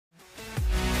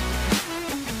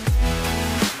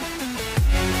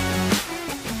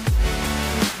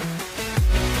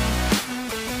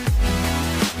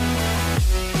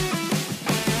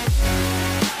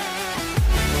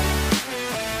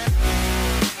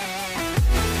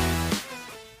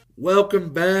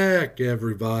Welcome back,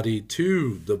 everybody,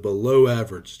 to the Below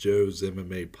Average Joe's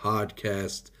MMA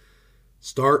podcast.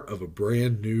 Start of a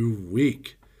brand new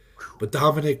week. But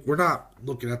Dominic, we're not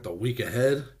looking at the week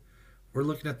ahead. We're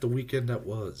looking at the weekend that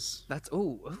was. That's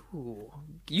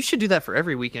you should do that for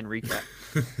every weekend recap.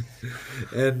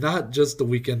 And not just the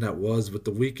weekend that was, but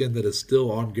the weekend that is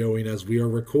still ongoing as we are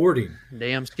recording.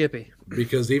 Damn Skippy.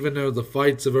 Because even though the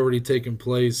fights have already taken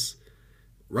place,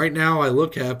 right now I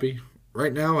look happy.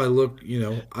 Right now I look,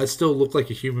 I still look like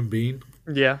a human being.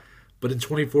 Yeah. But in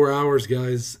 24 hours,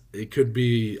 guys, it could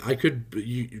be,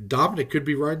 Dominic could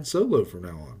be riding solo from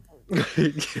now on.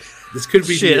 This could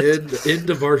be the end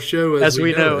of our show as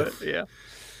we know it. Yeah.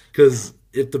 Because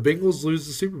if the Bengals lose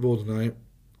the Super Bowl tonight,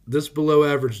 this Below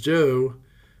Average Joe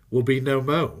will be no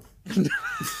mo.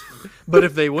 But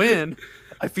if they win,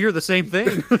 I fear the same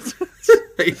thing.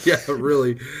 Yeah,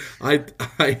 really.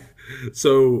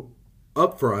 So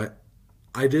up front,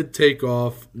 I did take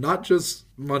off not just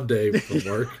Monday from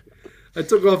work. I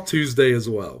took off Tuesday as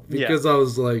well because I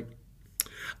was like,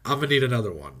 I'm gonna need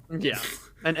another one. Yeah,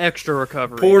 an extra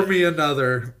recovery. Pour me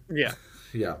another. Yeah.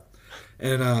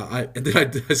 And I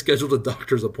scheduled a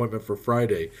doctor's appointment for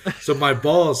Friday. So my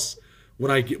boss,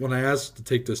 when I asked to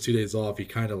take those 2 days off, he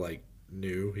kind of like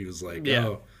knew. He was like,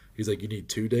 "Oh," he's like, "You need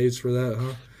 2 days for that,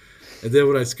 huh?" And then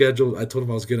when I told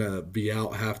him I was gonna be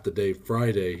out half the day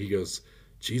Friday. He goes,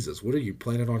 "Jesus, what are you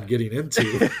planning on getting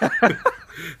into?"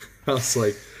 I was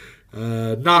like,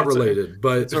 "Not related,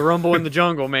 but it's a rumble in the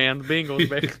jungle, man. The Bengals,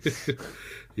 baby."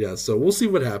 Yeah, so we'll see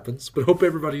what happens. But hope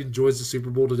everybody enjoys the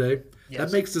Super Bowl today. Yes.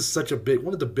 That makes this such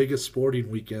one of the biggest sporting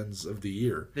weekends of the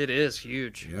year. It is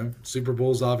huge. Yeah, Super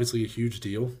Bowl is obviously a huge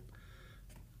deal.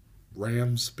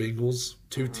 Rams, Bengals,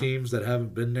 two teams that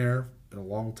haven't been there in a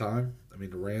long time. I mean,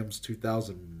 the Rams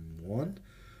 2001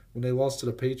 when they lost to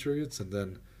the Patriots, and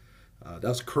then that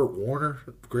was Kurt Warner,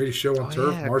 greatest show on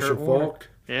turf. Yeah, Marshall Faulk.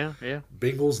 Yeah.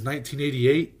 Bengals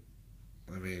 1988.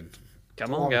 I mean,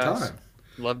 come on, guys. Time.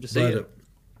 Love to see it.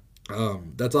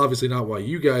 That's obviously not why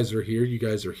you guys are here. You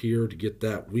guys are here to get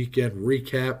that weekend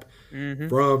recap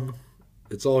from.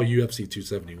 It's all UFC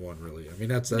 271, really. I mean,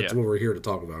 that's what we're here to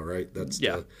talk about, right? That's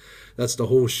the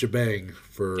whole shebang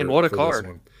for. And what a This card!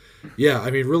 one. Yeah, I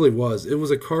mean, really was. It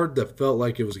was a card that felt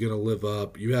like it was going to live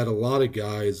up. You had a lot of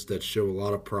guys that show a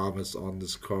lot of promise on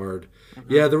this card.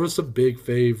 Yeah, there was some big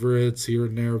favorites here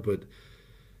and there, but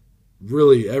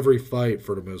really every fight,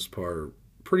 for the most part,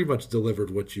 pretty much delivered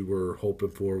what you were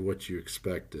hoping for, what you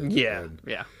expected. Yeah.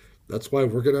 That's why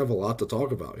we're going to have a lot to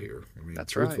talk about here. I mean,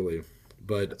 that's truthfully. Right.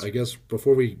 But I guess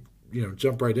before we,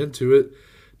 jump right into it,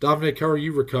 Dominic, how are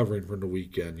you recovering from the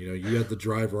weekend? You had to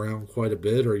drive around quite a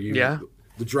bit. Are you? Yeah.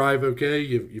 The drive okay?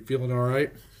 You feeling all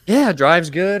right? Yeah, drive's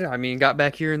good. I mean, got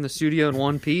back here in the studio in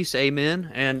one piece.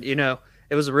 Amen. And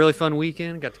it was a really fun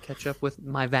weekend. Got to catch up with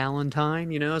my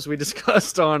Valentine, as we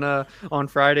discussed on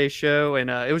Friday's show, and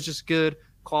it was just good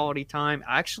quality time.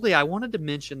 Actually, I wanted to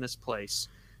mention this place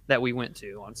that we went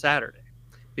to on Saturday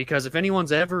because if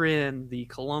anyone's ever in the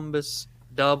Columbus,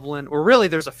 Dublin, or really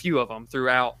there's a few of them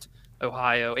throughout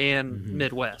Ohio and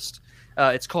Midwest,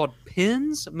 it's called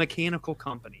Penn's Mechanical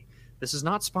Company. This is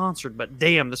not sponsored, but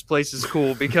damn, this place is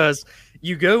cool because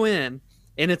you go in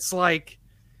and it's like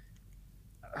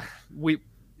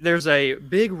there's a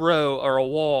big row or a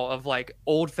wall of like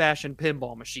old-fashioned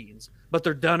pinball machines, but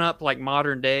they're done up like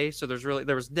modern day. So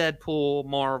there was Deadpool,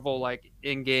 Marvel, like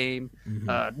in-game,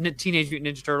 Teenage Mutant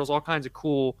Ninja Turtles, all kinds of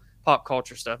cool pop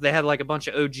culture stuff. They had like a bunch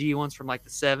of OG ones from like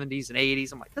the 70s and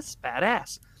 80s. I'm like, this is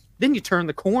badass. Then you turn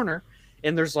the corner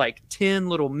and there's like 10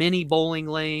 little mini bowling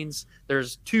lanes.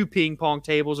 There's 2 ping pong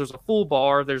tables. There's a full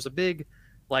bar. There's a big,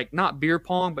 like not beer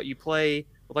pong, but you play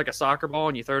with like a soccer ball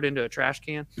and you throw it into a trash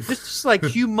can. It's just like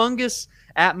humongous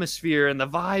atmosphere, and the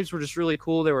vibes were just really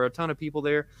cool. There were a ton of people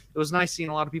there. It was nice seeing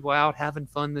a lot of people out having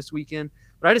fun this weekend.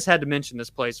 But I just had to mention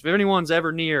this place. If anyone's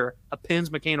ever near a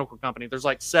Penn's Mechanical Company, there's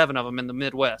like 7 of them in the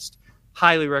Midwest.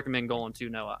 Highly recommend going to,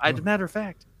 Noah. As a matter of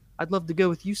fact, I'd love to go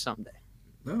with you someday.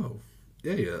 Oh,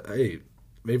 yeah. Hey,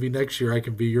 maybe next year I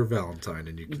can be your Valentine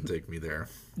and you can take me there.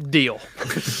 Deal.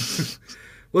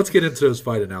 Let's get into those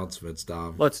fight announcements,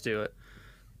 Dom. Let's do it.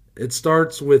 It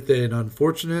starts with an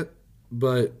unfortunate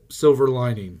but silver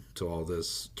lining to all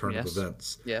this turn of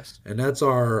events. Yes. And that's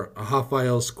our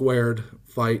Rafael Squared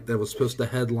fight that was supposed to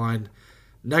headline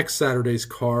next Saturday's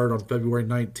card on February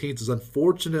 19th is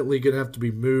unfortunately going to have to be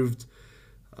moved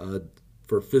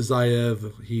for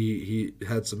Fiziev. He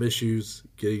had some issues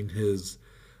getting his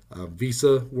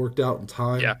visa worked out in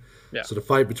time. Yeah. So the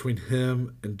fight between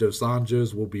him and Dos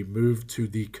Anjos will be moved to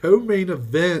the co-main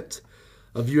event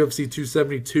of UFC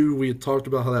 272. We had talked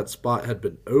about how that spot had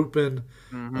been open.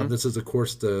 Mm-hmm. This is, of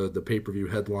course, the pay-per-view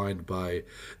headlined by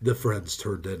the Friends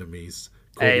Turned Enemies.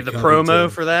 Hey, the promo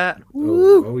for that.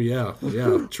 Oh yeah,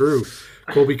 true.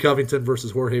 Colby Covington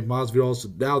versus Jorge Masvidal. So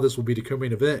now this will be the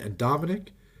co-main event, and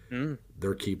Dominic,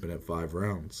 they're keeping it 5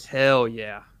 rounds. Hell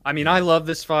yeah. I mean, I love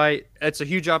this fight. It's a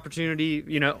huge opportunity.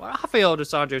 You know, Rafael dos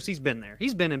Anjos, he's been there.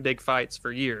 He's been in big fights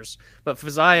for years. But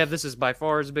Fiziev, this is by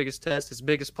far his biggest test, his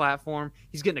biggest platform.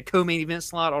 He's getting a co-main event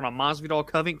slot on a Masvidal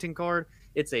Covington card.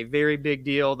 It's a very big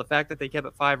deal. The fact that they kept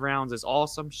it 5 rounds is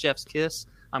awesome. Chef's kiss.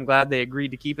 I'm glad they agreed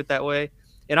to keep it that way.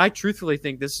 And I truthfully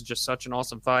think this is just such an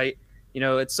awesome fight. You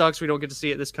know, it sucks we don't get to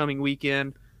see it this coming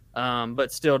weekend.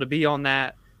 But still, to be on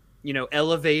that, you know,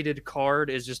 elevated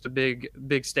card is just a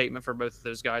big statement for both of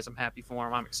those guys. I'm happy for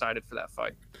them. I'm excited for that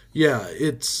fight. Yeah,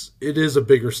 it is a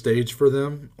bigger stage for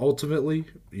them ultimately.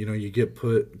 You know, you get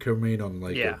put co-main on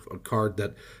like a card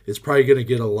that is probably going to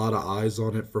get a lot of eyes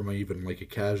on it from even like a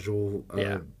casual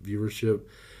viewership.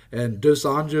 And Dos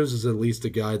Anjos is at least a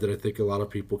guy that I think a lot of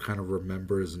people kind of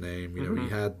remember his name. You know, he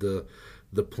had the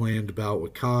planned bout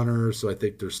with Conor, so I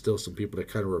think there's still some people that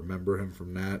kind of remember him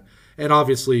from that. And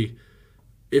obviously,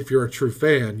 if you're a true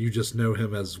fan, you just know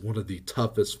him as one of the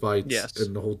toughest fights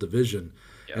in the whole division.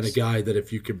 Yes. And a guy that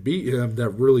if you can beat him, that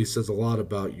really says a lot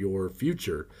about your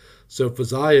future. So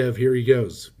Fiziev, here he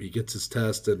goes. He gets his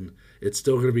test, and it's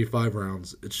still going to be 5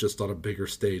 rounds. It's just on a bigger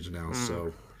stage now.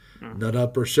 So nut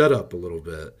up or shut up a little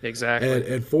bit.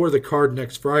 Exactly. And for the card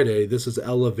next Friday, this is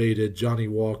elevated Johnny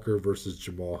Walker versus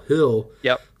Jamal Hill.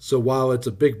 Yep. So while it's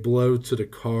a big blow to the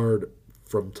card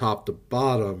from top to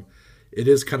bottom, it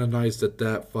is kind of nice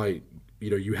that fight, you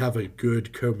know, you have a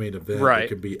good co-main event that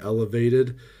can be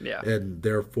elevated, and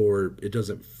therefore it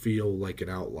doesn't feel like an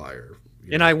outlier.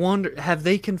 And I wonder, have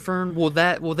they confirmed, will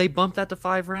they bump that to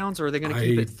 5 rounds, or are they going to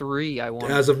keep it 3? I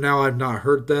wonder. As of now, I've not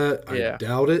heard that. I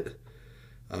doubt it.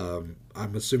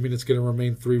 I'm assuming it's going to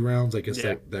remain 3 rounds. I guess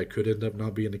that could end up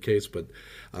not being the case, but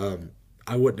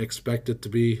I wouldn't expect it to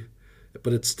be.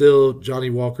 But it's still Johnny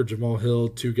Walker, Jamal Hill,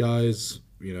 2 guys,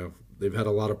 you know, they've had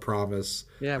a lot of promise.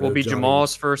 Yeah, will be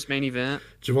Jamal's first main event.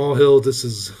 Jamal Hill, this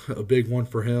is a big one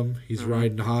for him. He's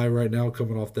riding high right now,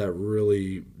 coming off that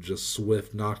really just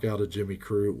swift knockout of Jimmy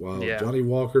Crute. While Johnny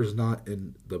Walker's not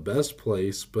in the best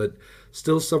place, but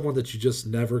still someone that you just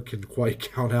never can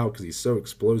quite count out because he's so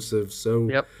explosive,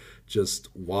 so just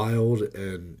wild,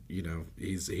 and you know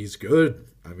he's good.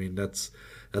 I mean that's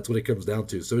what it comes down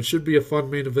to. So it should be a fun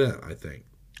main event, I think.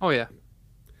 Oh yeah.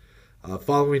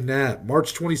 Following that,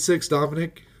 March 26th,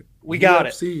 Dominic. We got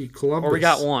UFC, it. Columbus. Or we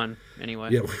got one, anyway.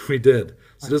 Yeah, we did.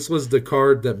 So this was the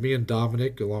card that me and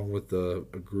Dominic, along with a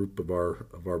group of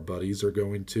our buddies, are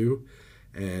going to.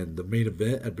 And the main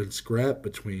event had been scrapped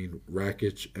between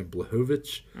Rakic and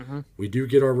Blachowicz. We do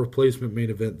get our replacement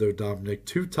main event, though, Dominic.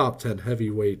 2 top 10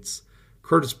 heavyweights,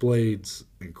 Curtis Blaydes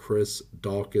and Chris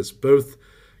Daukaus, both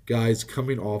guys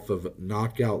coming off of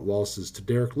knockout losses to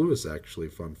Derek Lewis, actually,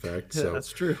 fun fact. Yeah,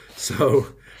 that's true. So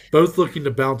both looking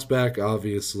to bounce back,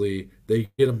 obviously. They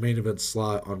get a main event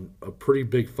slot on a pretty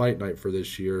big fight night for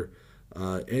this year.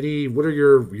 What are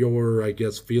your I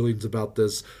guess feelings about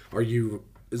this?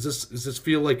 Does this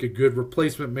feel like a good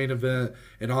replacement main event?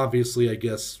 And obviously, I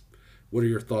guess, what are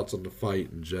your thoughts on the fight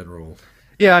in general?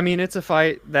 Yeah, I mean, it's a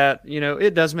fight that, you know,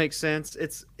 it does make sense.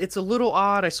 It's a little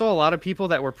odd. I saw a lot of people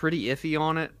that were pretty iffy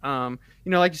on it.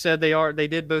 You know, like you said, they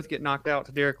did both get knocked out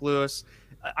to Derek Lewis.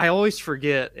 I always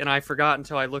forget, and I forgot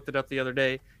until I looked it up the other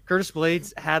day. Curtis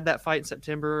Blaydes had that fight in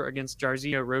September against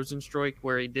Jairzinho Rozenstruik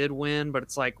where he did win, but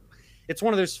it's like, it's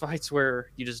one of those fights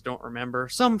where you just don't remember.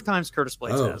 Sometimes Curtis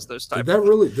Blaydes has those type.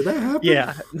 Did that happen?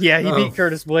 Yeah, he beat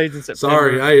Curtis Blaydes in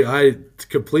September. Sorry, I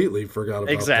completely forgot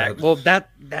about that. Well,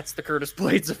 that's the Curtis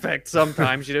Blaydes effect.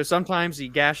 Sometimes, you know, sometimes he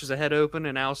gashes a head open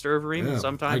in Alistair Overeem, and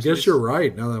sometimes I guess you're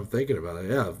right. Now that I'm thinking about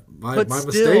it, my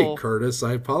mistake, Curtis.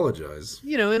 I apologize.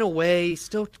 You know, in a way,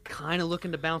 still kind of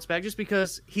looking to bounce back, just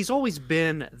because he's always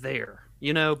been there,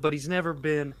 you know, but he's never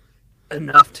been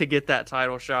enough to get that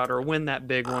title shot or win that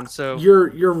big one. So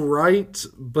you're right,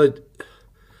 but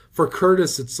for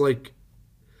Curtis, it's like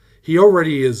he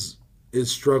already is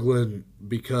struggling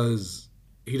because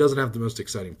he doesn't have the most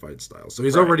exciting fight style. So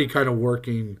he's already kind of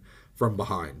working from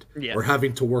behind or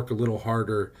having to work a little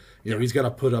harder. You know, he's got to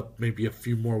put up maybe a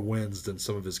few more wins than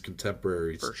some of his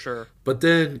contemporaries. For sure. But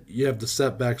then you have the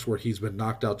setbacks where he's been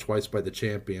knocked out twice by the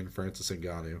champion, Francis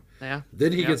Ngannou. Yeah.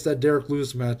 Then he gets that Derek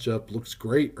Lewis matchup, looks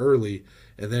great early,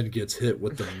 and then gets hit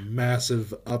with the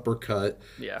massive uppercut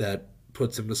that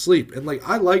puts him to sleep. And, like,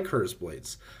 I like Curtis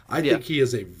Blaydes. I think he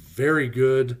is a very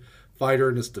good fighter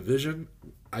in this division.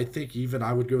 I think even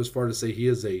I would go as far to say he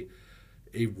is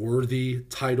a worthy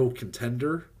title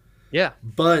contender. Yeah.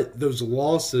 But those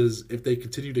losses, if they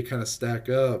continue to kind of stack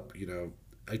up,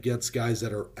 against guys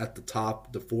that are at the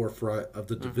top, the forefront of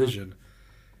the division,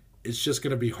 it's just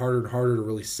going to be harder and harder to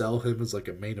really sell him as like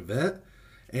a main event.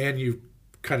 And you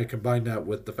kind of combine that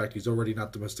with the fact he's already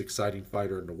not the most exciting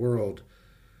fighter in the world.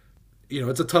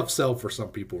 It's a tough sell for some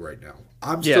people right now.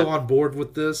 I'm still on board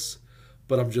with this,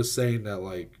 but I'm just saying that,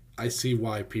 like, I see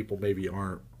why people maybe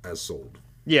aren't as sold.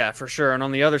 Yeah, for sure. And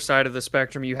on the other side of the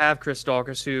spectrum, you have Chris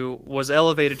Daukaus, who was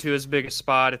elevated to his biggest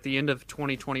spot at the end of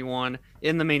 2021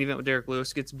 in the main event with Derek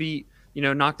Lewis, gets beat,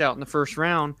 knocked out in the first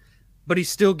round, but he's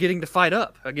still getting to fight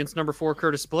up against number 4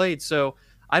 Curtis Blades. So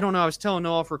I don't know. I was telling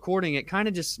Noah off recording, it kind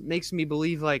of just makes me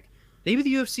believe, like, maybe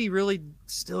the UFC really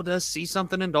still does see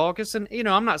something in Daukaus. And,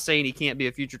 I'm not saying he can't be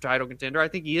a future title contender. I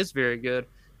think he is very good,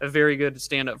 a very good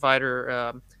stand-up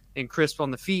fighter and crisp on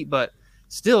the feet, but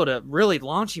still, to really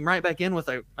launch him right back in with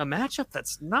a matchup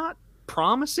that's not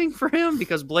promising for him,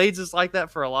 because Blades is like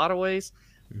that for a lot of ways.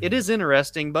 It is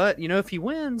interesting, but, if he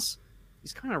wins,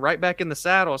 he's kind of right back in the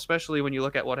saddle, especially when you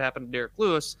look at what happened to Derek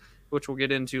Lewis, which we'll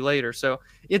get into later. So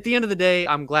at the end of the day,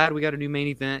 I'm glad we got a new main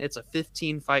event. It's a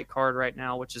 15-fight card right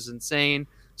now, which is insane.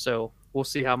 So we'll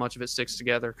see how much of it sticks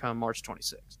together come March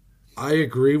 26th. I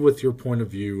agree with your point of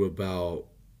view about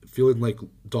feeling like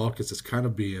Daukaus is kind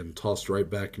of being tossed right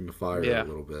back in the fire a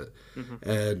little bit.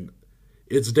 And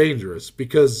it's dangerous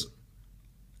because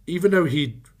even though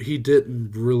he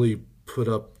didn't really put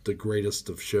up the greatest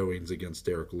of showings against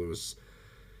Derek Lewis,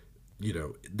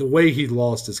 the way he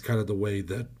lost is kind of the way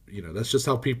that, that's just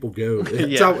how people go.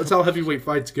 It's how heavyweight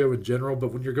fights go in general.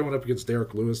 But when you're going up against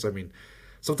Derek Lewis, I mean,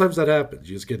 sometimes that happens.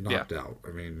 You just get knocked out.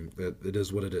 I mean, it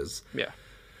is what it is. Yeah.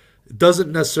 It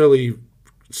doesn't necessarily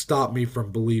stop me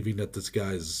from believing that this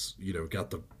guy's, got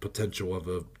the potential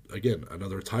of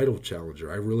another title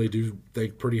challenger. I really do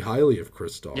think pretty highly of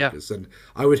Chris Daukaus. And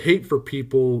I would hate for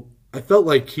people. I felt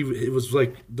like it was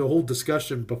like the whole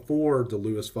discussion before the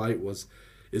Lewis fight was,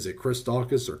 is it Chris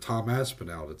Daukaus or Tom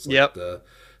Aspinall? It's like the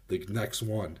next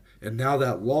one. And now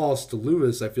that loss to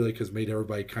Lewis, I feel like has made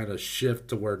everybody kind of shift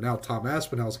to where now Tom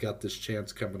Aspinall's got this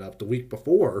chance coming up the week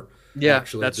before. Yeah,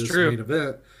 actually, that's this true. main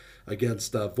event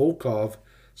against Volkov.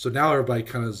 So now everybody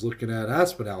kind of is looking at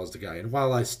Aspinall as the guy. And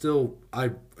while I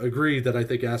agree that I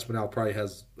think Aspinall probably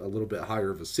has a little bit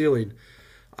higher of a ceiling,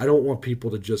 I don't want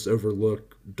people to just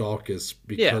overlook Daukaus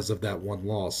because of that one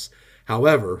loss.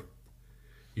 However,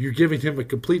 you're giving him a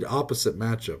complete opposite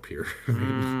matchup here. I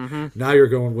mean, now you're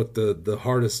going with the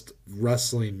hardest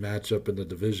wrestling matchup in the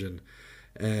division.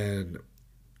 And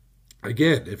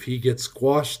again, if he gets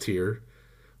squashed here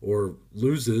or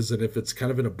loses, and if it's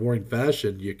kind of in a boring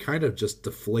fashion, you kind of just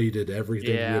deflated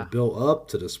everything you had built up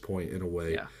to this point in a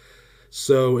way. Yeah.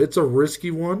 So it's a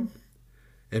risky one,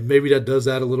 and maybe that does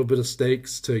add a little bit of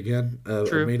stakes to, again, a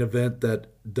main event that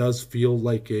does feel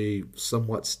like a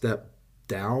somewhat step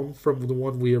down from the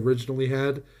one we originally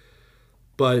had.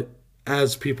 But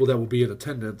as people that will be in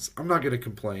attendance, I'm not going to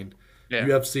complain. Yeah.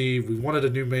 UFC, we wanted a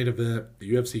new main event.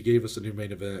 The UFC gave us a new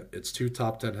main event. It's 2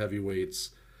 top 10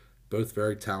 heavyweights. Both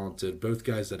very talented. Both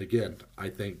guys that, again, I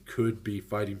think could be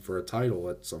fighting for a title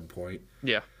at some point.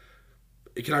 Yeah.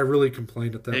 Can I really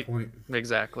complain at that point?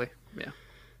 Exactly. Yeah.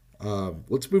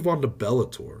 Let's move on to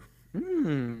Bellator.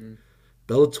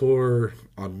 Bellator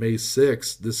on May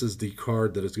 6th. This is the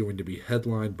card that is going to be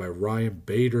headlined by Ryan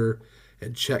Bader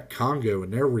and Chet Congo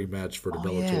in their rematch for the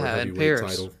Bellator heavyweight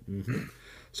title.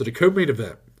 So the co-main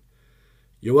event.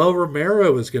 Yoel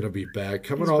Romero is going to be back,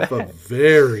 coming off a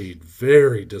very,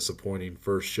 very disappointing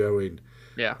first showing.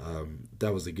 Yeah.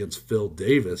 That was against Phil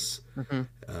Davis.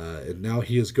 And now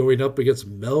he is going up against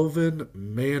Melvin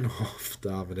Manhoef,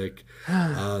 Dominic.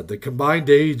 The combined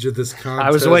age of this contest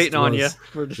I was waiting on you.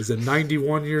 Is it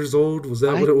 91 years old? Was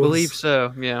that what it was? I believe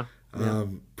so, yeah.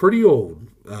 Pretty old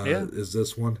is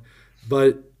this one.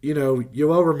 But,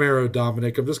 Yoel Romero,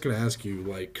 Dominic, I'm just going to ask you,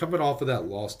 like, coming off of that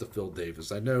loss to Phil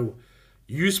Davis, I know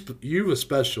you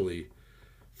especially,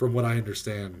 from what I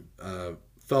understand,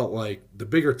 felt like the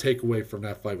bigger takeaway from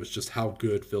that fight was just how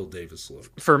good Phil Davis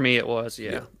looked. For me, it was,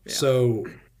 yeah. So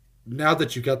now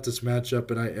that you got this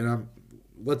matchup, and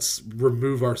let's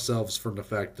remove ourselves from the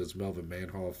fact that it's Melvin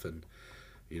Manhoef, and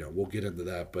we'll get into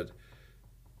that. But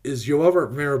is Yoel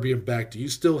Romero being back? Do you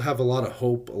still have a lot of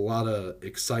hope, a lot of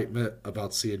excitement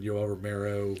about seeing Yoel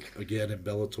Romero again in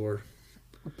Bellator?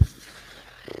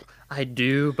 I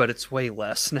do, but it's way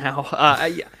less now.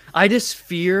 I just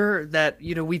fear that,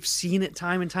 we've seen it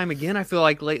time and time again. I feel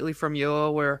like lately from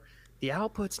Yoel where the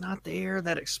output's not there,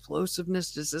 that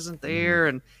explosiveness just isn't there.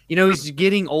 And, he's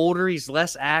getting older. He's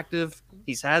less active.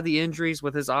 He's had the injuries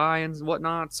with his eye and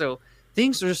whatnot. So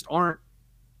things just aren't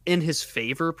in his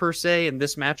favor per se, and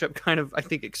this matchup kind of, I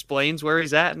think, explains where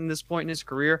he's at in this point in his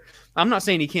career. I'm not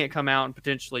saying he can't come out and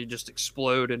potentially just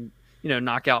explode and,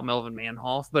 knock out Melvin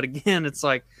Manhoff, but again, it's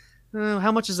like,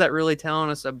 how much is that really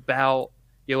telling us about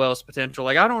Yoel's potential?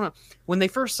 Like, I don't know. When they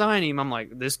first signed him, I'm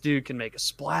like, this dude can make a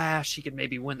splash. He could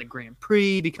maybe win the Grand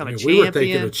Prix, become a champion. We were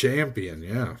thinking a champion,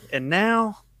 yeah. And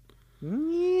now,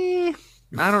 I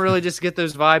don't really just get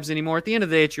those vibes anymore. At the end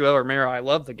of the day, it's Yoel Romero. I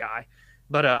love the guy,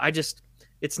 but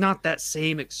it's not that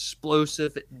same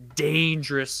explosive,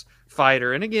 dangerous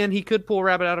fighter. And again, he could pull a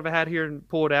rabbit out of a hat here and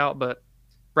pull it out, but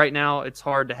right now it's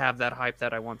hard to have that hype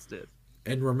that I once did.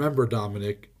 And remember,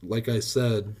 Dominic, like I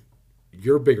said,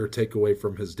 your bigger takeaway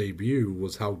from his debut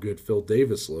was how good Phil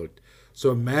Davis looked.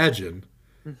 So imagine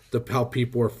how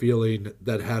people are feeling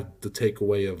that had the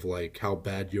takeaway of like how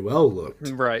bad Yoel looked.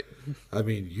 Right. I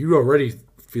mean, you already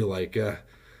feel like,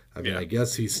 I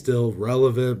guess he's still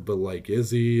relevant, but like,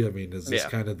 is he? I mean, is this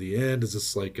kind of the end? Is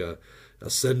this like a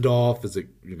send off? Is it,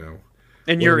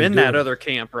 And you're in that other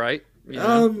camp, right?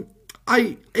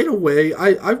 In a way,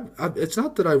 it's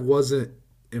not that I wasn't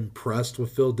impressed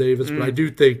with Phil Davis, but I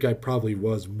do think I probably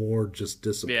was more just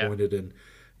disappointed in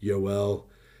Yoel.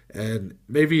 And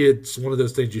maybe it's one of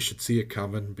those things you should see it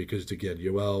coming because, again,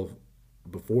 Yoel,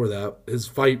 before that,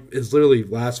 his literally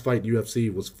last fight in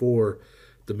UFC was for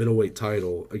the middleweight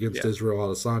title against Israel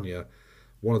Adesanya,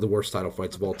 one of the worst title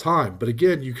fights of all time. But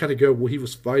again, you kind of go, well, he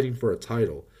was fighting for a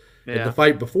title. Yeah. And the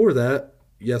fight before that,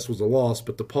 yes, was a loss,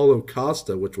 but the Paulo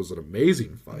Costa, which was an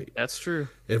amazing fight. That's true.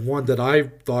 And one that I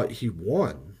thought he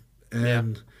won.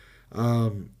 And,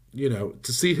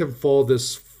 to see him fall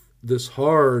this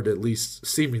hard, at least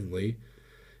seemingly,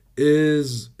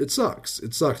 it sucks.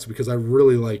 It sucks because I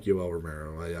really like Yoel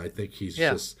Romero. I think he's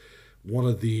just one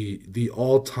of the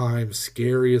all-time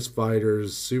scariest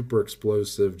fighters, super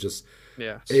explosive, just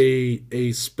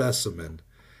a specimen.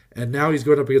 And now he's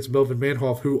going up against Melvin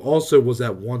Manhoff, who also was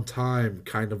at one time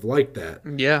kind of like that.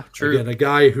 Yeah, true. Again, a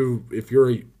guy who, if you're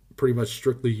a pretty much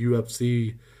strictly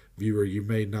UFC viewer, you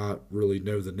may not really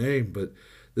know the name, but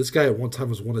this guy at one time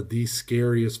was one of the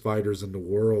scariest fighters in the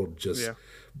world, just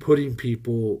putting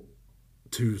people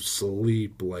to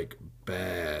sleep like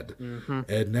bad. Mm-hmm.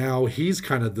 And now he's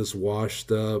kind of this washed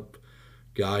up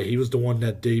guy. He was the one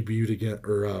that debuted again,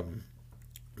 or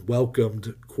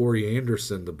welcomed Corey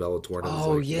Anderson to Bellator.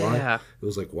 And it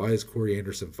was like, why is Corey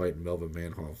Anderson fighting Melvin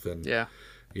Manhoff? And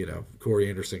Corey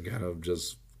Anderson kind of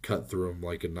just cut through him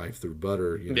like a knife through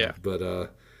butter.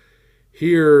 But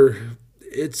here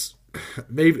it's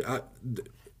maybe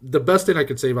the best thing I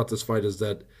can say about this fight is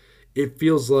that it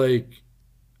feels like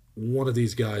one of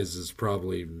these guys is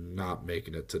probably not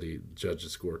making it to the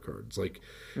judges' scorecards. Like,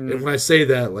 and when I say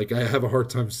that, like, I have a hard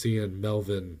time seeing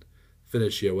Melvin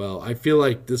finish Yoel. I feel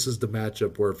like this is the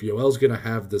matchup where if Yoel's going to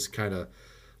have this kind of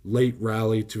late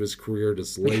rally to his career,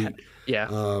 this late,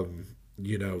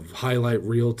 highlight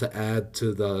reel to add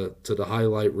to the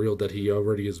highlight reel that he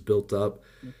already has built up.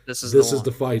 This is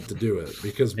the fight to do it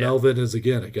because Melvin is,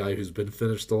 again, a guy who's been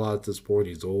finished a lot at this point.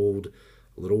 He's old,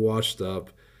 a little washed up,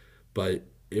 but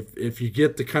if you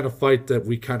get the kind of fight that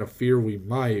we kind of fear we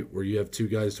might, where you have two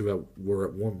guys who were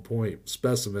at one point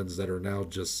specimens that are now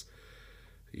just,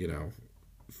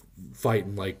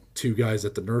 fighting like two guys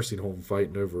at the nursing home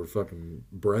fighting over fucking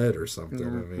bread or something.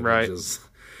 I mean, right.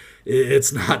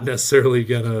 It's not necessarily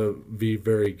going to be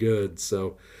very good.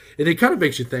 So, and it kind of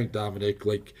makes you think, Dominic,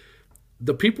 like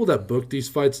the people that book these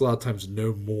fights a lot of times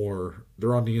know more.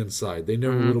 They're on the inside. They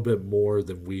know a little bit more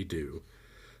than we do.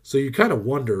 So you kind of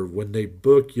wonder when they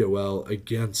book Yoel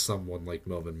against someone like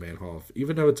Melvin Manhoff,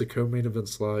 even though it's a co-main event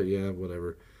slot,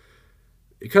 whatever.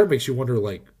 It kind of makes you wonder,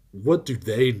 like, what do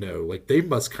they know? Like, they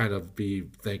must kind of be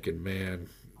thinking, man,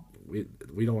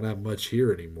 we don't have much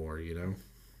here anymore,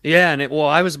 Yeah, and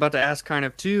I was about to ask kind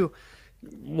of too,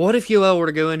 what if Yoel were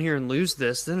to go in here and lose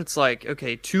this? Then it's like,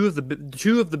 okay, two of the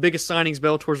biggest signings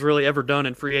Bellator's really ever done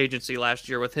in free agency last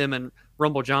year with him and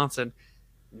Rumble Johnson.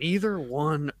 Neither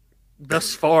one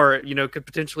thus far, could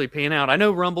potentially pan out. I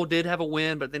know Rumble did have a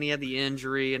win, but then he had the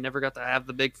injury and never got to have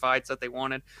the big fights that they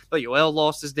wanted. But Yoel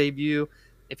lost his debut.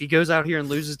 If he goes out here and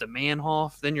loses to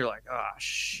Manhoff, then you're like, oh,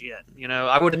 shit.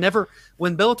 I would have never –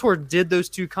 when Bellator did those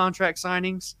two contract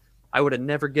signings, I would have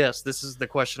never guessed this is the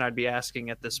question I'd be asking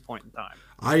at this point in time.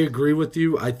 I agree with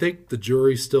you. I think the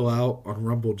jury's still out on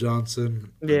Rumble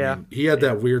Johnson. Yeah. I mean, he had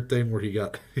that weird thing where he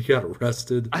got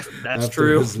arrested. That's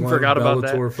true. Forgot about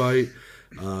that. Bellator fight.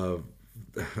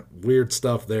 Weird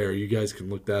stuff there. You guys can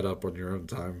look that up on your own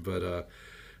time. But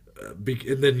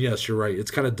and then, yes, you're right.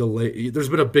 It's kind of delay. There's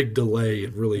been a big delay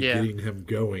in really getting him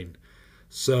going.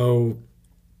 So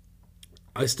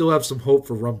I still have some hope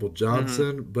for Rumble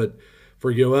Johnson. But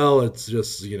for Yoel, it's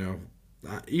just,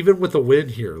 even with a win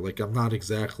here, like I'm not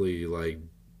exactly like,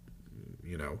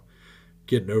 you know,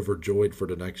 getting overjoyed for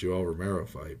the next Yoel Romero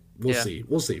fight. We'll see.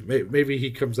 We'll see. Maybe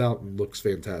he comes out and looks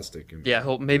fantastic.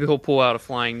 Maybe he'll pull out a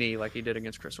flying knee like he did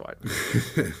against Chris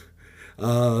Weidman.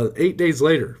 8 days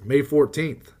later, May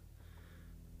 14th,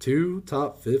 2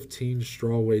 top 15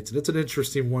 strawweights. And it's an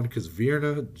interesting one because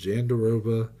Virna,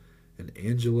 Jandiroba, and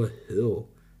Angela Hill.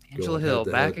 Angela Hill,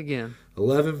 back again.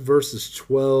 11 versus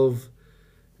 12.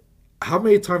 How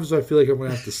many times do I feel like I'm going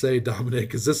to have to say,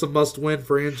 Dominic, is this a must-win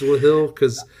for Angela Hill?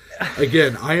 Because,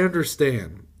 again, I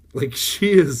understand. Like,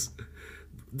 she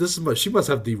must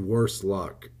have the worst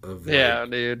luck of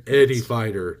dude. Any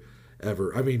fighter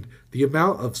ever. I mean, the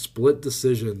amount of split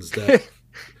decisions that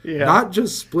not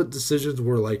just split decisions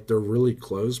where like they're really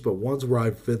close, but ones where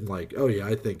I've been like, oh yeah,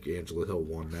 I think Angela Hill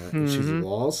won that and she's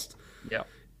lost. Yeah,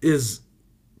 is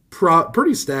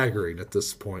pretty staggering at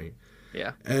this point.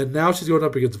 Yeah, and now she's going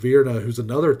up against Virna, who's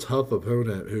another tough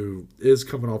opponent who is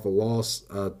coming off a loss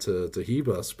to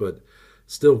Hebus, but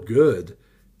still good.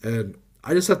 And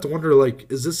I just have to wonder,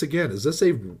 like, is this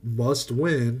a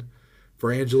must-win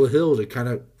for Angela Hill to kind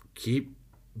of keep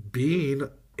being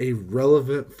a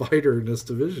relevant fighter in this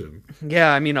division?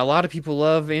 Yeah, I mean, a lot of people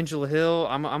love Angela Hill.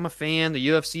 I'm a fan. The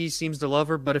UFC seems to love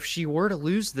her. But if she were to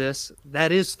lose this,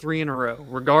 that is 3 in a row,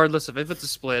 regardless of if it's a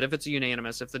split, if it's a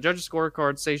unanimous. If the judges'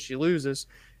 scorecard say she loses,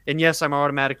 and yes, I'm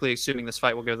automatically assuming this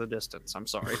fight will go the distance. I'm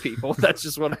sorry, people.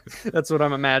 That's what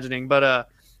I'm imagining. But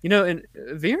and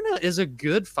Virna is a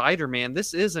good fighter, man.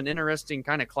 This is an interesting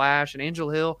kind of clash, and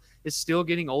Angela Hill is still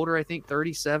getting older. I think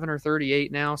 37 or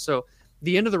 38 now. So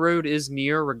the end of the road is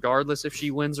near, regardless if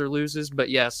she wins or loses. But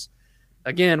yes,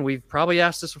 again, we've probably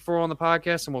asked this before on the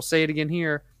podcast, and we'll say it again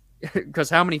here,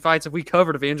 because how many fights have we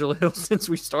covered of Angela Hill since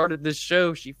we started this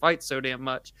show? She fights so damn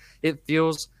much. It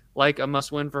feels like a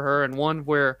must-win for her, and one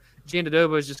where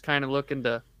Jandiroba is just kind of looking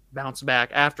to bounce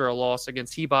back after a loss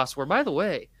against Hebus, where, by the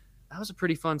way, that was a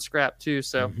pretty fun scrap too.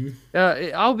 So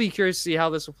I'll be curious to see how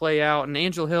this will play out. And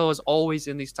Angela Hill is always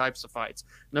in these types of fights.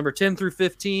 Number 10 through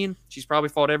 15, she's probably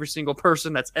fought every single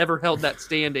person that's ever held that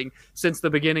standing since the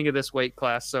beginning of this weight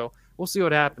class. So we'll see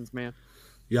what happens, man.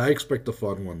 Yeah, I expect a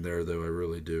fun one there, though. I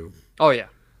really do. Oh, yeah.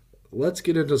 Let's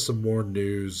get into some more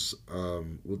news.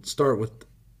 We'll start with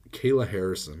Kayla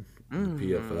Harrison in the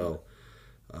PFL.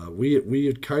 We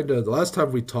had the last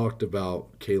time we talked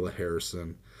about Kayla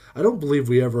Harrison, I don't believe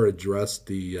we ever addressed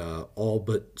the all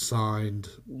but signed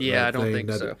I don't think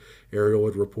so. Ariel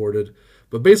had reported.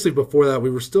 But basically before that, we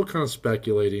were still kind of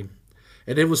speculating.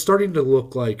 And it was starting to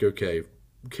look like, okay,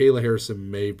 Kayla Harrison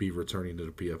may be returning to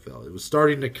the PFL. It was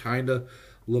starting to kind of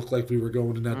look like we were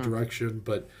going in that direction.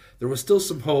 But there was still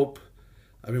some hope.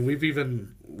 I mean,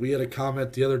 we had a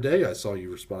comment the other day I saw you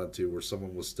respond to where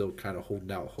someone was still kind of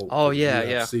holding out hope for the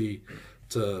UFC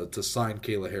to sign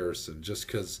Kayla Harrison just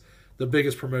because – the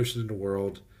biggest promotion in the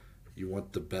world, you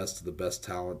want the best of the best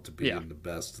talent to be in the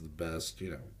best of the best,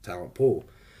 talent pool.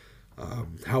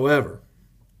 However,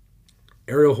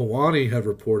 Ariel Helwani had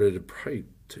reported it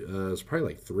was probably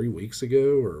like 3 weeks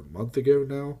ago or a month ago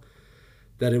now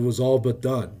that it was all but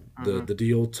done. The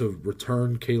deal to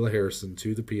return Kayla Harrison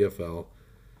to the PFL.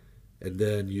 And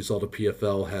then you saw the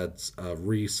PFL had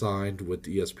re-signed with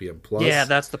ESPN Plus. Yeah,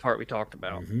 that's the part we talked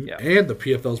about. Yeah, and the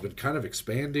PFL's been kind of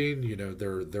expanding.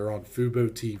 They're on Fubo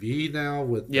TV now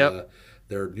with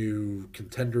their new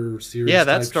Contender series. Yeah,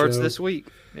 that starts show. This week.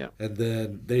 Yeah, and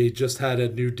then they just had a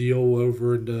new deal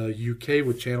over in the UK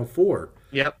with Channel 4.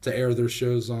 Yep. To air their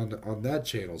shows on that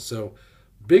channel. So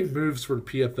big moves for the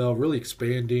PFL, really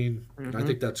expanding. And I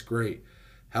think that's great.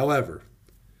 However,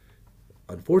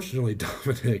 unfortunately,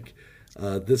 Dominic.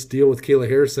 This deal with Kayla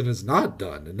Harrison is not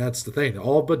done, and that's the thing.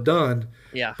 All but done.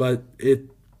 Yeah. But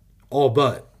all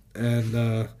but.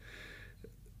 And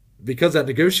because that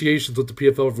negotiations with the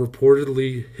PFL have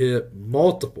reportedly hit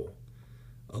multiple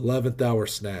 11th hour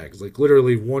snags. Like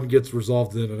literally one gets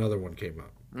resolved and then another one came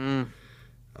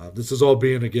up. This is all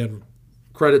being, again,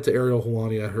 credit to Ariel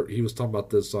Helwani. I heard he was talking about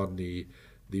this on the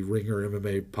Ringer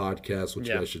MMA podcast, which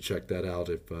you guys should check that out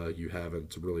if you haven't.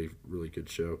 It's a really, really good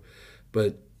show.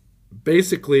 But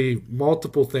basically,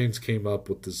 multiple things came up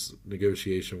with this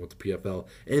negotiation with the PFL.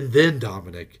 And then,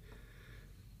 Dominic,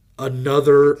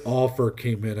 another offer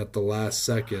came in at the last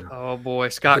second. Oh, boy,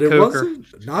 Scott Coker. It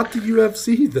wasn't, not the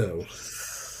UFC, though,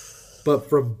 but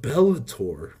from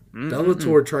Bellator.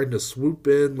 Bellator trying to swoop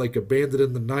in like a bandit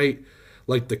in the night,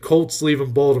 like the Colts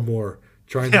leaving Baltimore,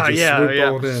 trying to just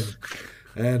swoop on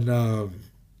in. And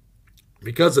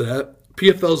because of that,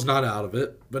 PFL's not out of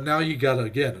it. But now you got,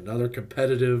 again, another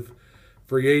competitive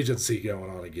free agency going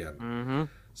on again.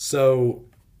 So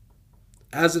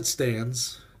as it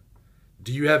stands,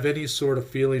 do you have any sort of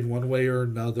feeling one way or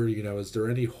another? Is there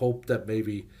any hope that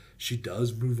maybe she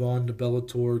does move on to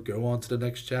Bellator, go on to the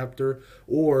next chapter?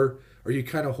 Or are you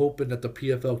kind of hoping that the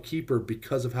PFL keep her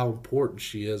because of how important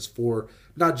she is for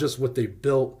not just what they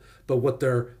built, but what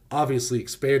they're obviously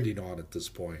expanding on at this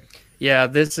point? Yeah,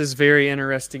 this is very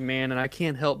interesting, man, and I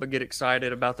can't help but get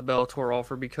excited about the Bellator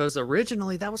offer because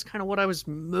originally that was kind of what I was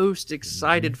most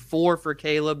excited for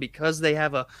Kayla, because they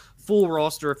have a full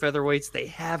roster of featherweights. They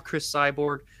have Chris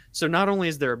Cyborg. So not only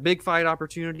is there a big fight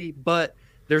opportunity, but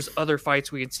there's other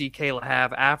fights we can see Kayla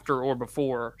have after or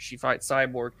before she fights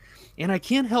Cyborg. And I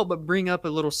can't help but bring up a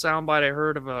little soundbite I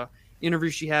heard of a interview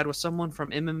she had with someone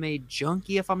from MMA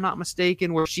Junkie, if I'm not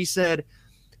mistaken, where she said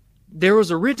there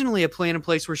was originally a plan in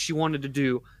place where she wanted to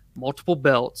do multiple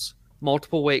belts,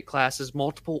 multiple weight classes,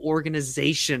 multiple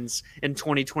organizations in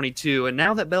 2022. And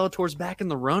now that Bellator's back in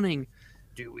the running,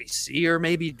 do we see her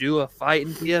maybe do a fight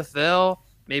in PFL?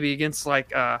 Maybe against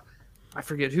I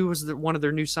forget who was one of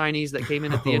their new signees that came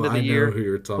in at the end of the year. Who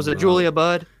you're talking was it about. Julia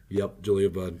Budd? Yep, Julia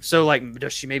Budd. So,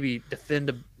 does she maybe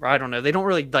defend I don't know. They don't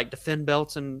really, defend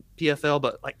belts in PFL,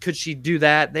 but, could she do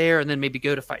that there and then maybe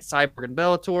go to fight Cyborg and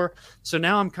Bellator? So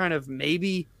now I'm kind of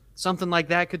maybe something like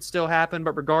that could still happen,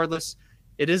 but regardless,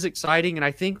 it is exciting, and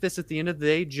I think this, at the end of the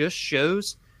day, just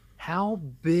shows how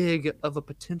big of a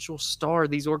potential star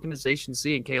these organizations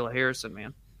see in Kayla Harrison,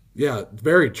 man. Yeah,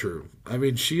 very true. I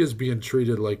mean, she is being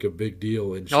treated like a big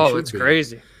deal, and it's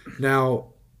crazy. Now,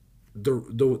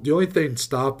 the only thing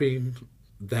stopping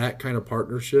that kind of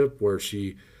partnership where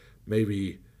she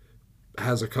maybe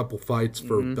has a couple fights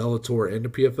for Bellator and the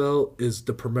PFL is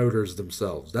the promoters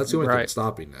themselves. That's the only thing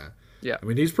stopping that. Yeah. I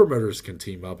mean, these promoters can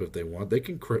team up if they want. They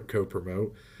can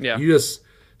co-promote. Yeah.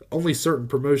 Only certain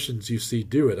promotions you see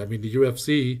do it. I mean, the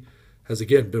UFC has,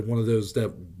 again, been one of those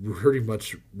that pretty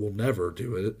much will never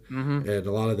do it. Mm-hmm. And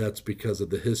a lot of that's because of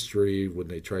the history when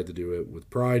they tried to do it with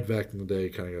Pride back in the day,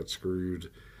 kind of got screwed.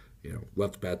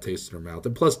 Left a bad taste in their mouth.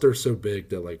 And plus, they're so big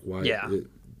that, why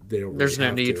they don't There's really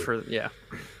no need to.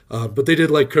 for, but they did,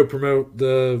 co-promote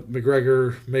the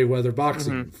McGregor-Mayweather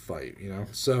boxing fight,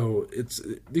 So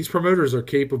these promoters are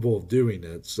capable of doing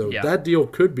it. So that deal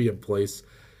could be in place,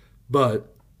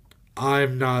 but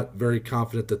I'm not very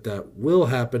confident that will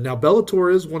happen. Now,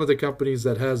 Bellator is one of the companies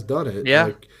that has done it.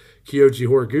 Yeah. Kyoji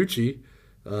Horiguchi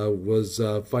was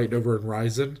fighting over in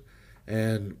Rizin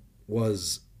and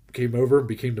came over and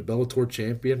became the Bellator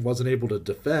champion, wasn't able to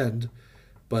defend,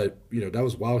 but, that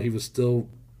was while he was still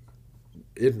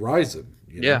in Rizin.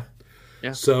 Yeah.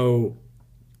 So,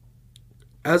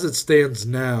 as it stands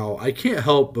now, I can't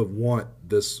help but want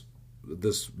this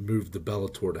move to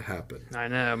Bellator to happen. I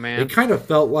know, man. It kind of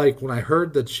felt like when I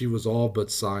heard that she was all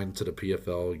but signed to the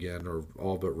PFL again, or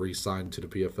all but re-signed to the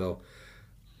PFL,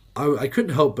 I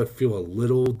couldn't help but feel a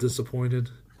little disappointed.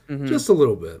 Mm-hmm. Just a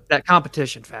little bit. That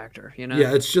competition factor,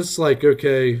 Yeah, it's just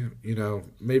okay,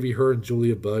 maybe her and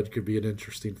Julia Budd could be an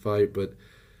interesting fight, but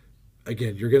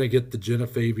again, you're going to get the Jenna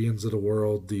Fabians of the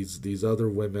world, these other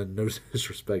women. No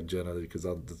disrespect, Jenna, because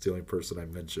that's the only person I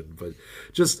mentioned, but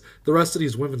just the rest of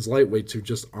these women's lightweights who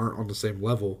just aren't on the same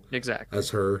level as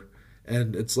her.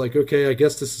 And it's okay, I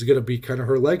guess this is going to be kind of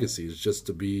her legacy, is just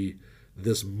to be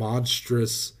this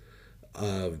monstrous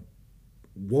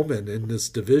woman in this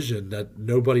division that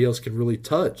nobody else can really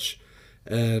touch.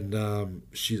 And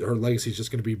her legacy is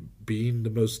just going to be being the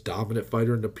most dominant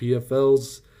fighter in the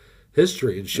PFL's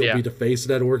history, and she'll be the face of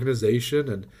that organization,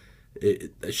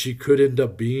 and she could end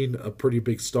up being a pretty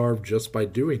big star just by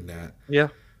doing that. Yeah.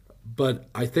 But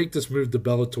I think this move to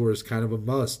Bellator is kind of a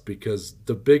must, because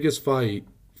the biggest fight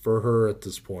for her at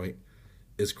this point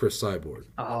is Chris Cyborg.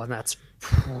 Oh, and that's...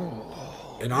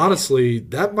 and honestly,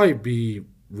 that might be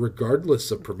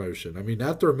regardless of promotion. I mean,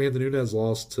 after Amanda Nunes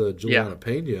lost to Juliana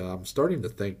Pena, I'm starting to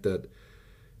think that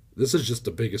this is just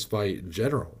the biggest fight in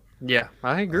general. Yeah,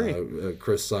 I agree.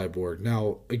 Chris Cyborg.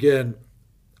 Now, again,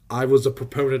 I was a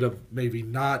proponent of maybe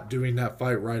not doing that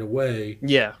fight right away.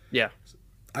 Yeah.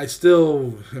 I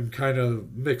still am kind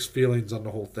of mixed feelings on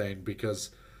the whole thing, because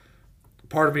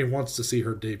part of me wants to see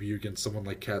her debut against someone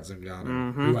like Kat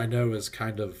Zingano, who I know is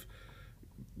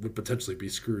would potentially be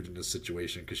screwed in this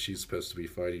situation because she's supposed to be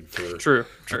fighting for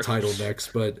a title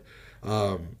next. But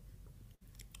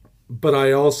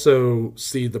I also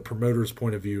see the promoter's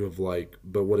point of view of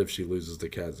but what if she loses to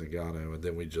Kat Zingano and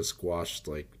then we just squashed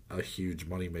a huge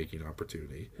money-making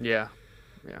opportunity? Yeah.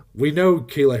 We know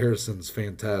Kayla Harrison's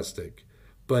fantastic,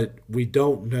 but we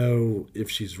don't know if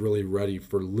she's really ready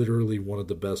for literally one of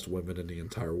the best women in the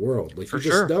entire world. You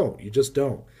just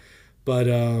don't. But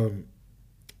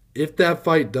if that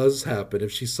fight does happen,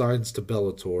 if she signs to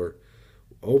Bellator,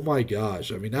 Oh my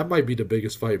gosh! I mean, that might be the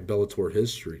biggest fight in Bellator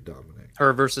history, Dominic.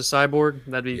 Her versus Cyborg,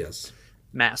 that'd be Yes,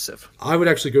 massive. I would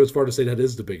actually go as far to say that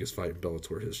is the biggest fight in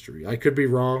Bellator history. I could be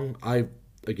wrong.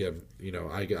 Again,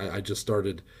 I just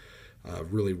started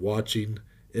really watching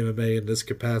MMA in this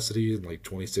capacity in like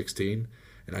 2016,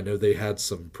 and I know they had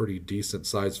some pretty decent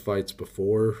sized fights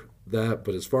before that.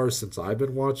 But as far as since I've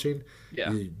been watching,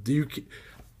 Yeah.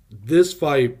 this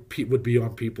fight would be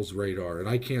on people's radar, and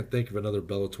I can't think of another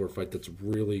Bellator fight that's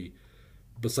really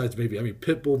besides maybe. I mean,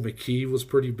 Pitbull McKee was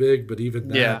pretty big, but even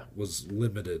that Yeah. was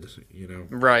limited.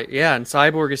 Right. Yeah. And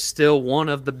Cyborg is still one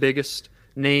of the biggest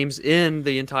names in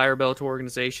the entire Bellator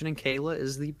organization, and Kayla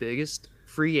is the biggest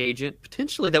free agent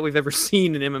potentially that we've ever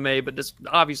seen in MMA, but this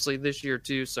obviously this year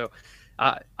too. So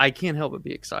I can't help but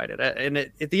be excited. And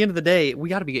at the end of the day, we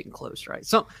got to be getting close, right?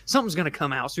 Something's going to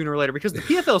come out sooner or later because the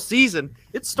PFL season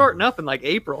it's starting up in like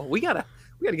April. We gotta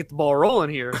get the ball rolling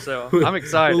here. So I'm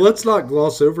excited. Well, let's not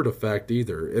gloss over the fact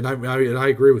either, and I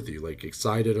agree with you. Like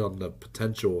excited on the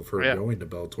potential of her going to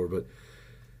Bellator, but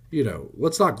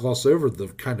let's not gloss over the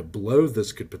kind of blow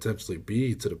this could potentially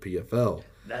be to the PFL.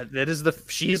 That is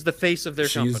she is the face of their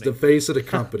company. She's the face of the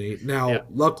company. Now,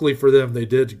 luckily for them, they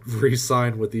did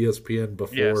re-sign with ESPN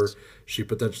before she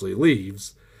potentially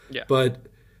leaves. Yeah. But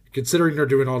considering they're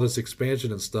doing all this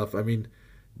expansion and stuff, I mean,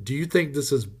 do you think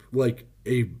this is like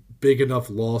a big enough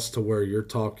loss to where you're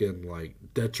talking like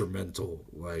detrimental,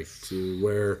 like to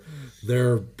where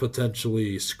they're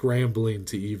potentially scrambling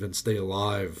to even stay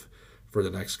alive for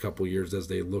the next couple of years as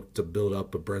they look to build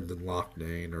up a Brendan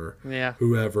Loughnane or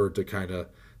whoever to kind of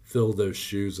fill those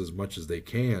shoes as much as they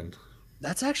can?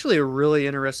 That's actually a really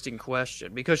interesting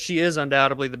question because she is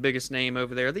undoubtedly the biggest name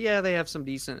over there. Yeah, they have some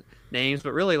decent names,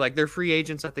 but really, like their free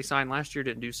agents that they signed last year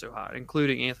didn't do so hot,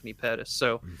 including Anthony Pettis.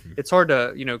 So it's hard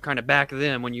to, kind of back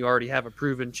them when you already have a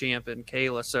proven champ in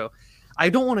Kayla. So I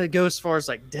don't want to go as far as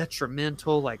like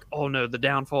detrimental, like, oh no, the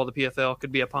downfall of the PFL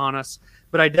could be upon us.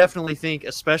 But I definitely think,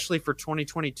 especially for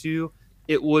 2022,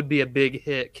 it would be a big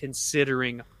hit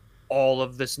considering all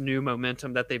of this new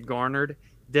momentum that they've garnered.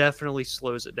 Definitely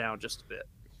slows it down just a bit.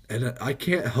 And I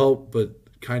can't help but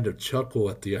kind of chuckle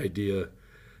at the idea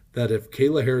that if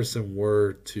Kayla Harrison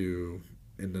were to,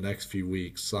 in the next few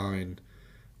weeks, sign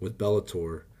with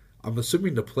Bellator, I'm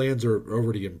assuming the plans are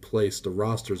already in place, the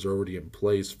rosters are already in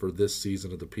place for this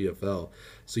season of the PFL.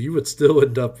 So you would still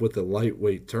end up with a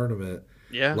lightweight tournament,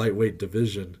 lightweight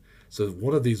division. So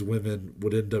one of these women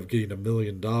would end up getting $1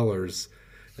 million,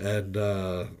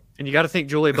 and you got to think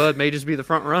Julia Budd may just be the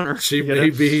front runner. She may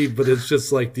be, but it's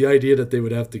just like the idea that they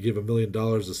would have to give $1 million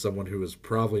to someone who is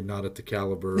probably not at the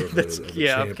caliber of a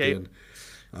champion.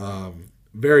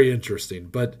 Very interesting.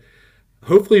 But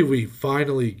hopefully we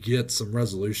finally get some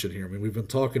resolution here. I mean, we've been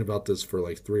talking about this for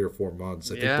like 3 or 4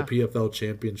 months. I think the PFL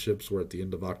championships were at the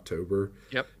end of October.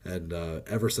 Yep. And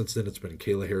ever since then, it's been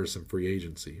Kayla Harrison free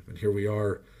agency. And here we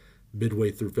are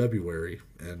midway through February,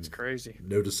 and it's crazy.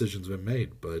 No decision's been made.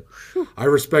 But I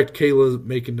respect Kayla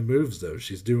making the moves, though.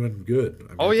 She's doing good.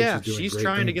 I mean, she's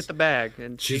trying to get the bag,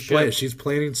 and she's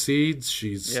planting seeds.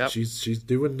 She's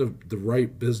doing the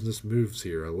right business moves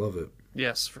here. I love it.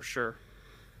 Yes, for sure.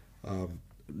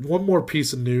 One more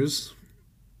piece of news.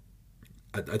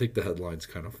 I think the headline's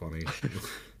kind of funny.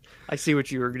 I see what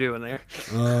you were doing there.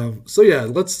 So yeah,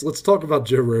 let's talk about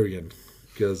Joe Rogan.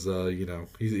 Because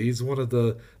he's one of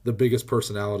the biggest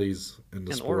personalities in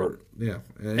the sport,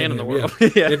 and in the world,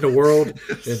 in the world,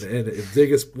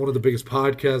 and one of the biggest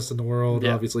podcasts in the world.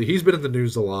 Obviously, he's been in the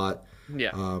news a lot.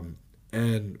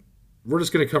 And we're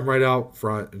just gonna come right out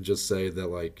front and just say that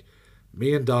like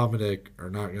me and Dominic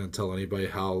are not gonna tell anybody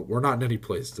we're not in any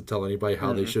place to tell anybody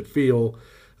how they should feel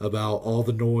about all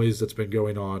the noise that's been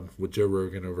going on with Joe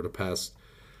Rogan over the past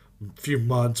few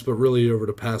months, but really over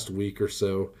the past week or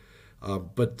so.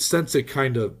 But since it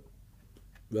kind of,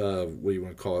 what do you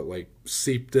want to call it, like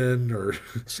seeped in or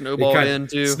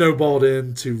snowballed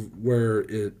into where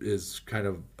it is kind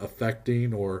of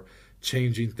affecting or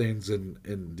changing things in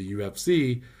the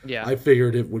UFC, I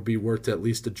figured it would be worth to at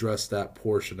least address that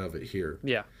portion of it here.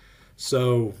 Yeah.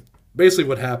 So basically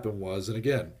what happened was, and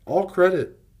again, all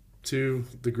credit to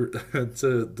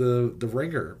the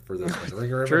Ringer for this one, the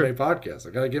Ringer MMA podcast.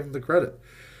 I got to give him the credit.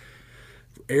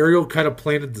 Ariel kind of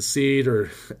planted the seed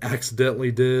or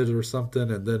accidentally did or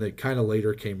something, and then it kind of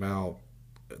later came out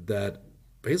that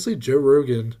basically Joe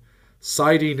Rogan,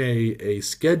 citing a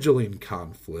scheduling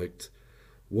conflict,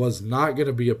 was not going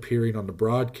to be appearing on the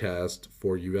broadcast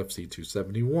for UFC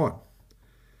 271.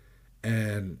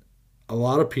 And a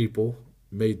lot of people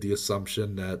made the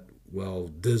assumption that, well,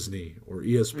 Disney or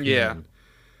ESPN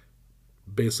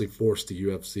basically forced the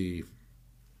UFC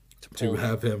to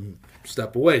have him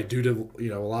step away due to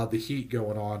a lot of the heat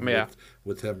going on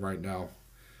with him right now.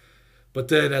 But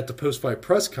then at the post-fight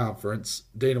press conference,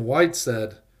 Dana White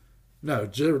said, no,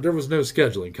 there was no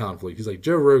scheduling conflict. He's like,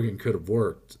 Joe Rogan could have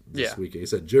worked this weekend. He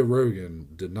said Joe Rogan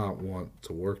did not want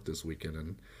to work this weekend,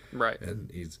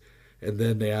 and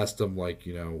then they asked him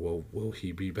well, will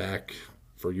he be back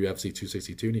for UFC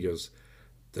 262? And he goes,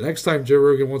 the next time Joe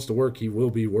Rogan wants to work, he will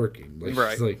be working. He's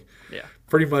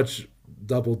pretty much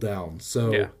doubled down.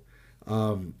 So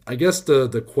I guess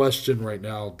the question right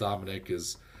now, Dominic,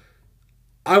 is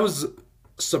I was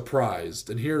surprised,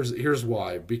 and here's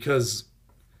why. Because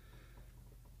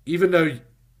even though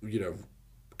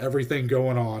everything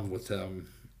going on with him,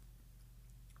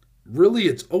 really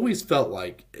it's always felt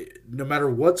like no matter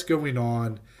what's going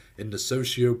on in the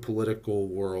socio-political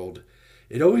world,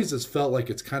 it always has felt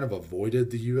like it's kind of avoided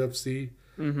the UFC.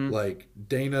 Like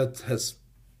Dana has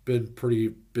been pretty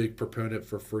big proponent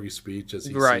for free speech as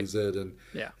he sees it, and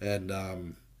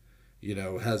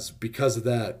has, because of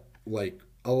that, like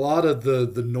a lot of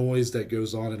the noise that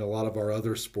goes on in a lot of our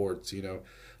other sports,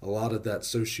 a lot of that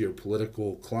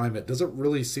socio-political climate doesn't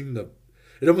really seem to.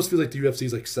 It almost feels like the UFC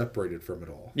is like separated from it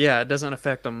all. Yeah, it doesn't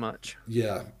affect them much.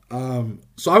 Yeah.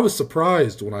 So I was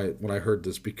surprised when I heard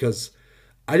this, because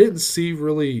I didn't see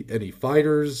really any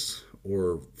fighters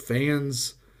or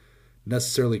fans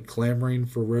necessarily clamoring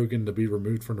for Rogan to be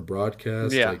removed from the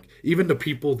broadcast. Yeah. Like, even the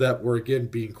people that were, again,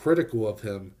 being critical of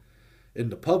him in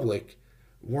the public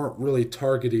weren't really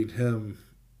targeting him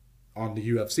on the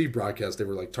UFC broadcast. They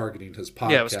were like targeting his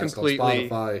podcast on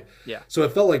Spotify. Yeah. So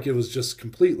it felt like it was just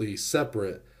completely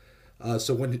separate.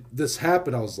 So when this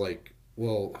happened, I was like,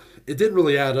 well, it didn't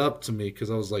really add up to me,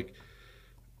 because I was like,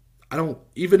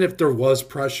 even if there was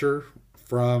pressure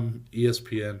from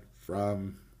ESPN,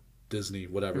 from Disney,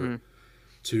 whatever,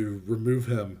 to remove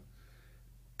him,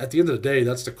 at the end of the day,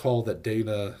 that's the call that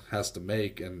Dana has to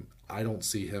make, and I don't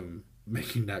see him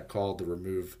making that call to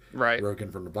remove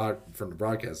Rogan from the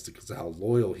broadcast because of how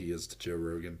loyal he is to Joe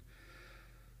Rogan.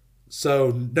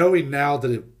 So knowing now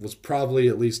that it was probably,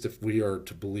 at least if we are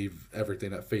to believe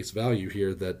everything at face value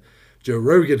here, that Joe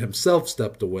Rogan himself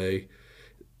stepped away,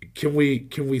 can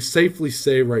we safely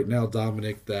say right now,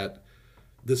 Dominic, that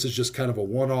this is just kind of a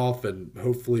one-off, and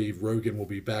hopefully Rogan will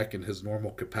be back in his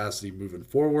normal capacity moving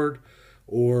forward?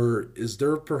 Or is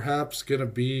this going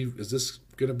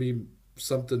to be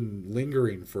something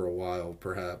lingering for a while,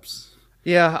 perhaps?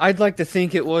 Yeah, I'd like to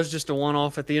think it was just a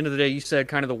one-off. At the end of the day, you said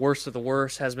kind of the worst of the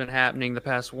worst has been happening the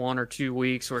past 1 or 2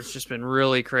 weeks, where it's just been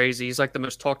really crazy. He's like the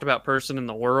most talked about person in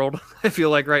the world, I feel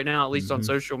like right now, at least on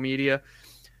social media.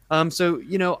 So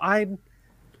I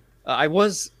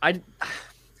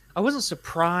wasn't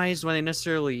surprised when they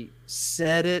necessarily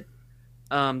said it,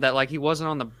 that like he wasn't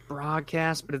on the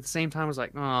broadcast, but at the same time I was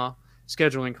like, oh,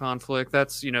 scheduling conflict.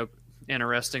 That's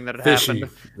interesting that it happened.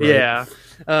 Right? Yeah.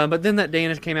 But then that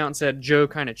Dana came out and said Joe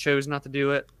kind of chose not to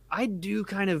do it. I do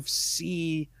kind of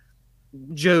see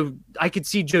Joe. I could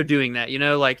see Joe doing that.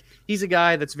 Like, he's a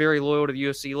guy that's very loyal to the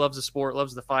UFC, loves the sport,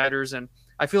 loves the fighters, and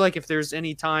I feel like if there's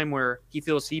any time where he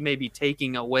feels he may be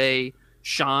taking away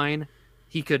shine,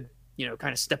 he could,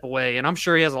 kind of step away. And I'm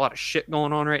sure he has a lot of shit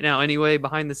going on right now anyway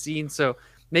behind the scenes. So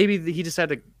maybe he just had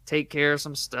to take care of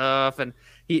some stuff. And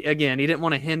he didn't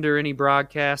want to hinder any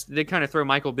broadcast. He did kind of throw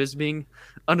Michael Bisping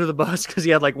under the bus because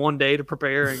he had like one day to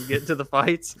prepare and get to the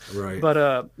fights. Right. But,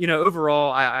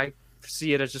 overall, I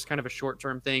see it as just kind of a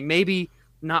short-term thing. Maybe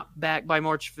not back by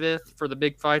March 5th for the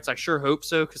big fights. I sure hope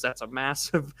so, because that's a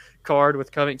massive card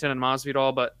with Covington and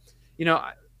Masvidal. But,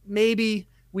 maybe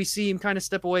we see him kind of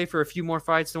step away for a few more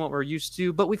fights than what we're used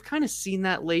to. But we've kind of seen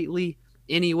that lately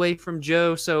anyway from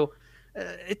Joe. So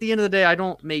at the end of the day, I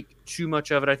don't make too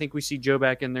much of it. I think we see Joe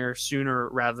back in there sooner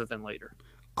rather than later.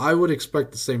 I would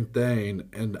expect the same thing.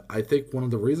 And I think one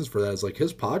of the reasons for that is like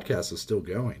his podcast is still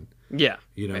going. Yeah.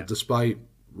 Despite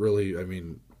really,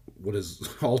 what is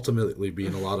ultimately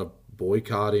being a lot of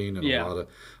boycotting and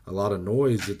a lot of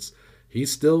noise, he's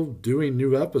still doing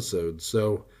new episodes.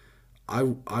 So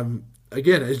I'm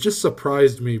again, it just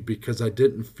surprised me because I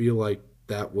didn't feel like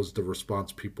that was the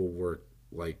response people were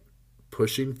like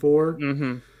pushing for.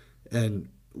 Mm-hmm. And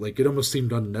like it almost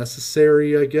seemed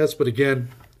unnecessary, I guess. But again,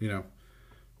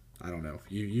 I don't know.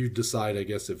 You decide, I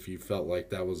guess, if you felt like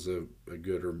that was a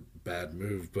good or bad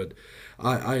move. But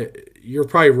you're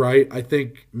probably right. I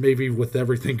think maybe with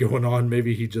everything going on,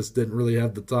 maybe he just didn't really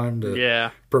have the time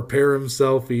to prepare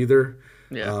himself either.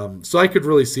 Yeah. So I could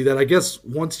really see that. I guess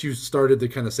once you started to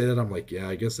kind of say that, I'm like, yeah,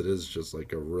 I guess it is just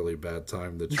like a really bad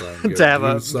time to try and to have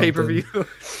a pay-per-view.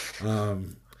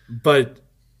 But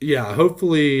yeah,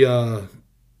 hopefully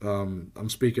I'm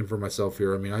speaking for myself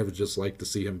here. I mean, I would just like to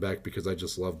see him back because I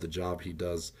just love the job he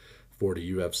does for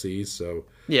the UFC. So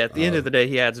Yeah, at the end of the day,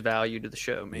 he adds value to the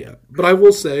show, man. yeah, but I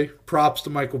will say props to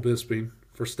Michael Bisping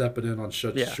for stepping in on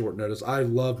such Yeah. short notice. I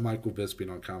love Michael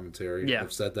Bisping on commentary. Yeah.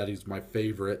 I've said that he's my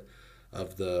favorite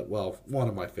of the one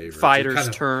of my favorites. Fighters Kind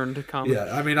of, turned comedy.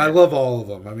 yeah, I mean, I love all of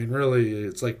them. I mean, really,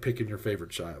 it's like picking your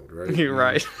favorite child, right? You're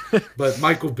right. But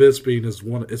Michael Bisping is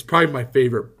one. It's probably my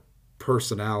favorite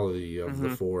personality of Mm-hmm. the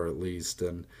four, at least,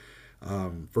 and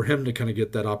for him to kind of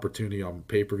get that opportunity on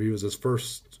pay per view was his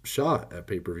first shot at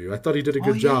pay per view. I thought he did a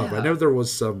good job. yeah. I know there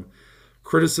was some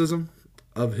criticism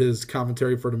of his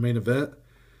commentary for the main event,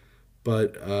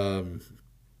 but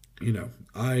you know,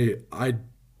 I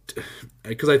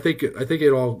because I think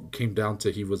it all came down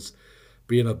to he was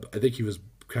being I think he was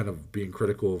kind of being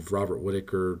critical of Robert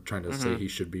Whitaker, trying to say he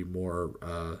should be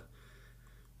more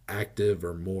active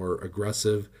or more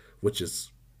aggressive, which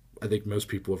is I think most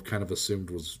people have kind of assumed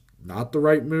was not the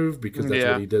right move because that's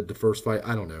Yeah. what he did the first fight.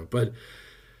 I don't know, but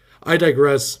I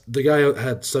digress. The guy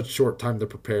had such short time to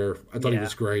prepare. I thought he Yeah.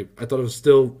 was great. I thought it was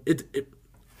still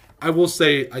I will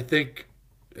say I think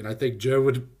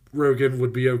Joe Rogan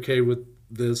would be okay with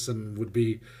this and would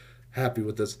be happy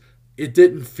with this. It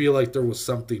didn't feel like there was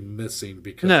something missing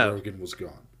because No. Rogan was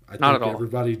gone. I Not think at all.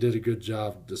 everybody did a good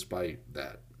job despite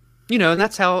that. You know, and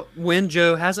that's how when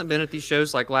Joe hasn't been at these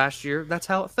shows like last year, that's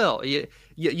how it felt.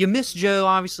 You miss Joe,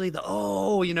 obviously,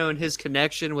 and his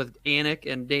connection with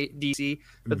Anik and DC.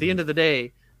 But at the end of the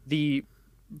day, the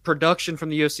production from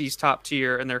the UFC's top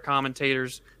tier and their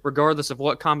commentators, regardless of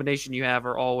what combination you have,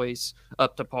 are always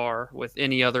up to par with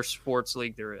any other sports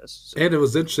league there is. So, And it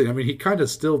was interesting. I mean, he kind of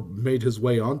still made his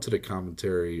way onto the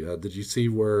commentary. Did you see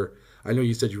where? I know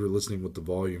you said you were listening with the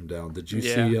volume down. Did you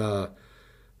see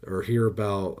or hear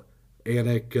about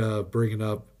Anik bringing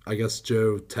up? I guess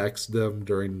Joe texted them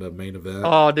during the main event.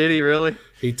 oh, did he really?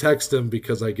 He texted him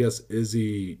because I guess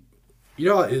Izzy. You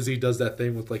know how Izzy does that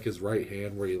thing with like his right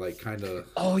hand where he like kind of.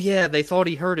 Oh, yeah. They thought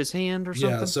he hurt his hand or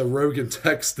something. Yeah, so Rogan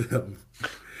texted him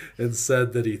and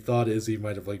said that he thought Izzy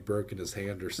might have like broken his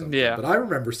hand or something. Yeah. But I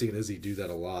remember seeing Izzy do that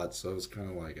a lot, so it was kind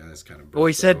of like, it's kind of. Well,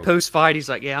 he said post-fight, he's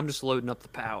like, yeah, I'm just loading up the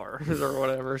power or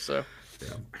whatever. So,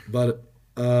 Yeah, but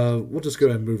we'll just go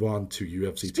ahead and move on to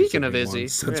UFC. Speaking of 271, Izzy,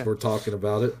 since yeah. we're talking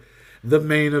about it, the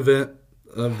main event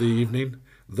of the evening,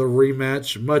 the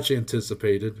rematch, much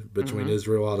anticipated between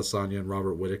Israel Adesanya and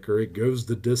Robert Whitaker. It goes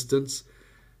the distance,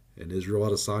 and Israel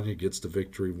Adesanya gets the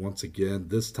victory once again.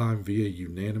 This time via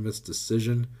unanimous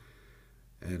decision.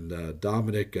 And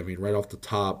Dominic, I mean, right off the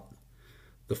top,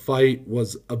 the fight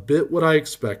was a bit what I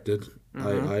expected.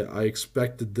 I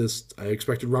expected this. I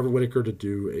expected Robert Whitaker to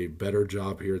do a better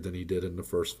job here than he did in the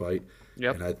first fight.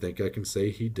 Yep. And I think I can say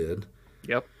he did.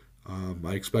 Yep.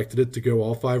 I expected it to go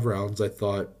all 5 rounds. I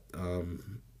thought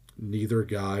neither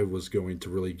guy was going to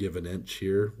really give an inch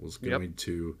here, was going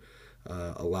to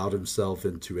allow himself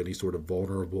into any sort of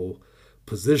vulnerable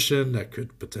position that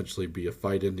could potentially be a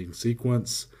fight-ending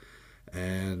sequence.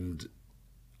 And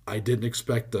I didn't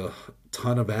expect a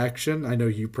ton of action. I know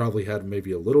you probably had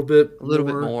maybe a little bit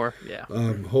more. Yeah.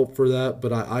 hope for that,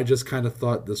 but I just kind of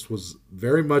thought this was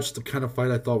very much the kind of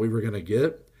fight I thought we were going to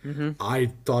get.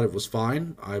 I thought it was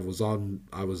fine. I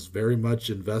was very much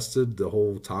invested the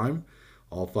whole time,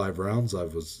 all 5 rounds. I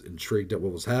was intrigued at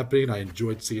what was happening. I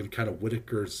enjoyed seeing kind of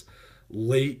Whitaker's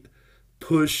late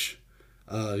push,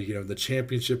 the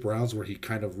championship rounds where he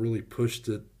kind of really pushed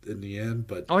it in the end.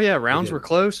 But Oh, yeah. Rounds were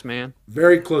close, man.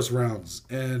 very close rounds,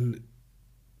 and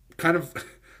kind of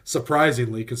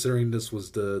surprisingly, considering this was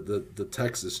the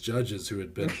Texas judges who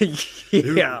had been,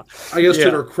 yeah. I guess Yeah.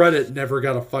 to their credit, never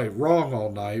got a fight wrong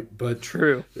all night, but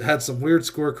True. had some weird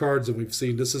scorecards, and we've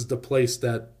seen this is the place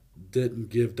that didn't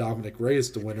give Dominic Reyes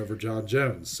to win over John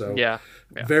Jones. So Yeah.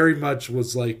 very much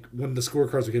was like when the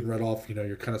scorecards were getting read off,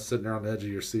 you're kind of sitting there on the edge of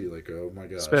your seat like, oh my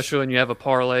gosh. Especially when you have a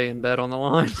parlay and bet on the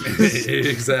line.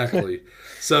 Exactly.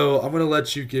 So I'm going to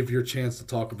let you give your chance to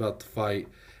talk about the fight.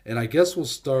 And I guess we'll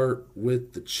start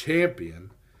with the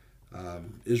champion,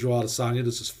 Israel Adesanya.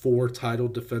 This is 4 title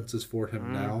defenses for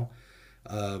him now.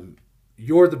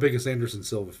 You're the biggest Anderson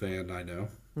Silva fan, I know.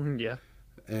 Yeah.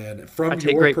 And from I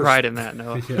take great pride in that,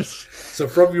 Noah. Yes. So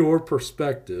from your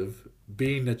perspective,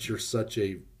 being that you're such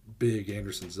a big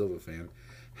Anderson Silva fan,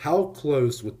 how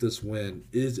close with this win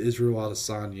is Israel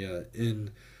Adesanya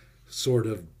in sort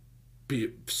of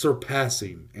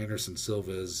surpassing Anderson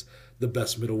Silva as the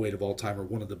best middleweight of all time or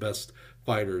one of the best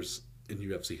fighters in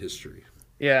UFC history?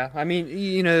 Yeah, I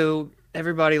mean,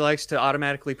 everybody likes to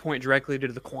automatically point directly to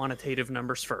the quantitative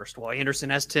numbers first. Well, Anderson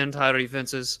has 10 title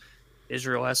defenses.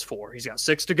 Israel has 4. He's got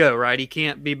 6 to go, right? He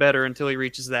can't be better until he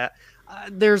reaches that.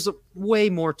 There's way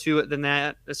more to it than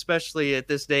that, especially at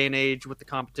this day and age with the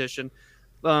competition.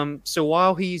 So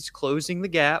while he's closing the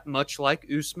gap, much like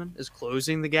Usman is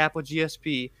closing the gap with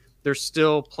GSP, there's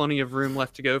still plenty of room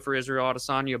left to go for Israel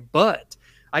Adesanya. But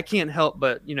I can't help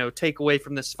but, take away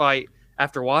from this fight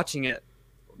after watching it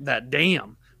that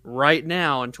damn, right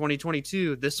now in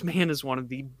 2022, this man is one of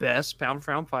the best pound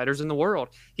for pound fighters in the world.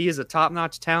 He is a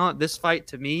top-notch talent. This fight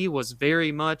to me was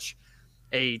very much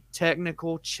a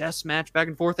technical chess match back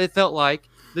and forth. It felt like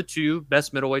the two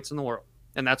best middleweights in the world.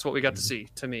 And that's what we got to see,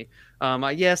 to me.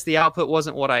 Yes, the output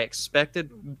wasn't what I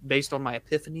expected based on my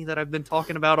epiphany that I've been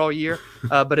talking about all year,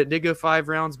 but it did go 5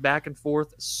 rounds back and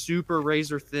forth, super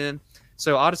razor thin.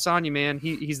 So Adesanya, man,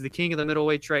 he's the king of the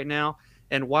middleweights right now.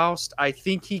 And whilst I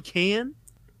think he can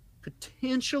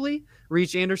potentially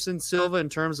reach Anderson Silva in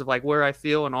terms of like where I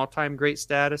feel an all-time great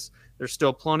status, there's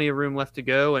still plenty of room left to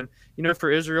go. And,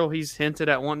 for Israel, he's hinted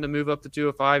at wanting to move up to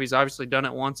 205. He's obviously done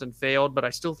it once and failed, but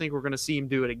I still think we're going to see him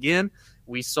do it again.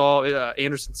 We saw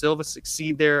Anderson Silva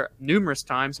succeed there numerous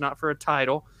times, not for a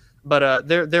title, but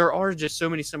there are just so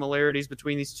many similarities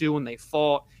between these two. When they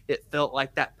fought, it felt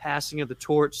like that passing of the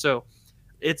torch. So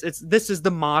this is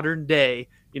the modern day,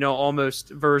 almost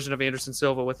version of Anderson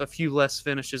Silva with a few less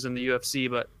finishes in the UFC,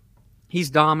 but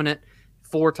he's dominant.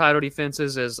 4 title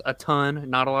defenses is a ton.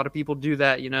 Not a lot of people do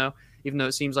that, even though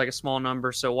it seems like a small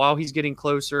number. So while he's getting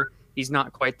closer, he's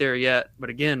not quite there yet. But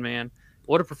again, man,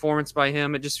 what a performance by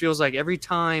him. It just feels like every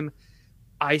time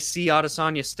I see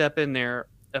Adesanya step in there,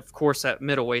 of course, at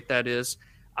middleweight, that is,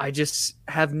 I just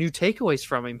have new takeaways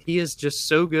from him. He is just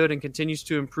so good and continues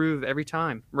to improve every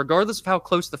time. Regardless of how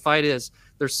close the fight is,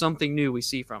 there's something new we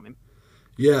see from him.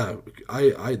 Yeah,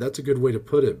 I that's a good way to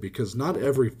put it, because not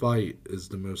every fight is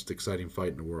the most exciting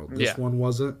fight in the world. This one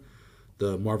wasn't.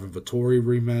 The Marvin Vettori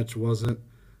rematch wasn't.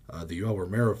 The Yoel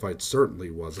Romero fight certainly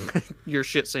wasn't. Your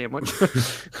shit sandwich.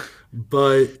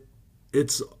 But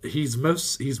he's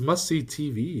must-see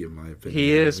TV, in my opinion.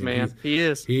 He is, man. He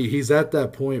is. He's at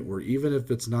that point where even if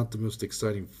it's not the most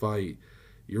exciting fight,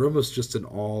 you're almost just in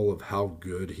awe of how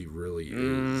good he really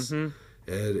is. Mm-hmm.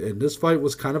 And this fight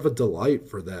was kind of a delight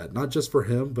for that, not just for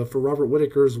him, but for Robert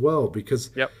Whittaker as well,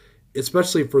 because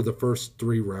especially for the first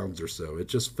 3 rounds or so, it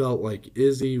just felt like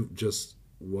Izzy just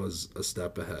was a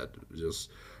step ahead. Just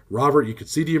Robert, you could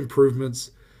see the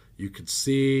improvements, you could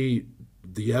see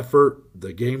the effort,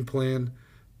 the game plan,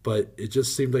 but it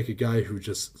just seemed like a guy who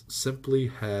just simply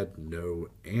had no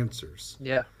answers.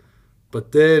 Yeah.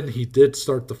 But then he did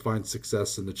start to find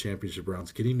success in the championship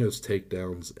rounds, getting those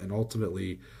takedowns, and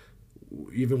ultimately,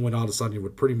 even when Adesanya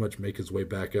would pretty much make his way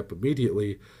back up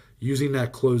immediately, using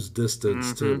that closed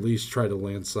distance to at least try to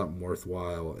land something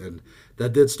worthwhile. And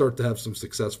that did start to have some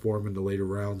success for him in the later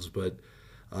rounds. But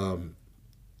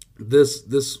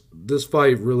this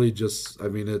fight really just,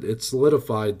 it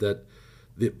solidified that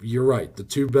you're right, the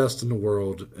 2 best in the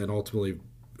world, and ultimately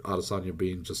Adesanya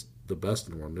being just the best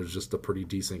in the world. There's just a pretty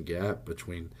decent gap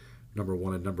between number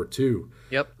 1 and number 2.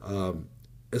 Yep.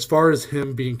 As far as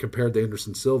him being compared to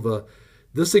Anderson Silva,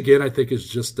 this again I think is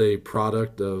just a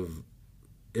product of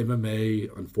MMA.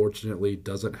 Unfortunately,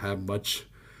 doesn't have much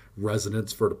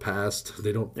resonance for the past.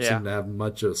 They don't seem to have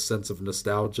much of a sense of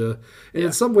nostalgia, and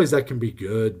in some ways that can be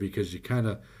good, because you kind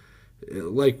of,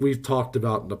 like we've talked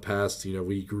about in the past,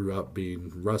 we grew up being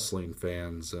wrestling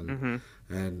fans, and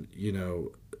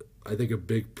I think a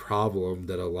big problem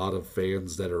that a lot of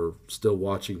fans that are still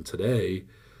watching today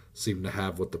seem to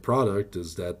have with the product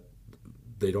is that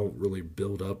they don't really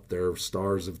build up their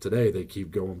stars of today. They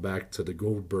keep going back to the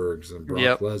Goldbergs and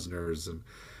Brock Lesnar's and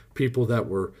people that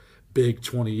were big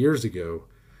 20 years ago.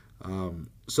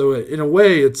 So in a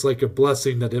way, it's like a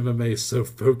blessing that MMA is so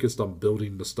focused on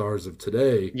building the stars of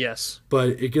today. Yes. But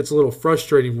it gets a little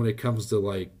frustrating when it comes to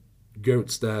like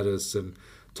GOAT status and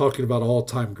talking about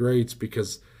all-time greats,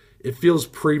 because it feels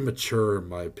premature, in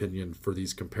my opinion, for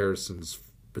these comparisons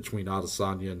between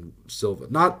Adesanya and Silva.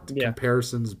 Not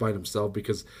comparisons by himself,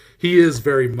 because he is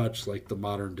very much like the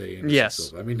modern day Anderson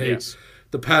Silva.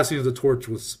 The passing of the torch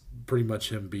was pretty much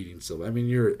him beating Silva.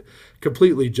 You're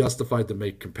completely justified to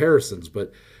make comparisons,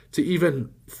 but to even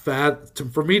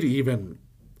for me to even,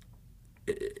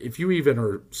 if you even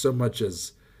are so much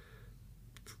as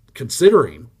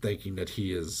considering thinking that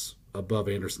he is above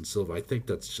Anderson Silva, I think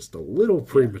that's just a little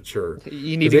premature.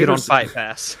 You need to get on Fight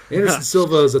Pass. Anderson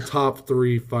Silva is a top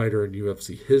 3 fighter in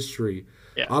UFC history.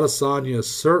 Yeah. Adesanya is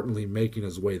certainly making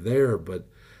his way there, but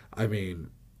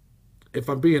if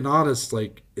I'm being honest,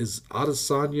 like, is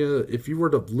Adesanya, if you were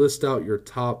to list out your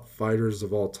top fighters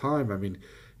of all time,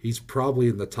 he's probably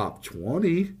in the top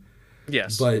 20.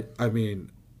 Yes. But,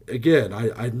 again,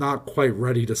 I'm not quite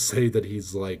ready to say that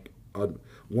he's like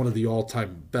one of the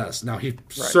all-time best. Now, he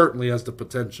certainly has the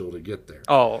potential to get there.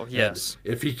 Oh, yes.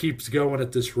 And if he keeps going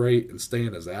at this rate and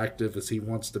staying as active as he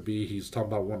wants to be, he's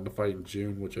talking about wanting to fight in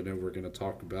June, which I know we're going to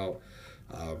talk about.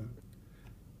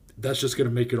 That's just going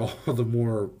to make it all the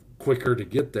more quicker to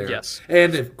get there. Yes.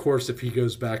 And, of course, if he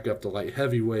goes back up to light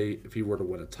heavyweight, if he were to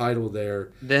win a title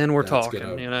there. Then we're talking,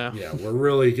 Yeah, we're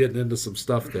really getting into some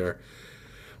stuff there.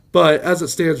 But as it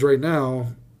stands right now,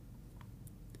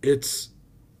 he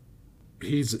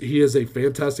is a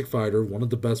fantastic fighter, one of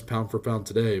the best pound for pound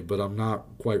today, but I'm not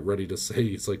quite ready to say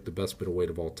he's like the best middleweight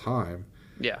of all time.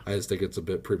 Yeah. I just think it's a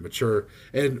bit premature.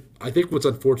 And I think what's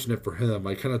unfortunate for him,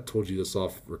 I kind of told you this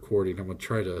off recording. I'm going to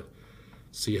try to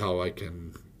see how I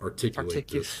can articulate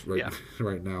this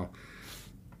right now.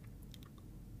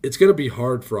 It's going to be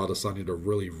hard for Adesanya to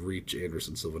really reach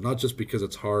Anderson Silva, not just because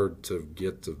it's hard to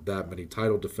get to that many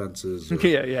title defenses or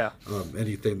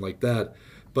anything like that,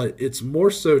 but it's more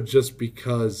so just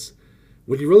because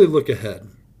when you really look ahead,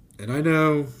 and I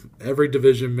know every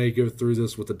division may go through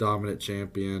this with a dominant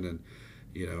champion, and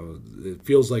it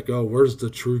feels like, oh, where's the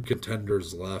true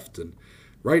contenders left? And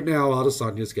right now,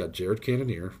 Adesanya's got Jared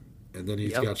Cannonier, and then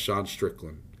he's got Sean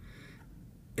Strickland.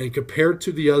 And compared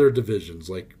to the other divisions,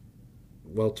 like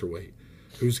welterweight,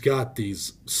 who's got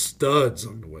these studs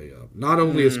on the way up, not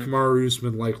only is Kamaru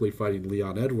Usman likely fighting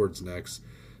Leon Edwards next,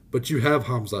 but you have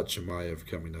Khamzat Chimaev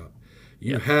coming up.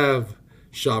 You have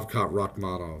Shavkat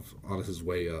Rakhmonov on his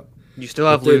way up. You still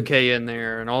have Luque in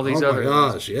there and all these other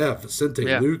guys. Yeah, Vicente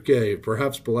Luque,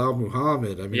 perhaps Bilal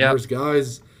Muhammad. I mean, there's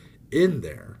guys in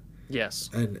there. Yes.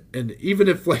 And even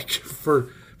if, like, for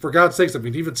God's sakes, I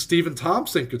mean, even Stephen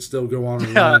Thompson could still go on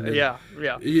and run. Yeah.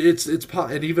 It's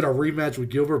and even a rematch with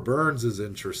Gilbert Burns is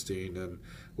interesting. And,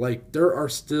 like, there are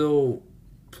still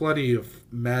plenty of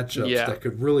matchups that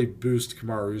could really boost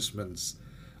Kamaru Usman's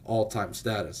all-time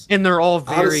status. And they're all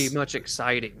very much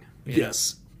exciting.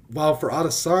 Yes. While for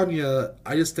Adesanya,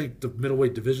 I just think the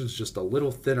middleweight division is just a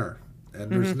little thinner.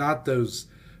 And there's not those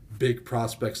big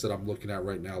prospects that I'm looking at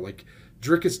right now. Like,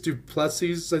 Dricus du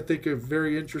Plessis, I think, a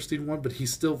very interesting one, but he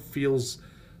still feels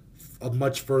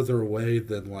much further away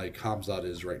than, like, Khamzat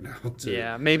is right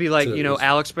now. Maybe, like,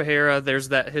 Alex Pereira, there's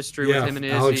that history with him and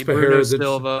Izzy, Bruno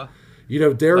Silva.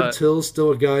 Darren Till's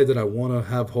still a guy that I want to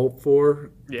have hope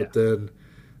for. Yeah. But then,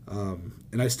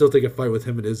 and I still think a fight with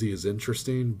him and Izzy is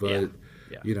interesting, but,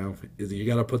 you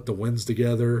got to put the wins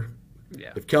together.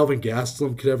 Yeah. If Kelvin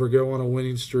Gastelum could ever go on a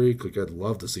winning streak, like, I'd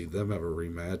love to see them have a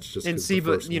rematch. Just and see,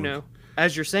 but,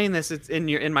 as you're saying this, it's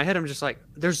in my head, I'm just like,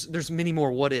 there's many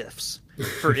more what ifs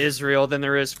for Israel than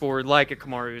there is for, like, a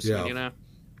Kamaru Usman,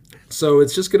 So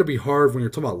it's just going to be hard when you're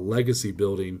talking about legacy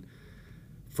building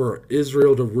for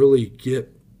Israel to really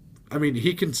get. I mean,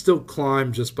 he can still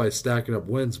climb just by stacking up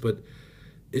wins, but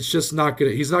it's just not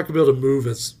going to. He's not going to be able to move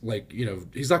as, like,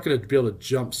 he's not going to be able to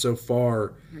jump so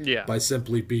far by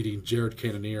simply beating Jared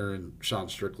Cannonier and Sean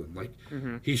Strickland. Like,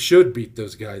 he should beat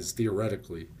those guys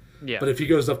theoretically. Yeah. But if he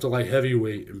goes up to light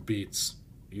heavyweight and beats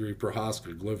Yuri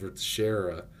Prohaska, Glover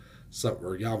Teixeira,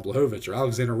 or Jan Blachowicz, or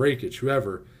Alexander Rakic,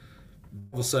 whoever,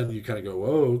 all of a sudden you kind of go,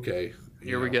 oh, okay.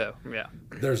 Here we go. Yeah.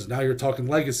 Now you're talking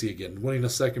legacy again, winning a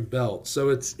second belt. So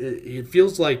it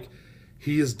feels like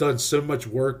he has done so much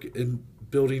work in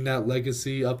building that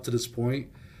legacy up to this point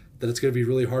that it's going to be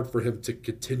really hard for him to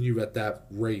continue at that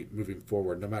rate moving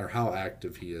forward, no matter how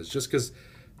active he is, just because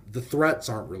the threats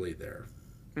aren't really there.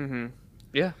 Mm-hmm.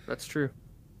 Yeah, that's true.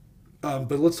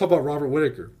 But let's talk about Robert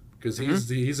Whittaker, because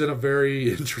he's in a very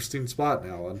interesting spot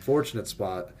now, unfortunate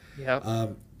spot. Yeah.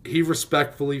 He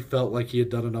respectfully felt like he had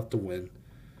done enough to win.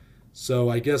 So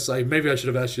I guess maybe I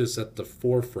should have asked you this at the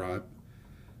forefront.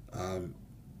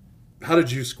 How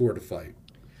did you score the fight?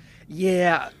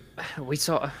 Yeah, we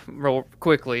saw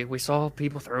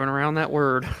people throwing around that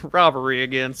word robbery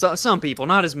again. So, some people,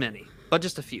 not as many, but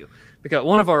just a few. Because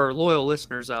one of our loyal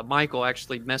listeners, Michael,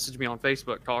 actually messaged me on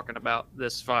Facebook talking about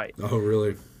this fight. Oh,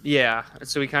 really? Yeah.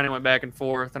 So we kind of went back and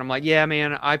forth, and I'm like, yeah,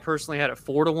 man, I personally had it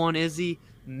 4-1 Izzy,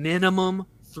 minimum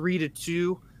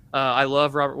 3-2. I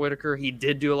love Robert Whittaker. He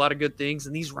did do a lot of good things,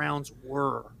 and these rounds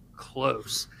were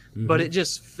close. But it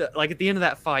just like at the end of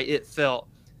that fight, it felt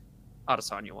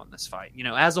Adesanya won this fight.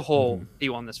 As a whole, he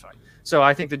won this fight. So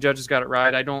I think the judges got it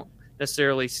right. I don't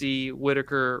necessarily see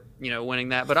Whittaker, winning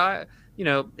that, but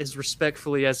as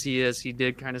respectfully as he is, he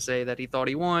did kind of say that he thought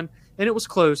he won, and it was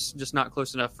close, just not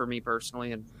close enough for me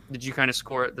personally. And did you kind of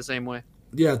score it the same way?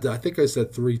 Yeah, I think I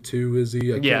said 3-2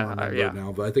 Izzy. I can't remember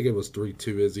now, but I think it was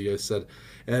 3-2 Izzy. I said,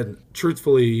 and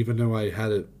truthfully, even though I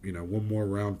had it, one more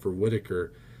round for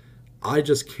Whittaker, I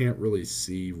just can't really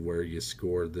see where you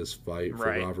scored this fight for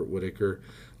Robert Whittaker.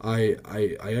 I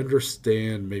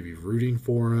understand maybe rooting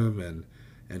for him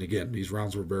And again, these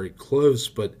rounds were very close,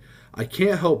 but I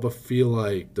can't help but feel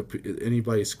like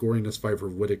anybody scoring this fight for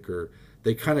Whitaker,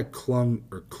 they kind of clung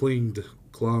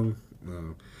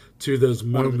to those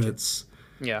moments,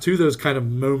 to those kind of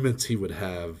moments he would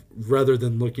have, rather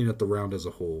than looking at the round as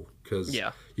a whole. Because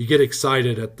you get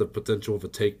excited at the potential of a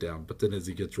takedown, but then as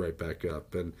he gets right back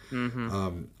up. And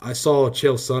I saw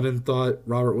Chael Sonnen thought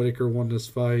Robert Whitaker won this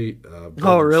fight.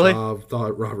 Oh, really? Schaub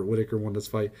thought Robert Whitaker won this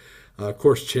fight. Of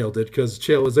course, Chael did, because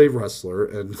Chael is a wrestler,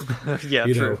 and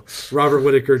Robert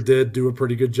Whitaker did do a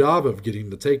pretty good job of getting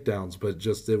the takedowns, but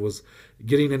just it was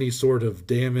getting any sort of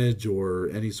damage or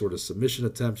any sort of submission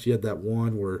attempts. He had that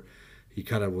one where he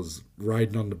kind of was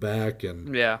riding on the back,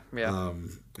 and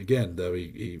again, though,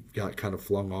 he got kind of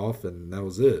flung off, and that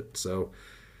was it. So,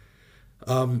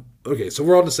 okay, so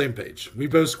we're on the same page. We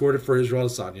both scored it for Israel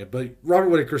Adesanya, but Robert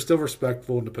Whitaker still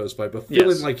respectful in the post fight, but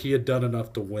feeling like he had done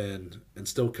enough to win and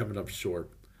still coming up short.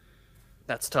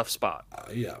 That's a tough spot.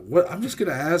 What I'm just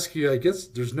gonna ask you, I guess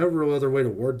there's no real other way to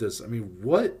word this. I mean,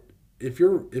 what if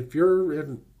you're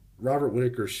in Robert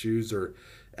Whitaker's shoes, or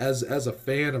as a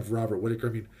fan of Robert Whitaker?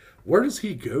 I mean, where does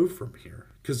he go from here?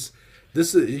 Because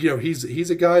this is,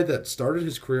 he's a guy that started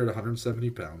his career at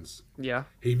 170 pounds. Yeah,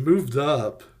 he moved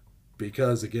up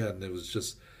because, again, it was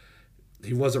just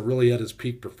he wasn't really at his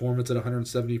peak performance at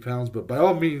 170 pounds. But by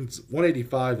all means,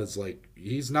 185 is like,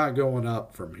 he's not going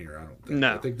up from here, I don't think.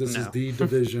 No, I think this is the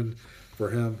division for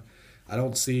him. I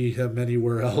don't see him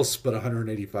anywhere else but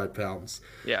 185 pounds.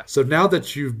 Yeah. So now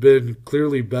that you've been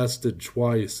clearly bested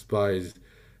twice by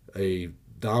a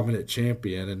dominant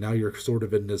champion, and now you're sort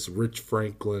of in this Rich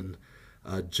Franklin,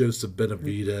 Joseph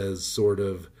Benavidez sort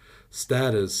of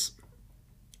status,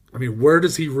 I mean, where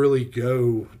does he really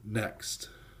go next?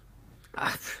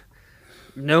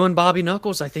 Knowing Bobby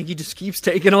Knuckles, I think he just keeps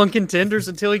taking on contenders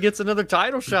until he gets another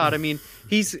title shot. I mean,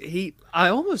 I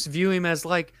almost view him as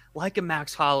like a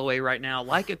Max Holloway right now,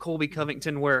 like a Colby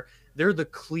Covington, where they're the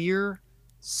clear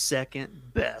second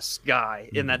best guy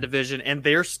in that division, and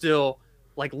they're still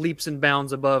like leaps and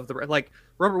bounds above the, like,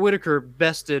 Robert Whitaker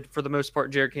bested for the most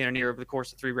part Jared Cannonier over the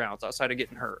course of 3 rounds outside of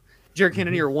getting hurt. Jared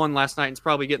Cannonier won last night and is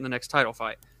probably getting the next title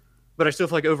fight. But I still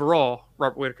feel like overall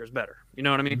Robert Whitaker's better. You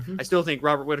know what I mean? I still think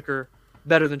Robert Whitaker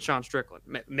better than Sean Strickland.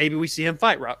 Maybe we see him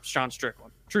fight Sean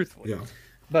Strickland, truthfully. Yeah.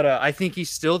 But I think he's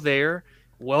still there,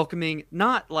 welcoming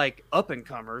not like up and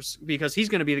comers, because he's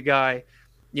going to be the guy.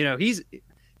 He's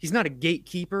not a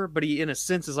gatekeeper, but he in a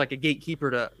sense is like a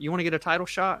gatekeeper to, you want to get a title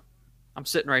shot? I'm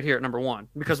sitting right here at number 1.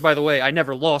 Because, by the way, I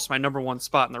never lost my number 1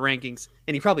 spot in the rankings,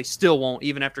 and he probably still won't,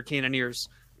 even after Cannonier's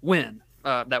win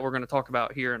that we're going to talk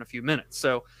about here in a few minutes.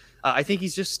 So I think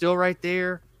he's just still right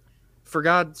there. For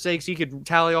God's sakes, he could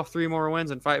tally off 3 more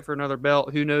wins and fight for another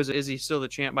belt. Who knows, is he still the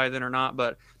champ by then or not?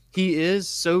 But he is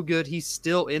so good. He's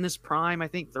still in his prime, I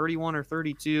think 31 or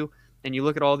 32. And you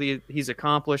look at all he's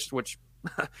accomplished, which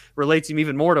relates him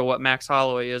even more to what Max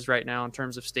Holloway is right now in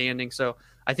terms of standing. So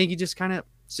I think he just kind of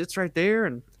sits right there,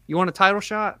 and you want a title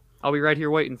shot? I'll be right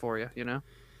here waiting for you,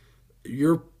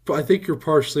 I think you're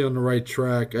partially on the right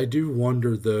track. I do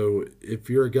wonder, though, if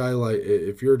you're a guy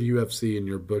if you're at the UFC and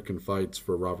you're booking fights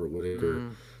for Robert Whitaker,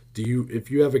 if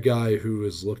you have a guy who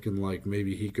is looking like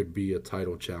maybe he could be a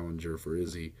title challenger for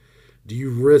Izzy, do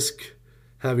you risk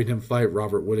having him fight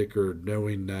Robert Whitaker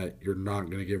knowing that you're not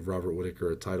going to give Robert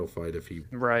Whitaker a title fight if he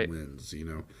wins,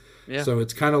 Yeah. So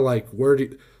it's kind of like,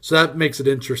 so that makes it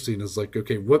interesting. Is like,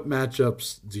 okay, what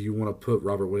matchups do you want to put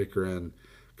Robert Whitaker in?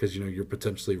 Because, you're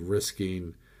potentially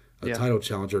risking a title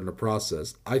challenger in the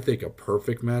process. I think a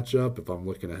perfect matchup, if I'm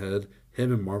looking ahead,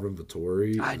 him and Marvin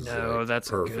Vettori. I know, that's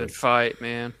perfect. A good fight,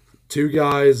 man. 2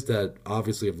 guys that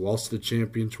obviously have lost to the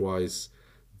champion twice.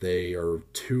 They are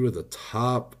 2 of the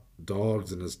top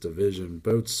dogs in this division,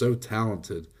 both so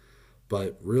talented,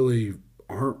 but really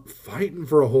aren't fighting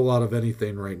for a whole lot of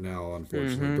anything right now,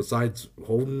 unfortunately, besides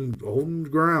holding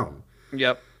ground.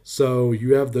 Yep. So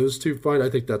you have those 2 fight. I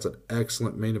think that's an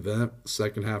excellent main event,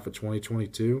 second half of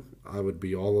 2022. I would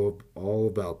be all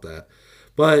about that.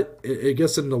 But I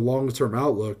guess in the long-term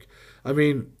outlook, I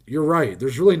mean, you're right.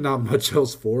 There's really not much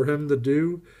else for him to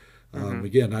do.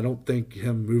 Again, I don't think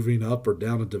him moving up or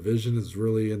down a division is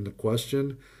really in the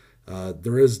question.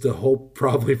 There is the hope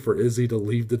probably for Izzy to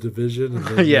leave the division, and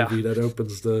then maybe that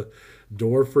opens the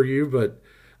door for you. But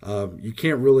you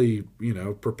can't really,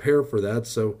 prepare for that.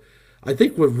 So I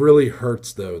think what really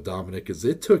hurts, though, Dominic, is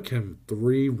it took him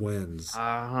 3 wins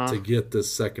to get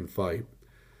this second fight.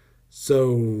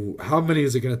 So how many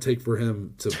is it going to take for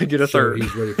him to get a third?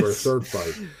 He's ready for a third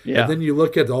fight. And then you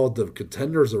look at all the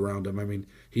contenders around him. I mean,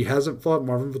 he hasn't fought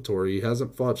Marvin Vettori. He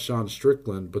hasn't fought Sean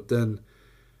Strickland. But then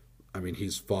I mean,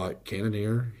 he's fought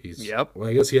Cannonier. Yep. Well,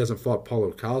 I guess he hasn't fought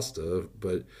Paulo Costa,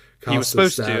 but He was Costa's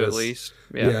supposed to at status, least.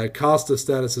 yeah, Costa's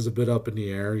status is a bit up in the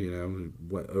air. You know,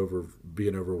 went over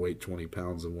being overweight 20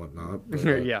 pounds and whatnot.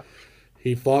 But, Yeah.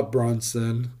 he fought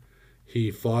Brunson. He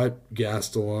fought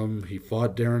Gastelum. He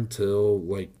fought Darren Till.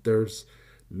 Like, there's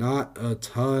not a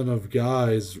ton of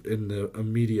guys in the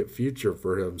immediate future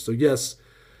for him. So yes,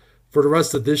 for the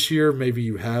rest of this year, maybe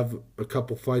you have a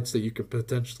couple fights that you could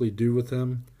potentially do with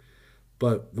him.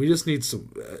 But we just need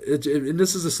some, and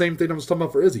this is the same thing I was talking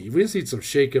about for Izzy. We just need some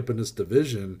shakeup in this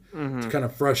division to kind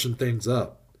of freshen things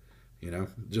up. You know,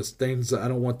 just things. I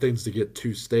don't want things to get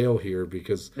too stale here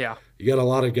because Yeah. you got a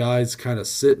lot of guys kind of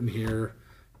sitting here,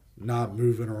 not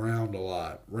moving around a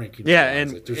lot, ranking. Yeah, wise.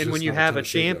 and Like, there's and just when you not have ton a of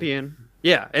shakeup. champion,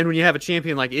 yeah, and when you have a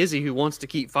champion like Izzy who wants to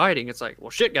keep fighting, it's like, well,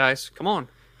 shit, guys, come on,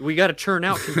 we got to churn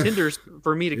out contenders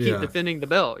for me to keep Yeah. defending the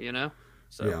belt, you know?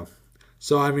 So Yeah.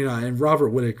 So I mean, and Robert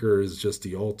Whitaker is just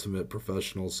the ultimate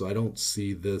professional. So I don't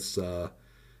see this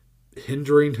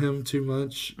hindering him too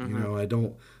much. You know, I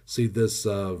don't see this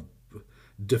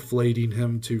deflating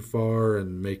him too far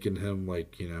and making him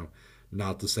like, you know,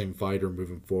 not the same fighter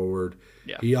moving forward.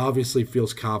 Yeah. He obviously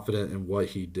feels confident in what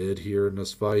he did here in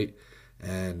this fight,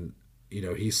 and you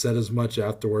know, he said as much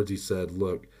afterwards. He said,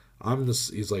 "Look, I'm this."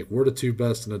 He's like, "We're the two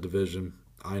best in the division.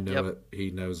 I know Yep. it.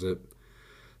 He knows it."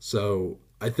 So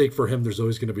I think for him, there's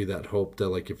always going to be that hope that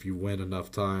like if you win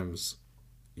enough times,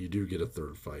 you do get a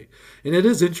third fight. And it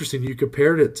is interesting. You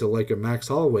compared it to like a Max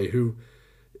Holloway, who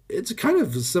it's kind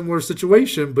of a similar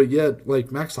situation, but yet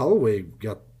like Max Holloway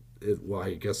got it. Well,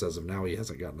 I guess as of now, he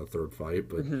hasn't gotten a third fight,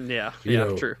 but yeah, you yeah,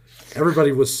 know, true.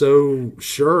 everybody was so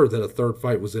sure that a third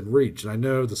fight was in reach. And I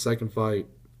know the second fight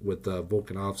with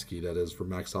Volkanovski, that is for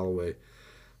Max Holloway,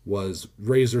 was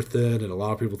razor thin, and a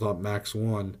lot of people thought Max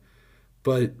won,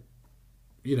 but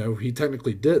you know he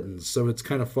technically didn't. So it's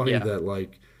kind of funny Yeah. that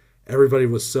like everybody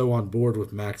was so on board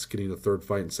with Max getting a third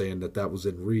fight and saying that that was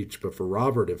in reach, but for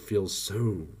Robert, it feels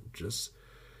so just.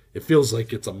 It feels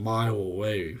like it's a mile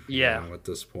away. Yeah. You know, at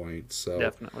this point. So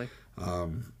Definitely.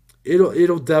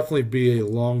 it'll definitely be a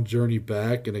long journey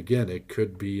back, and again, it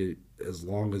could be as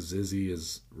long as Izzy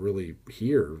is really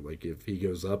here. Like if he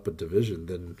goes up a division,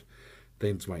 then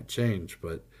things might change.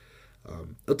 But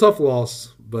a tough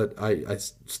loss, but I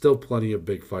still plenty of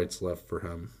big fights left for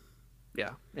him.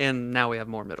 Yeah, and now we have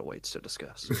more middleweights to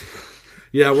discuss.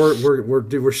 Yeah,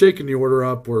 we're shaking the order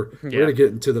up. We're Yeah. gonna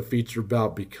get into the feature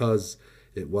bout because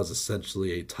it was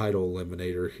essentially a title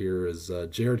eliminator here. As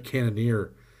Jared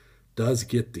Cannonier does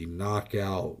get the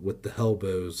knockout with the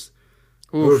elbows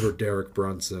over Derek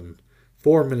Brunson.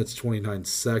 4 minutes 29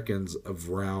 seconds of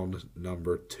round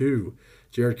number 2.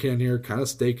 Jared Cannonier kind of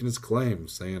staking his claim,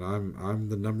 saying I'm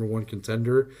the number one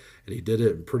contender, and he did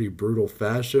it in pretty brutal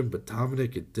fashion. But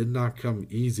Dominic, it did not come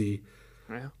easy.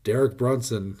 Yeah. Derek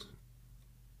Brunson,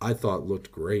 I thought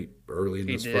looked great early in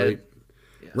He this did. fight.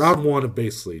 Yes. Round one,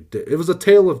 basically, it was a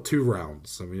tale of two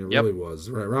rounds. I mean, it Yep. really was.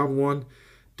 Right, round one,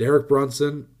 Derek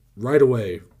Brunson, right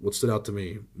away, what stood out to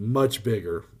me, much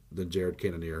bigger than Jared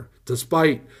Cannonier.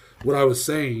 Despite what I was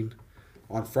saying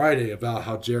on Friday about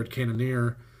how Jared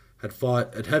Cannonier had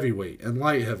fought at heavyweight and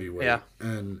light heavyweight. Yeah.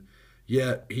 And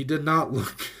yet he did not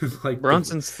look like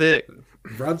Brunson's thick.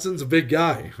 Brunson's a big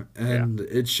guy, and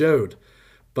it showed.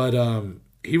 But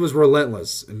he was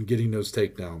relentless in getting those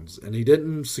takedowns, and he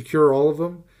didn't secure all of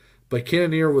them. But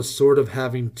Cannonier was sort of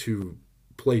having to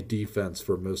play defense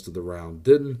for most of the round.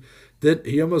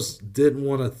 He almost didn't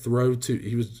want to throw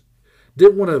to.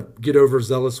 Didn't want to get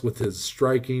overzealous with his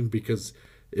striking, because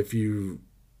if you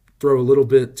throw a little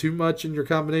bit too much in your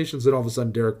combinations, then all of a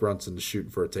sudden Derek Brunson is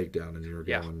shooting for a takedown and you're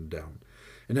Yeah. going down.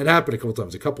 And that happened a couple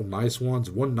times. A couple nice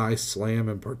ones, one nice slam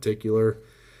in particular.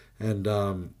 And,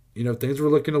 things were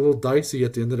looking a little dicey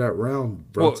at the end of that round.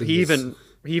 Well, Brunson he was-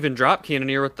 even dropped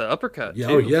Cannonier with the uppercut. Yeah,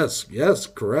 too. oh, yes,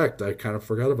 correct. I kind of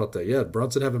forgot about that. Yeah,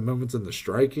 Brunson having moments in the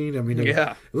striking. I mean,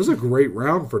 it was a great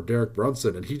round for Derek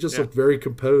Brunson, and he just looked very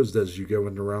composed as you go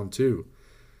into round 2.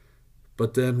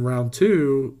 But then round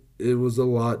 2, it was a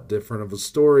lot different of a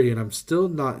story, and I'm still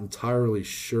not entirely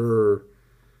sure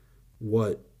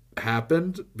what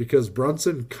happened, because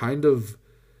Brunson kind of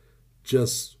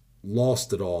just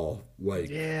lost it all. Like,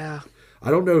 Yeah. I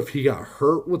don't know if he got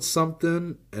hurt with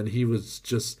something and he was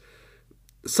just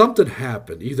something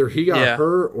happened. Either he got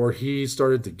hurt or he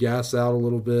started to gas out a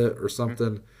little bit or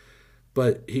something.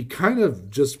 But he kind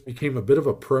of just became a bit of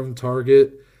a prone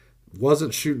target,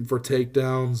 wasn't shooting for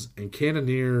takedowns, and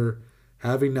Cannonier,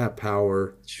 having that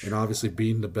power and obviously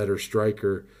being the better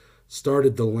striker,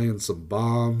 started to land some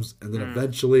bombs, and then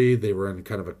eventually they were in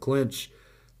kind of a clinch.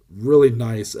 Really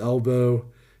nice elbow,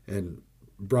 and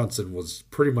Brunson was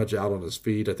pretty much out on his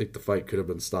feet. I think the fight could have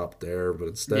been stopped there, but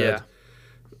instead,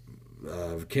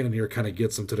 Cannonier kind of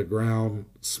gets him to the ground,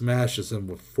 smashes him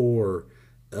with 4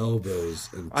 elbows.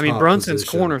 I mean, Brunson's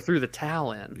corner threw the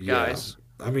towel in, guys.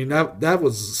 I mean, that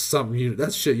was something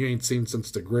that shit you ain't seen since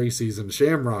the Gracies and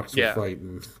Shamrocks were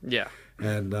fighting. Yeah.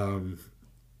 And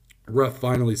ref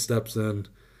finally steps in.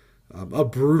 A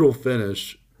brutal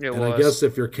finish. I guess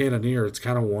if you're Cannonier, it's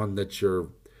kind of one that you're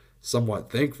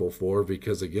somewhat thankful for,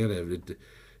 because again,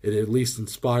 it at least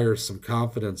inspires some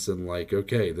confidence in, like,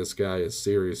 okay, this guy is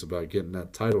serious about getting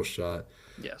that title shot.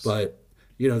 Yes. But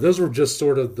those were just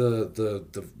sort of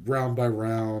the round by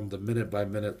round, the minute by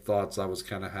minute thoughts I was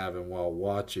kind of having while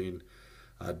watching.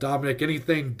 Dominic,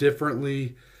 anything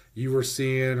differently you were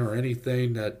seeing, or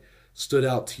anything that stood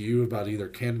out to you about either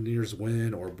Cannonier's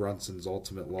win or Brunson's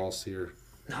ultimate loss here?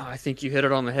 No, I think you hit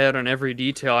it on the head on every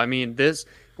detail. I mean,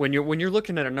 when you're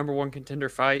looking at a number 1 contender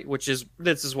fight,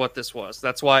 this is what this was.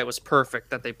 That's why it was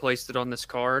perfect that they placed it on this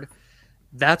card.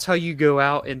 That's how you go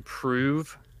out and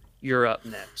prove you're up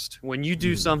next. When you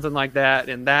do something like that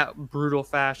in that brutal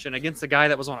fashion against a guy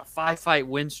that was on a 5-fight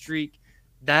win streak,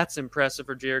 that's impressive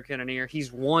for Jared Cannonier.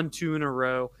 He's won 2 in a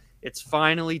row. It's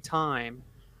finally time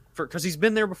because he's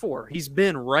been there before. He's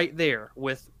been right there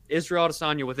with Israel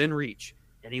Adesanya within reach,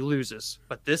 and he loses.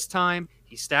 But this time,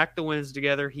 he stacked the wins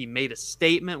together. He made a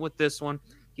statement with this one.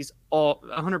 He's all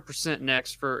 100%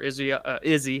 next for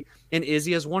Izzy. And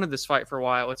Izzy has wanted this fight for a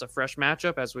while. It's a fresh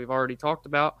matchup, as we've already talked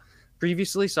about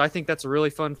previously. So I think that's a really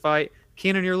fun fight.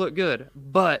 Cannonier looked good,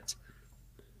 but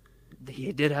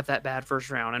he did have that bad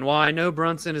first round. And while I know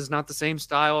Brunson is not the same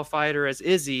style of fighter as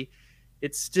Izzy,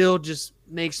 it still just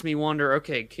makes me wonder,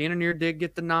 okay, Cannonier did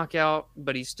get the knockout,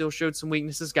 but he still showed some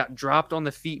weaknesses, got dropped on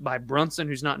the feet by Brunson,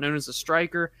 who's not known as a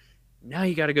striker. Now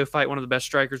you got to go fight one of the best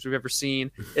strikers we've ever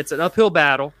seen. It's an uphill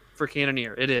battle for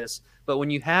Cannonier. It is. But when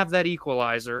you have that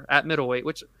equalizer at middleweight,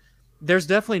 which there's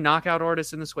definitely knockout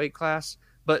artists in this weight class,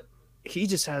 but he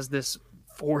just has this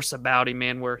force about him,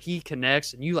 man, where he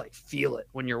connects and you like feel it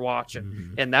when you're watching.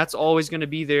 Mm-hmm. And that's always going to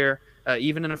be there,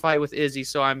 even in a fight with Izzy.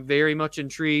 So I'm very much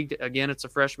intrigued. Again, it's a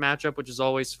fresh matchup, which is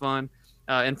always fun.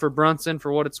 And for Brunson,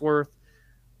 for what it's worth,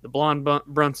 the blonde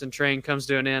Brunson train comes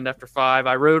to an end after 5.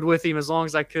 I rode with him as long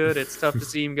as I could. It's tough to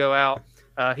see him go out.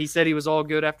 He said he was all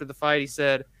good after the fight. He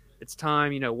said, it's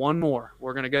time, one more.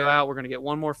 We're going to go out. We're going to get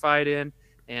one more fight in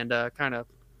and kind of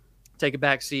take a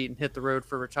back seat and hit the road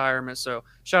for retirement. So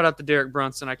shout out to Derek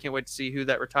Brunson. I can't wait to see who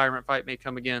that retirement fight may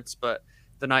come against, but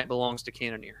the night belongs to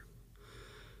Cannonier.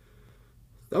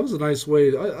 That was a nice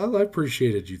way. I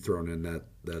appreciated you throwing in that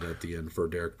at the end for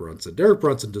Derek Brunson. Derek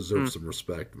Brunson deserves some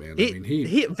respect, man.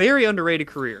 He very underrated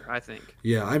career, I think.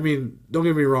 Yeah, I mean, don't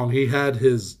get me wrong. He had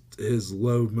his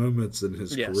low moments in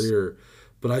his career,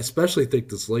 but I especially think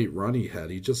this late run he had.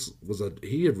 He just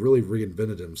he had really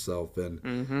reinvented himself,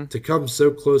 and to come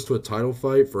so close to a title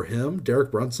fight for him, Derek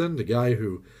Brunson, the guy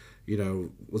who,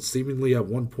 was seemingly at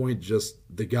one point just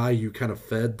the guy you kind of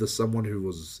fed to someone who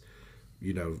was,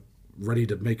 ready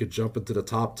to make a jump into the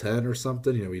top 10 or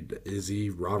something. Izzy,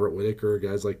 Robert Whitaker,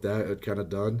 guys like that had kind of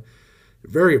done.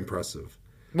 Very impressive.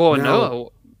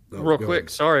 Well, real quick,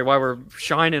 sorry, while we're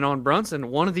shining on Brunson,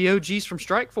 one of the OGs from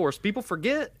Strikeforce. People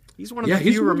forget he's one of the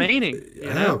few remaining.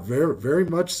 Very, very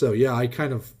much so. Yeah, I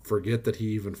kind of forget that he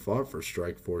even fought for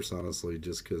Strikeforce, honestly,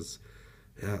 just because.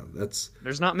 Yeah,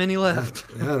 there's not many left.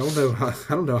 I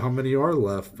don't know how many are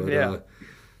left, but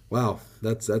wow,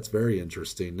 that's very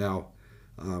interesting. Now,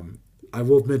 I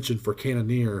will mention for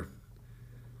Cannonier,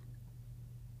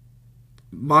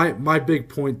 my big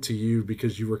point to you,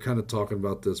 because you were kind of talking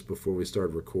about this before we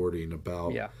started recording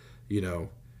about,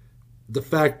 the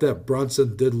fact that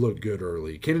Brunson did look good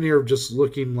early. Cannonier just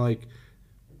looking like,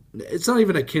 it's not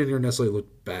even that Cannonier necessarily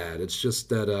looked bad. It's just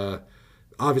that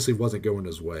obviously wasn't going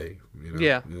his way.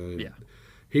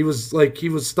 He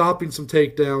was stopping some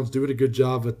takedowns, doing a good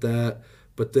job at that,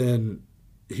 but then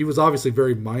he was obviously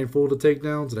very mindful of the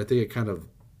takedowns, and I think it kind of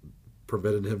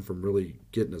prevented him from really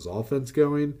getting his offense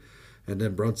going. And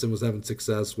then Brunson was having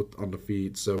success on the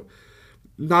feet. So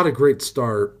not a great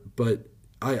start, but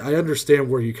I understand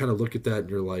where you kind of look at that and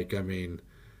you're like, I mean,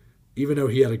 even though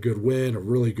he had a good win, a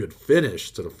really good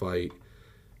finish to the fight,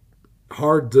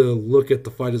 hard to look at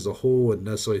the fight as a whole and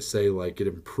necessarily say like it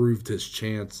improved his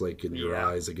chance like in your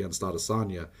eyes against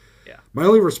Adesanya. Yeah. My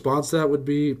only response to that would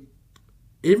be,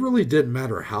 it really didn't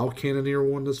matter how Cannonier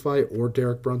won this fight, or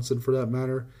Derek Brunson for that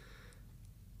matter.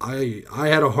 I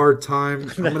had a hard time.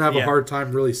 I'm going to have a hard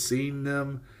time really seeing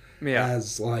them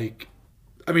as like,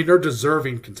 I mean, they're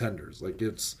deserving contenders. Like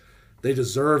they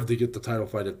deserve to get the title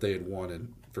fight if they had won.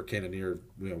 And for Cannonier,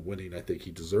 winning, I think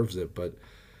he deserves it. But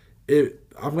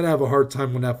I'm gonna have a hard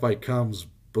time when that fight comes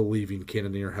believing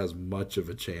Cannonier has much of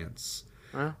a chance.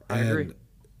 I agree.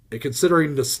 And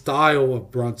considering the style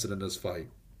of Brunson in this fight,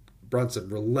 Brunson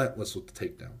relentless with the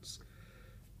takedowns.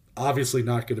 Obviously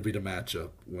not going to be the matchup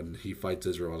when he fights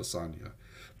Israel Adesanya.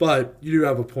 But you do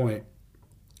have a point.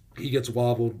 He gets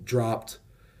wobbled, dropped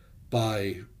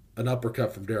by an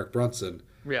uppercut from Derek Brunson,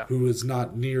 who is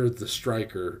not near the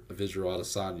striker of Israel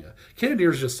Adesanya.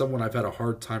 Cannonier is just someone I've had a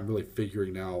hard time really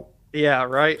figuring out. Yeah,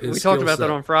 right. We talked about that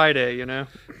on Friday, you know.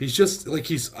 He's just like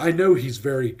I know he's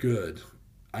very good.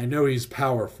 I know he's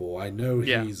powerful. I know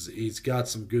he's got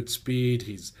some good speed.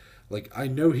 I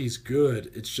know he's good.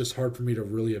 It's just hard for me to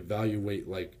really evaluate,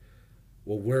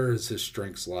 where is his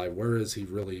strengths lie? Where is he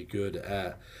really good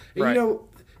at? And,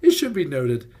 it should be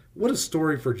noted, what a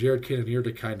story for Jared Cannonier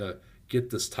to kind of get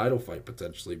this title fight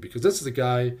potentially, because this is a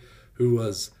guy who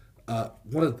was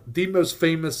one of the most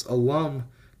famous alum,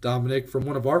 Dominic, from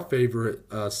one of our favorite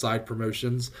side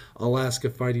promotions, Alaska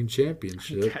Fighting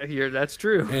Championship. Yeah, that's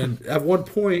true. And at one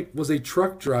point was a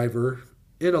truck driver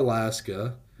in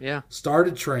Alaska. Yeah.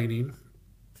 Started training.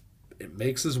 It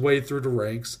makes his way through the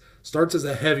ranks. Starts as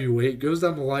a heavyweight, goes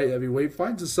down to light heavyweight,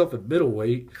 finds himself at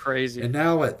middleweight. Crazy. And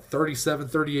now at 37,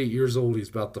 38 years old, he's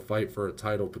about to fight for a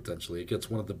title potentially. He gets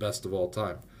one of the best of all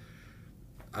time.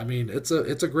 I mean, it's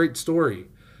a great story.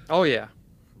 Oh, yeah.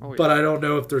 But I don't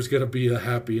know if there's going to be a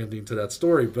happy ending to that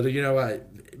story. But,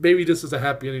 maybe this is a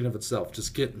happy ending of itself,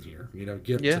 just getting here,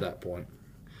 getting to that point.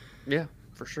 Yeah,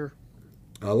 for sure.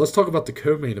 Let's talk about the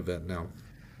co-main event now.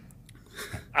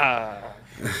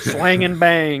 Swing and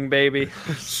bang, baby.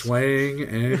 Swing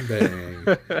and bang.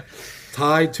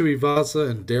 Tai Tuivasa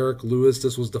and Derek Lewis.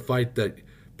 This was the fight that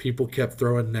people kept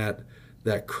throwing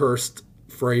that cursed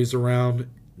phrase around.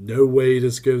 No way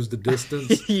this goes the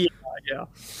distance. Yeah.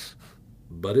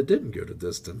 But it didn't go to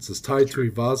distance as Tai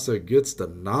Tuivasa gets the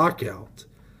knockout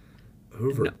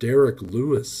over Derek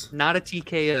Lewis. Not a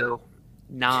TKO.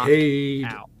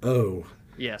 KO.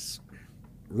 Yes.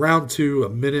 Round 2,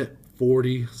 1 minute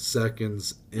 40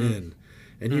 seconds in.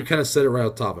 And you kind of said it right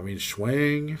up top. I mean,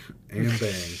 swing and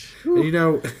bang.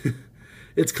 And,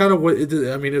 it's kind of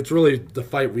it's really the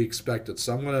fight we expected.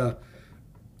 So I'm going to,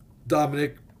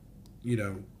 Dominic,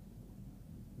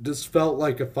 this felt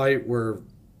like a fight where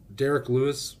Derek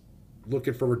Lewis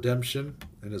looking for redemption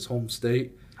in his home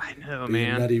state. I know, being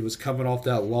man. That he was coming off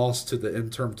that loss to the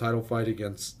interim title fight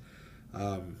against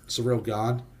Ciryl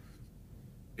Gane.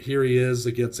 Here he is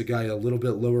against a guy a little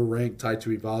bit lower ranked, Tai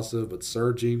Tuivasa, but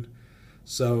surging.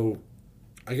 So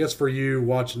I guess for you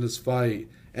watching this fight,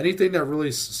 anything that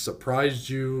really surprised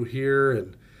you here,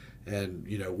 and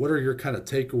what are your kind of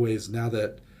takeaways now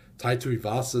that Tai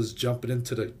Tuivasa is jumping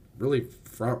into the really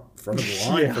front of the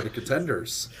line for the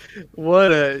contenders?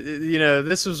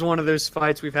 This was one of those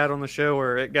fights we've had on the show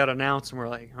where it got announced and we're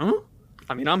like, huh?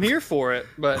 I mean, I'm here for it,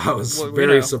 but I was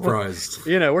very surprised.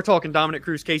 We're talking Dominic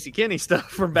Cruz, Casey Kenny stuff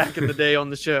from back in the day on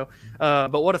the show.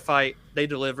 But what a fight they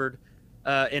delivered.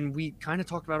 And we kind of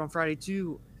talked about on Friday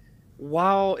too.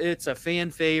 While it's a fan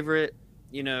favorite,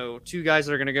 two guys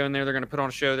that are going to go in there, they're going to put on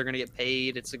a show, they're going to get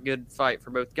paid. It's a good fight for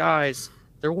both guys.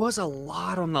 There was a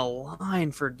lot on the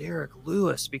line for Derek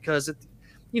Lewis because,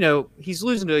 he's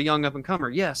losing to a young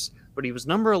up-and-comer, yes, but he was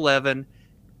number 11,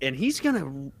 and he's going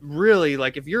to really,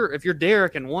 if you're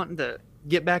Derek and wanting to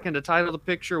get back into title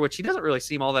picture, which he doesn't really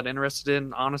seem all that interested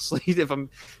in, honestly, if I'm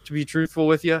to be truthful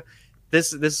with you,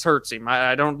 this hurts him.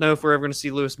 I don't know if we're ever going to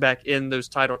see Lewis back in those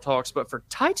title talks, but for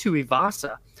Tai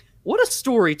Tuivasa, what a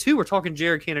story, too. We're talking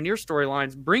Jared Cannonier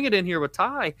storylines. Bring it in here with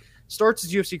Tai. Starts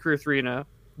his UFC career 3-0.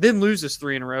 Then loses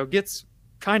 3 in a row, gets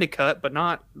kind of cut, but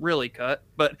not really cut.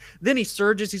 But then he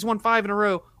surges. He's won 5 in a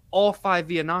row, all 5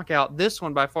 via knockout. This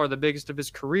one by far the biggest of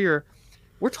his career.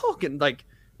 We're talking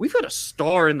we've got a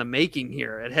star in the making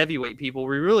here at heavyweight, people.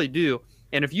 We really do.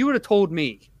 And if you would have told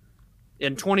me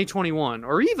in 2021,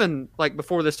 or even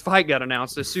before this fight got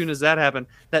announced, as soon as that happened,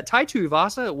 that Tai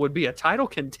Tuivasa would be a title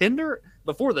contender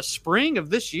before the spring of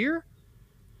this year,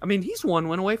 I mean, he's one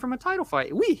win away from a title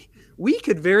fight. We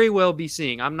could very well be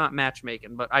seeing, I'm not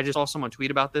matchmaking, but I just saw someone tweet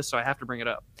about this, so I have to bring it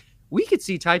up. We could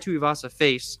see Tai Tuivasa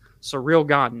face Ciryl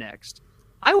Gane next.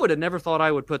 I would have never thought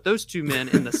I would put those two men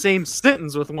in the same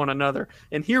sentence with one another.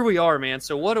 And here we are, man.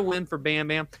 So what a win for Bam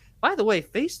Bam. By the way,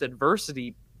 faced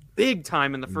adversity big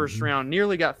time in the first round,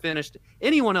 nearly got finished.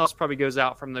 Anyone else probably goes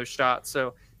out from those shots.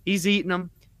 So he's eating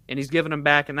them, and he's giving them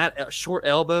back. And that short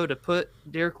elbow to put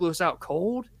Derek Lewis out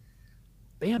cold,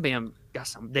 Bam Bam got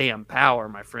some damn power,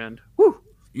 my friend. Woo!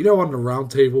 On the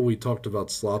round table, we talked about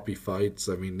sloppy fights.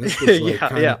 I mean, this was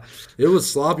it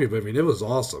was sloppy, but I mean, it was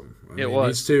awesome. It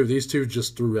was. These two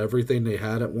just threw everything they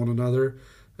had at one another.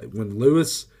 When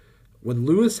Lewis when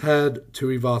Lewis had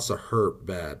Tuivasa hurt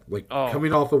bad, like Oh,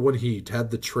 coming off of when he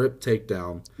had the trip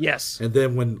takedown, yes. and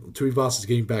then when Tuivasa's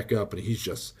getting back up and he's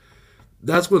just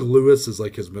that's when Lewis is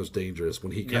like his most dangerous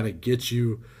when he kind Yep. of gets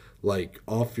you like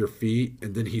off your feet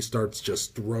and then he starts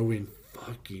just throwing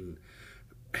fucking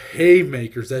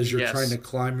haymakers as you're trying Yes. to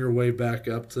climb your way back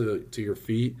up to your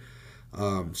feet.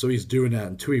 So he's doing that,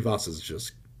 and Tuivasa's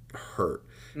just hurt.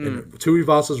 And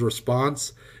Tuivasa's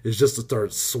response is just to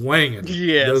start swinging those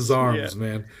Yes. Yeah. arms,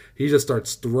 man. He just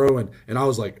starts throwing, and I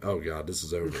was like, "Oh God, this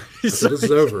is over." I He's said, "This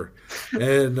is over,"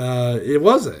 and it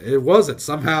wasn't. It wasn't.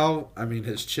 Somehow, I mean,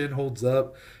 his chin holds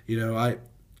up. You know,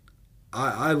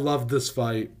 I loved this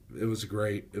fight. It was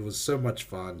great. It was so much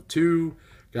fun. Two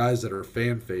guys that are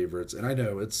fan favorites, and I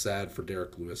know it's sad for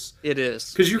Derek Lewis It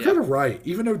is. because you're Yeah. kind of right.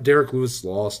 Even though Derek Lewis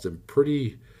lost in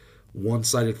pretty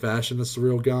one-sided fashion to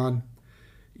Cyril Gahn,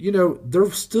 you know, there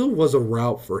still was a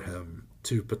route for him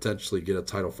to potentially get a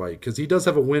title fight because he does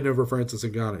have a win over Francis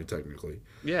Ngannou technically.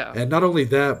 Yeah. And not only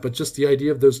that, but just the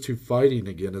idea of those two fighting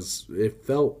again is it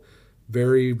felt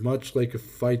very much like a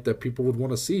fight that people would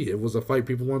want to see. It was a fight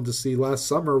people wanted to see last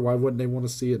summer. Why wouldn't they want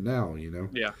to see it now? You know.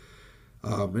 Yeah.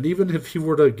 And even if he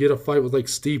were to get a fight with like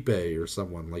Stipe or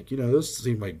someone, like, you know, those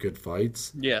seem like good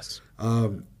fights. Yes.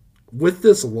 With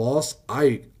this loss,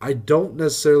 I don't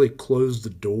necessarily close the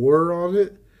door on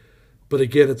it, but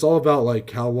again, it's all about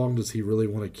like how long does he really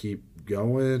want to keep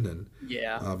going, and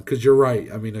Yeah. because you're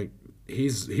right. I mean,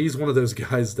 he's one of those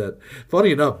guys that,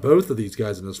 funny enough, both of these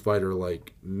guys in this fight are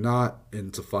like not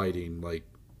into fighting like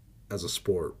as a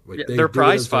sport. Like Yeah. they They're do it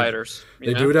prize as their- fighters.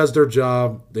 They do it as their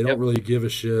job. They don't Yep. really give a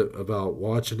shit about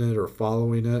watching it or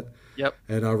following it. Yep.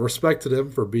 And I respect to them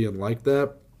for being like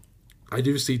that. I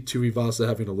do see Tuivasa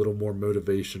having a little more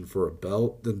motivation for a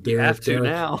belt than You Derek. have to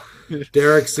now.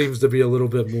 Derek seems to be a little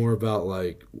bit more about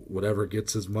like whatever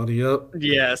gets his money up.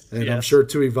 Yes. And Yes. I'm sure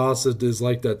Tuivasa is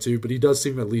like that too, but he does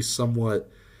seem at least somewhat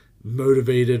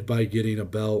motivated by getting a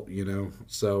belt, you know.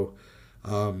 So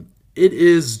it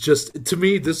is just to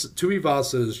me this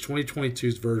Tuivasa is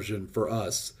 2022's version for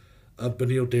us of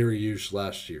Beneil Dariush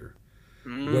last year,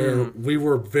 where we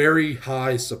were very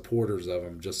high supporters of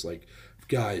him. Just like,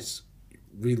 guys,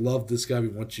 we love this guy. We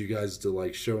want you guys to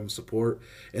like show him support.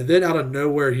 And then out of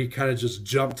nowhere, he kind of just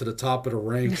jumped to the top of the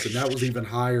ranks, and that was even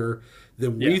higher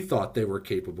than we thought they were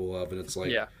capable of. And it's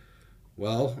like, Yeah.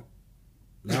 well,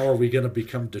 now are we going to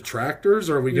become detractors,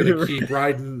 or are we going to keep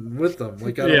riding with them?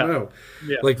 Like, I don't know.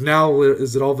 Yeah. Like, now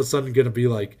is it all of a sudden going to be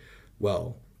like,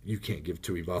 well, you can't give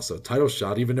Tuivasa a title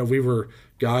shot, even though we were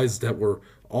guys that were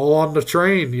all on the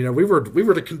train. You know, we were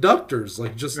the conductors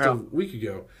like just a week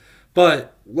ago.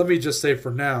 But let me just say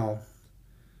for now,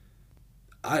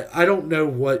 I don't know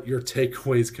what your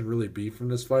takeaways can really be from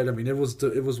this fight. I mean, it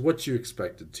was what you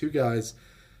expected. Two guys,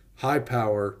 high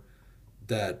power,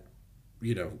 that,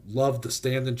 you know, loved to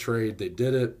stand and trade. They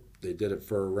did it. They did it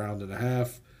for a round and a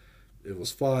half. It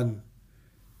was fun.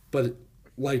 But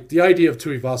like the idea of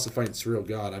Tuivasa fighting Cyril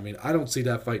Gahn, I mean, I don't see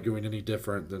that fight going any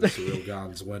different than Cyril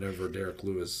Gahn's win over Derek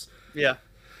Lewis. Yeah.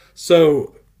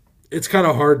 So it's kind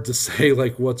of hard to say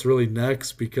like what's really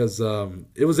next because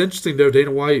it was interesting though.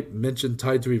 Dana White mentioned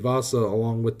Tai Tuivasa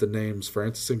along with the names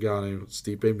Francis Ngannou,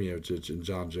 Stipe Miocic, and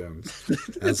John Jones.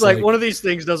 It's like one of these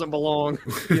things doesn't belong,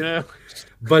 you know?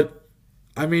 But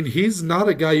I mean, he's not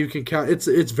a guy you can count. It's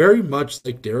very much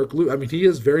like Derek Lewis. I mean, he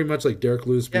is very much like Derek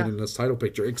Lewis being in this title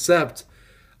picture, except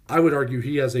I would argue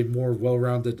he has a more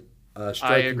well-rounded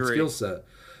striking skill set.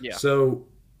 Yeah. So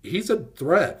he's a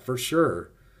threat for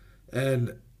sure,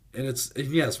 and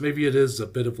yes, maybe it is a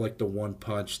bit of like the one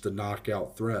punch, the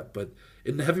knockout threat, but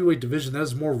in the heavyweight division, that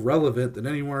is more relevant than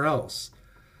anywhere else.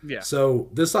 Yeah. So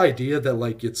this idea that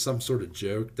like it's some sort of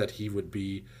joke that he would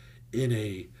be in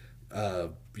a,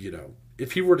 you know,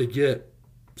 if he were to get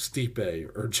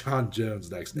Stipe or John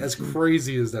Jones next, as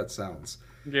crazy as that sounds,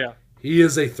 Yeah. he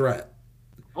is a threat.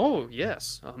 Oh,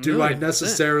 yes. Do I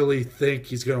necessarily think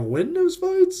he's going to win those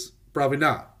fights? Probably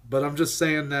not. But I'm just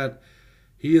saying that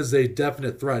he is a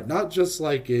definite threat. Not just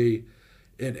like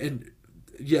and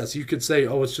yes, you could say,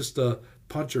 oh, it's just a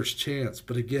puncher's chance.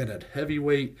 But again, at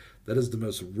heavyweight, that is the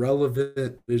most relevant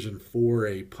division for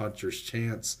a puncher's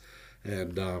chance.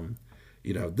 And,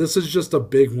 you know, this is just a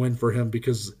big win for him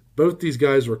because both these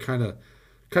guys were kind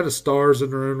of stars in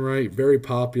their own right, very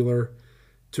popular.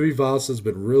 Tuivasa's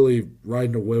been really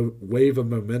riding a wave of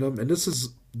momentum, and this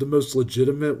is the most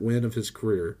legitimate win of his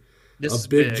career. This is a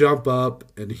big jump up,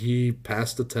 and he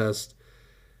passed the test.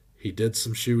 He did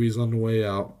some shoeies on the way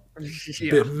out.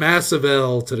 Yeah. Massive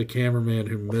L to the cameraman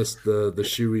who missed the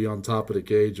shoey on top of the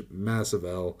cage. Massive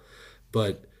L.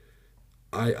 But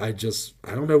I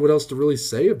don't know what else to really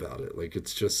say about it. Like,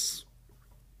 it's just,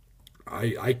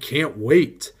 I can't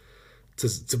wait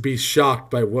to be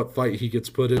shocked by what fight he gets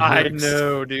put in I next.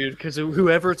 know, dude, because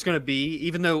whoever it's going to be,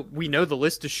 even though we know the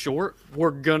list is short,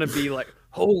 we're going to be like,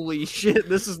 holy shit,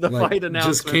 this is the fight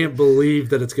announcement. Just can't believe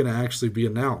that it's going to actually be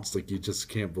announced. Like, you just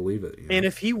can't believe it. You know? And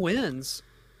if he wins,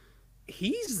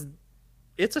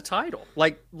 it's a title.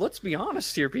 Like, let's be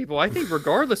honest here, people. I think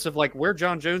regardless of like where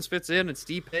John Jones fits in and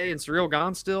Stipe and Cyril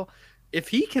Gane still, if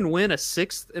he can win a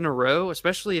 6th in a row,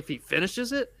 especially if he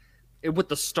finishes it with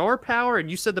the star power and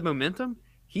you said the momentum,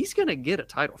 he's going to get a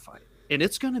title fight. And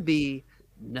it's going to be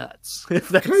nuts. If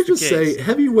that's Can I just the case. say,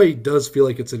 heavyweight does feel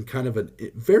like it's in kind of a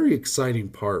very exciting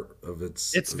part of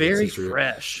its. It's of very its history.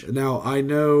 fresh. Now I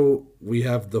know we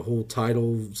have the whole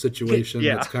title situation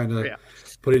that's kind of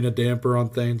putting a damper on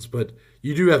things, but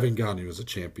you do have Ngannou as a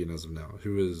champion as of now,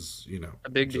 who is a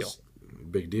big deal.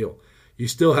 Big deal. You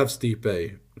still have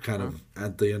Stipe kind of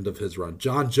at the end of his run.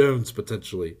 John Jones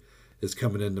potentially is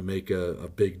coming in to make a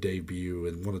big debut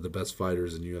and one of the best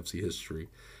fighters in UFC history.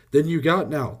 Then you got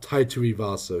now Tai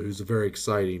Tuivasa, who's a very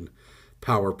exciting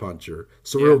power puncher.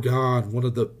 Cyril Gane,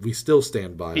 we still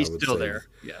stand by. He's I would still say, there.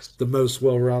 Yes, the most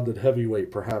well-rounded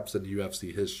heavyweight perhaps in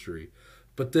UFC history.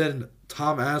 But then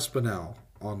Tom Aspinall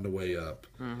on the way up.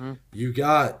 Mm-hmm. You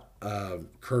got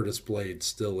Curtis Blade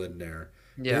still in there.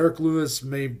 Yeah. Eric Lewis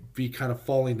may be kind of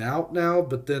falling out now,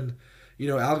 but then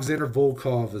Alexander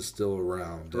Volkov is still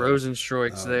around.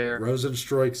 Rosenstruik's there.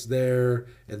 Rosenstruik's there,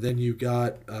 and then you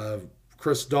got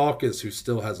Chris Dawkins, who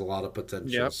still has a lot of potential.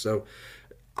 Yep. So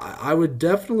I would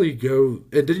definitely go.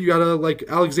 And then you got like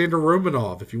Alexander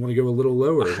Romanov, if you want to go a little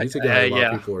lower. He's a guy a lot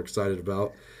of people are excited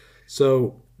about.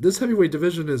 So this heavyweight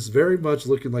division is very much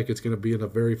looking like it's going to be in a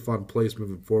very fun place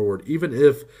moving forward, even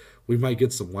if we might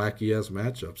get some wacky-ass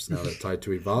matchups now that Tai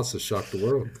Tuivasa shocked the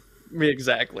world.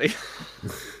 Exactly.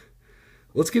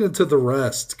 Let's get into the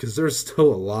rest, because there's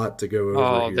still a lot to go over here.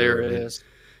 Oh, there is.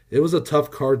 It was a tough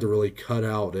card to really cut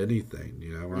out anything.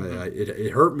 Mm-hmm.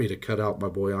 It hurt me to cut out my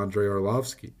boy Andrei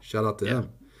Arlovsky. Shout out to him.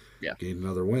 Yeah. Gained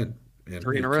another win. And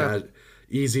 3 in a row.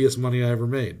 Easiest money I ever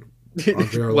made.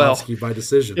 Andrei Arlovsky by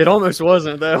decision. It almost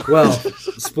wasn't, though. Well,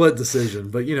 split decision.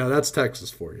 But, that's Texas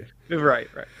for you. Right.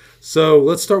 So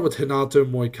let's start with Renato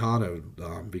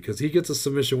Moicano, because he gets a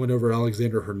submission win over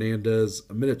Alexander Hernandez,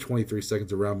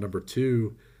 1:23 of round number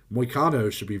 2.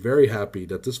 Moicano should be very happy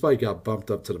that this fight got bumped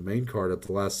up to the main card at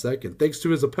the last second, thanks to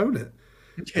his opponent.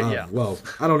 Well,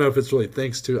 I don't know if it's really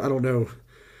thanks to. I don't know.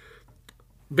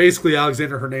 Basically,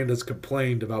 Alexander Hernandez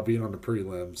complained about being on the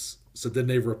prelims, so then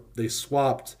they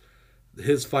swapped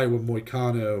his fight with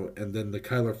Moicano and then the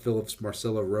Kyler Phillips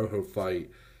Marcelo Rojo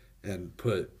fight and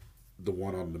put the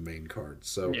one on the main card.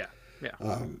 So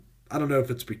I don't know if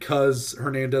it's because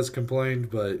Hernandez complained,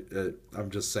 but I'm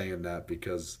just saying that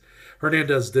because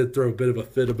Hernandez did throw a bit of a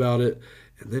fit about it,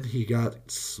 and then he got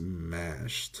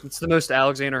smashed. It's the most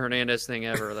Alexander Hernandez thing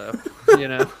ever, though.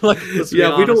 Let's be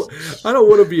honest. I don't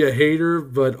want to be a hater,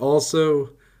 but also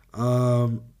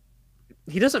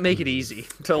he doesn't make it easy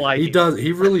to like. He does.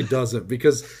 He really doesn't,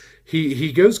 because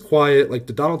he goes quiet. Like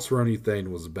the Donald Cerrone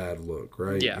thing was a bad look,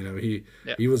 right? Yeah.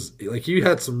 He was like, he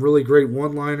had some really great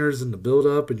one-liners in the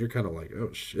build-up, and you're kind of like,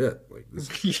 oh shit, like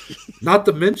this. Not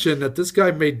to mention that this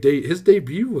guy his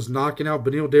debut was knocking out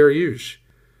Beneil Dariush.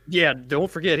 Yeah, don't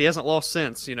forget he hasn't lost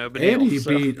since. Beneil, and he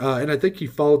beat, and I think he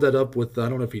followed that up with, I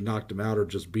don't know if he knocked him out or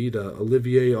just beat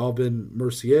Olivier Aubin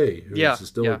Mercier, who is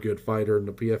still a good fighter in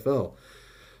the PFL.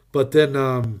 But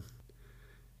then,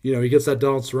 he gets that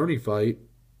Donald Cerrone fight.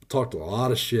 Talked a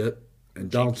lot of shit,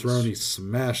 and Donald Cerrone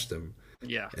smashed him.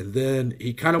 Yeah. And then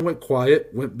he kind of went quiet,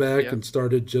 went back and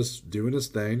started just doing his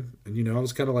thing. And, I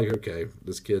was kind of like, okay,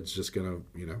 this kid's just going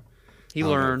to, He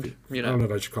learned, I don't know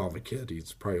if I should call him a kid.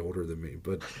 He's probably older than me.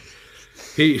 But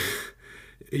he,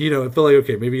 it felt like,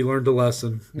 okay, maybe he learned a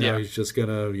lesson. Now he's just going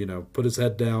to, put his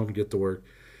head down, get to work.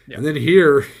 Yeah. And then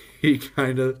here, he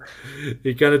kind of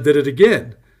did it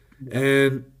again.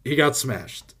 And he got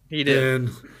smashed. He did. And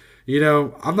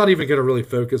I'm not even going to really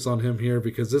focus on him here,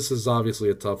 because this is obviously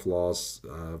a tough loss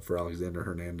for Alexander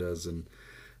Hernandez. And,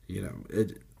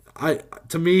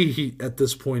 to me, he at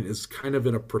this point is kind of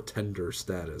in a pretender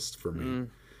status for me.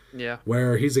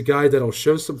 Where he's a guy that'll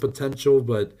show some potential,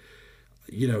 but,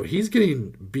 he's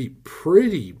getting beat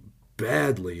pretty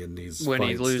badly in these when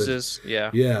fights. He loses.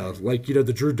 Yeah, like,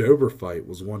 the Drew Dober fight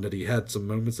was one that he had some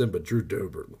moments in, but Drew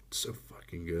Dober looked so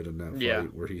fucking good in that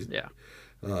fight where he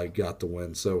got the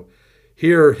win. So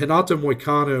here, Renato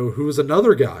Moicano, who is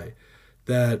another guy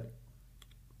that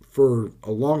for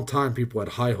a long time people had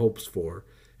high hopes for,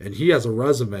 and he has a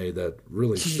resume that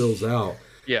really fills out.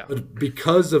 Yeah. But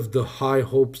because of the high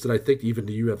hopes that I think even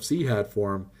the UFC had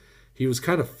for him, he was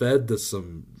kind of fed to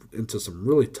some into some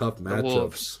really tough The matchups.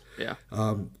 Wolves. Yeah.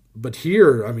 But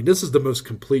here, I mean, this is the most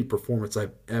complete performance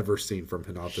I've ever seen from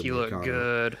Renato He looked Moicano.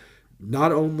 good.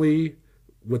 Not only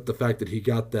with the fact that he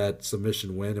got that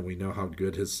submission win, and we know how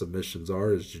good his submissions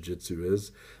are, his jiu-jitsu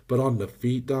is, but on the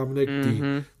feet, Dominic,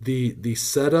 the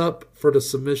setup for the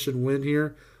submission win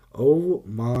here, oh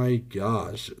my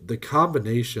gosh, the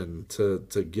combination to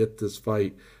get this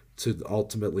fight to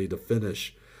ultimately the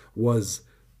finish was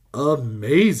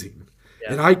amazing.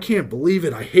 Yeah. And I can't believe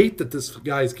it. I hate that this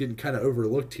guy's getting kind of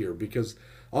overlooked here, because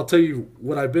I'll tell you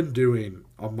what I've been doing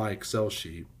on my Excel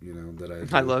sheet, that I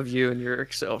do. I love you and your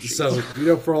Excel sheet. So,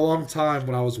 for a long time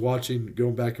when I was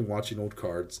going back and watching old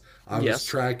cards, I was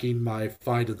tracking my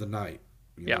fight of the night,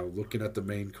 looking at the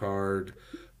main card.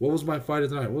 What was my fight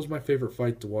of the night? What was my favorite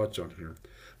fight to watch on here?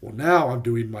 Well, now I'm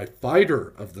doing my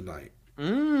fighter of the night.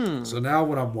 So now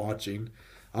when I'm watching,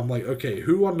 I'm like, okay,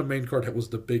 who on the main card was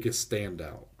the biggest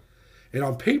standout? And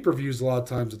on pay-per-views, a lot of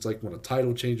times it's like when a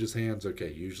title changes hands,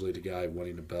 okay, usually the guy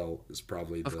winning the belt is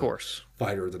probably the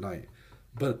fighter of the night.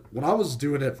 But when I was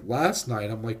doing it last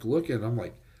night, I'm like looking, I'm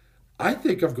like, I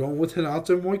think I'm going with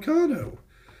Renato Moicano.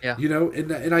 Yeah.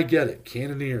 And I get it.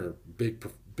 Cannonier, big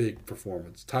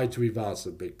performance. Tai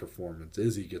Tuivasa, big performance.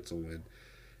 Izzy gets a win.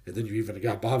 And then you even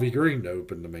got Bobby Green to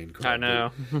open the main card. I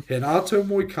know. Renato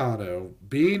Moicano,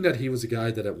 being that he was a guy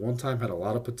that at one time had a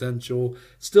lot of potential,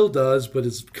 still does, but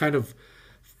is kind of,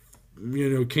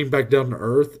 came back down to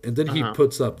earth. And then he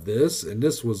puts up this, and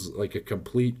this was like a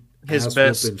complete his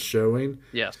best showing.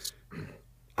 Yes.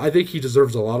 I think he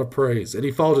deserves a lot of praise. And he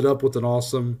followed it up with an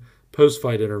awesome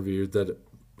post-fight interview that,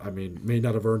 may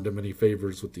not have earned him any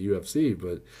favors with the UFC,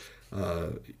 but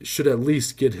should at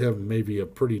least get him maybe a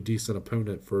pretty decent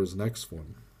opponent for his next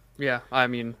one. Yeah,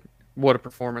 what a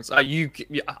performance!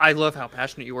 I love how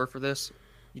passionate you were for this.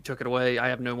 You took it away. I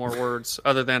have no more words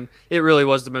other than it really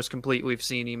was the most complete we've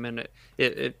seen him, and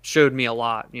it showed me a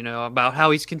lot, about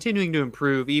how he's continuing to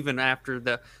improve even after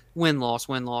the win-loss,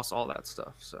 all that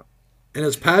stuff. So, and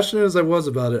as passionate as I was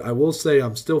about it, I will say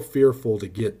I'm still fearful to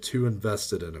get too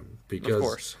invested in him, because of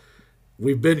course.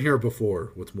 We've been here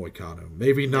before with Moicano.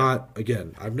 Maybe not,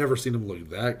 again, I've never seen him look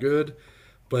that good,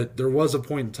 but there was a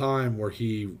point in time where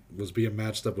he was being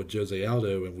matched up with Jose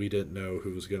Aldo, and we didn't know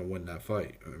who was going to win that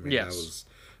fight. That was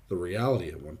the reality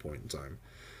at one point in time.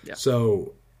 Yeah.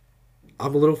 So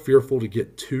I'm a little fearful to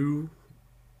get too,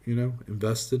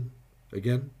 invested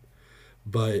again,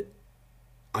 but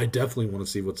I definitely want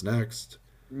to see what's next.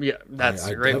 Yeah, that's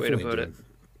a great way to put it.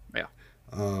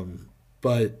 Yeah.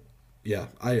 But yeah,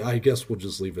 I guess we'll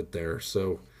just leave it there.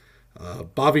 So,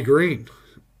 Bobby Green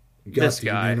got the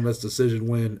unanimous decision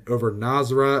win over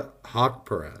Nasrat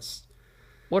Haqparast.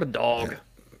 What a dog!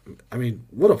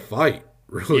 What a fight!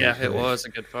 Really, yeah, it was a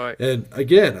good fight. And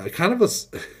again,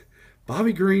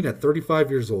 Bobby Green at 35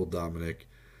 years old, Dominic,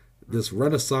 this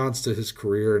renaissance to his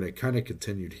career, and it kind of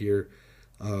continued here.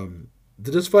 Did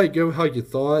this fight go how you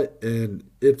thought? And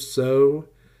if so,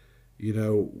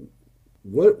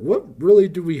 What really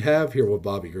do we have here with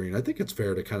Bobby Green? I think it's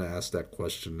fair to kind of ask that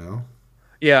question now.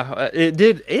 Yeah, it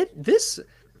did. This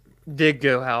did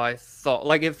go how I thought.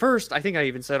 Like at first, I think I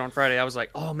even said on Friday, I was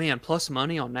like, "Oh man, plus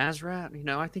money on Nasrat.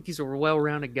 I think he's a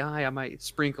well-rounded guy. I might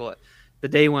sprinkle it." The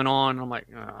day went on, and I'm like,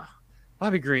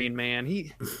 Bobby Green, man.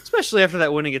 He, especially after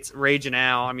that win against Raging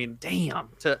Al. Damn.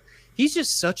 He's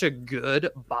just such a good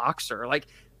boxer. Like.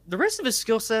 The rest of his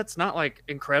skill set's not like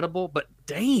incredible, but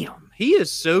damn, he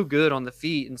is so good on the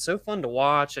feet and so fun to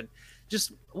watch, and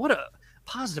just what a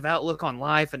positive outlook on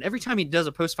life. And every time he does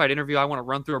a post-fight interview, I want to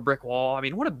run through a brick wall.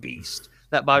 What a beast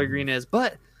that Bobby Green is.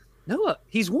 But Noah,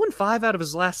 he's won 5 out of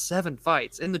his last 7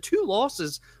 fights, and the 2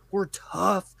 losses were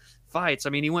tough fights.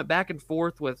 He went back and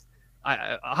forth with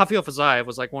Rafael Fiziev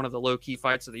was like one of the low-key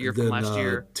fights of the year from last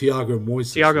year. Thiago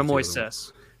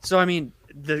Moises. So,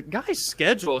 the guy's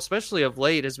schedule, especially of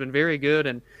late, has been very good.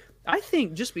 And I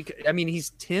think just because,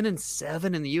 he's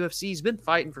 10-7 in the UFC. He's been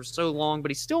fighting for so long,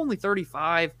 but he's still only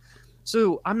 35.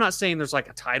 So I'm not saying there's like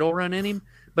a title run in him,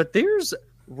 but there's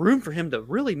room for him to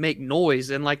really make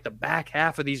noise in like the back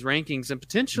half of these rankings and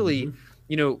potentially,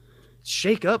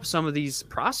 shake up some of these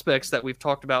prospects that we've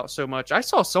talked about so much. I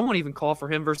saw someone even call for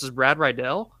him versus Brad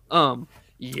Riddell.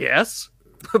 Yes,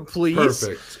 please.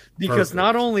 Perfect. Because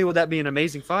not only would that be an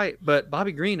amazing fight, but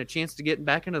Bobby Green a chance to get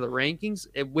back into the rankings,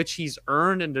 which he's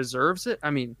earned and deserves it.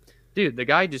 Dude, the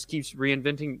guy just keeps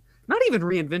not even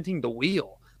reinventing the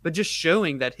wheel, but just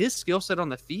showing that his skill set on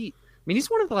the feet.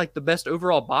 He's one of the best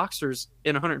overall boxers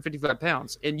in 155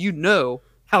 pounds, and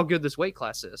how good this weight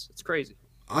class is. It's crazy.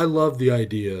 I love the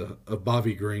idea of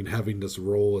Bobby Green having this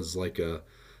role as like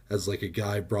as like a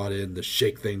guy brought in to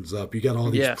shake things up. You got all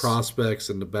these Yes. prospects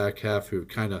in the back half who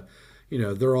kind of,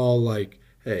 they're all like,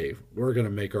 hey, we're gonna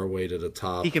make our way to the He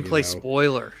top. can play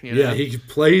spoiler. Yeah, he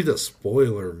played a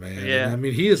spoiler, man. Yeah. And, I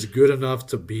mean, he is good enough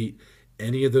to beat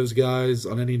any of those guys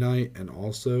on any night, and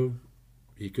also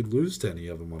he could lose to any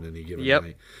of them on any given Yep.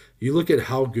 night. You look at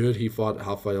how good he fought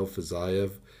Rafael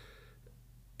Fiziev.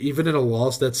 Even in a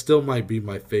loss, that still might be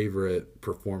my favorite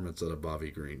performance out of Bobby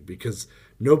Green because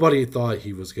nobody thought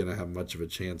he was going to have much of a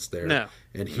chance there. No.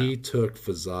 And he took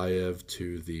Fiziev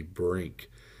to the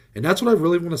brink. And that's what I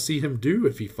really want to see him do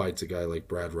if he fights a guy like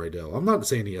Brad Riddell. I'm not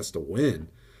saying he has to win,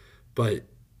 but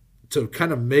to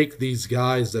kind of make these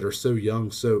guys that are so young,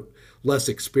 so less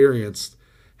experienced,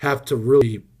 have to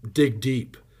really dig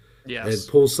deep Yes.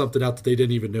 and pull something out that they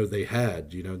didn't even know they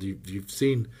had. You've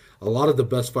seen a lot of the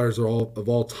best fighters of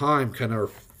all time kind of are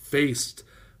faced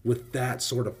with that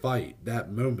sort of fight,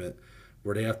 that moment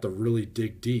where they have to really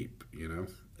dig deep.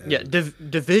 And, Yeah.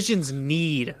 Divisions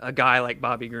need a guy like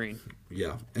Bobby Green.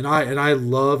 yeah, and I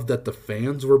love that the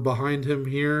fans were behind him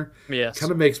here. Yes.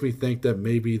 Kind of makes me think that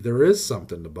maybe there is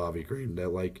something to Bobby Green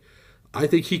that like I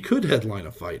think he could headline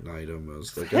a fight night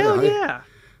almost. Like Hell yeah.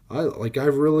 I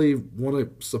really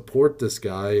want to support this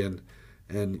guy and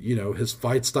his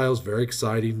fight style is very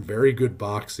exciting, very good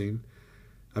boxing.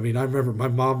 I mean, I remember my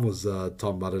mom was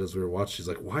talking about it as we were watching. She's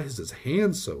like, "Why is his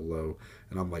hand so low?"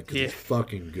 And I'm like, "'Cause he's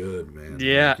fucking good, man."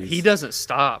 Yeah, Like, he doesn't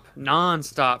stop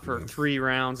non-stop for 3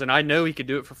 rounds, and I know he could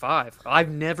do it for 5. I've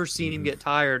never seen him get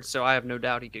tired, so I have no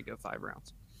doubt he could go 5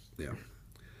 rounds. Yeah.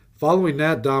 Following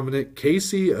that, Dominic,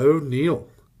 Casey O'Neill,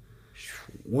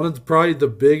 one of probably the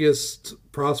biggest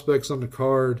prospects on the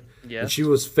card. Yes. And she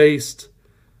was faced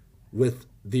with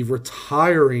the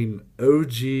retiring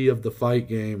OG of the fight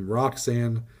game,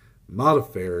 Roxanne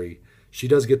Modafferi. She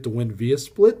does get the win via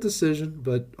split decision,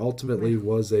 but ultimately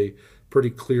was a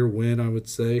pretty clear win, I would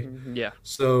say. Yeah.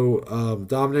 So,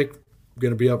 Dominic, I'm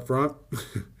going to be up front.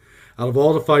 Out of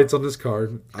all the fights on this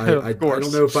card, I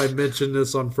don't know if I mentioned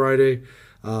this on Friday.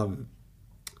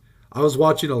 I was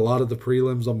watching a lot of the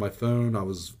prelims on my phone. A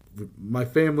lot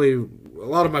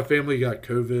of my family got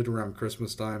COVID around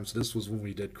Christmas time, so this was when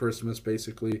we did Christmas,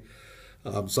 basically.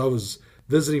 So I was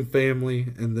visiting family,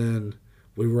 and then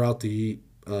we were out to eat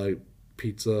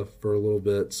pizza for a little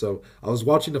bit. So I was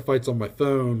watching the fights on my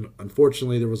phone.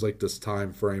 Unfortunately, there was like this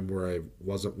time frame where I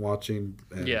wasn't watching,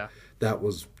 and that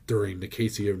was during the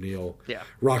Casey O'Neill,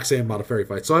 Roxanne Modafferi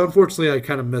fight. So unfortunately, I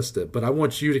kind of missed it. But I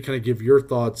want you to kind of give your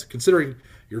thoughts, considering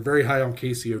you're very high on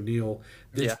Casey O'Neill.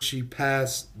 Did she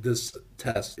pass this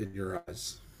test in your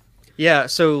eyes? Yeah,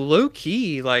 so low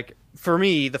key, like for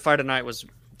me, the fight of the night was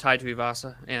Tai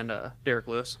Tuivasa and Derek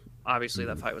Lewis. Obviously,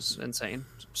 that fight was insane,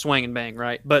 swing and bang,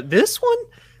 right? But this one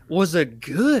was a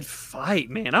good fight,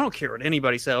 man. I don't care what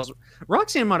anybody says.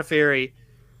 Roxanne Modafferi,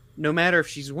 no matter if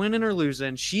she's winning or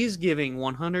losing, she's giving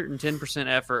 110%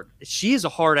 effort. She is a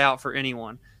hard out for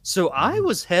anyone. So I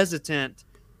was hesitant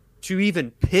to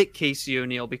even pick Casey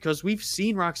O'Neill because we've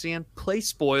seen Roxanne play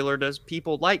spoiler to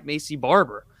people like Macy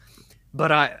Barber.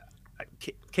 But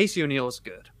Casey O'Neill is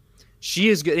good. She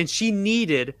is good, and she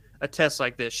needed a test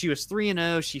like this. She was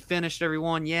 3-0. She finished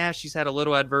everyone. Yeah, she's had a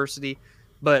little adversity,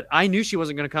 but I knew she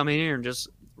wasn't going to come in here and just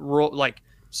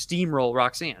steamroll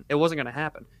Roxanne. It wasn't going to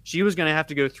happen. She was going to have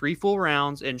to go 3 full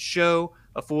rounds and show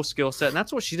a full skill set, and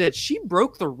that's what she did. She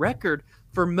broke the record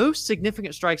for most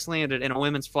significant strikes landed in a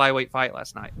women's flyweight fight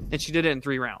last night, and she did it in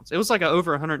 3 rounds. It was like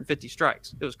over 150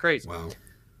 strikes. It was crazy. Wow.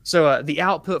 So the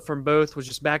output from both was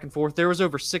just back and forth. There was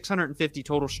over 650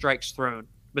 total strikes thrown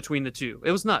between the two.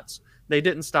 It was nuts. They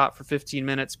didn't stop for 15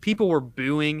 minutes. People were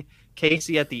booing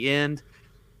Casey at the end,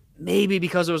 maybe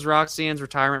because it was Roxanne's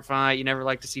retirement fight. You never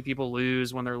like to see people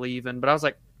lose when they're leaving. But I was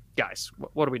like, guys,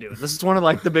 what are we doing? This is one of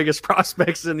like the biggest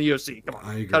prospects in the UFC. Come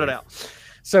on, cut it out.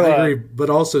 So I agree, but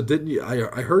also didn't you?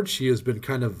 I heard she has been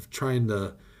kind of trying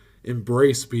to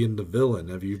embrace being the villain.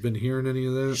 Have you been hearing any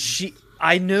of that?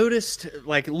 I noticed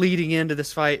like leading into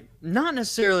this fight, not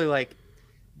necessarily like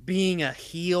being a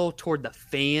heel toward the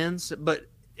fans, but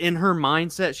in her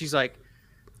mindset, she's like,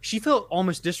 she felt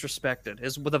almost disrespected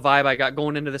is with the vibe I got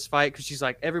going into this fight because she's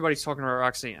like, everybody's talking about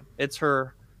Roxanne. It's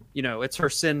her, it's her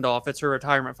send off. It's her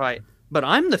retirement fight. But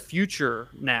I'm the future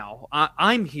now.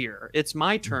 I'm here. It's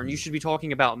my turn. You should be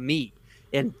talking about me.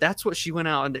 And that's what she went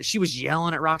out and she was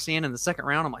yelling at Roxanne in the second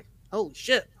round. I'm like, holy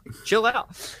shit, chill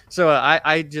out. So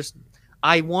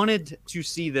I wanted to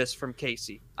see this from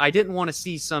Casey. I didn't want to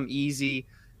see some easy,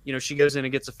 she goes in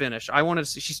and gets a finish. I wanted to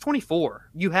see, she's 24.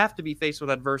 You have to be faced with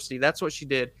adversity. That's what she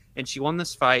did. And she won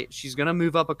this fight. She's going to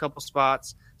move up a couple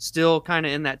spots, still kind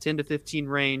of in that 10 to 15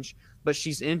 range, but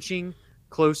she's inching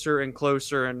closer and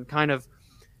closer and kind of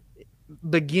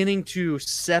beginning to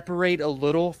separate a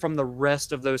little from the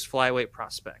rest of those flyweight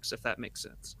prospects, if that makes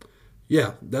sense.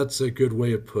 Yeah, that's a good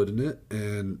way of putting it.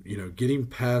 And, getting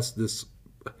past this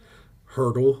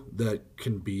hurdle that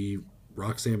can be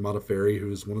Roxanne Modafferi,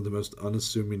 who is one of the most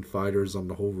unassuming fighters on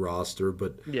the whole roster,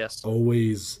 but Yes.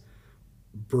 always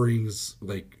brings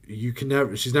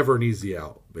she's never an easy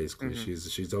out. Basically,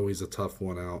 she's always a tough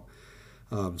one out.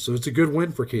 So it's a good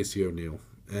win for Casey O'Neill.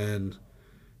 And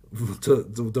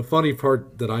the funny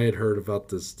part that I had heard about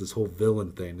this whole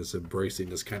villain thing, this embracing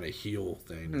this kind of heel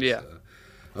thing, is,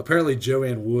 apparently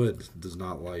Joanne Wood does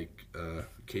not like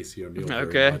Casey O'Neill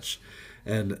very much.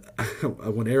 And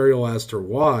when Ariel asked her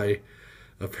why,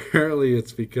 apparently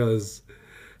it's because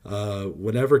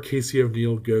whenever Casey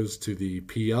O'Neill goes to the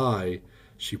PI,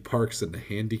 she parks in the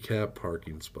handicap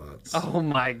parking spots. Oh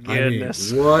my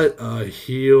goodness! I mean, what a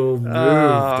heel move,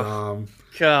 Dom!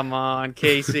 Come on,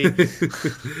 Casey.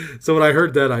 So when I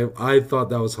heard that, I thought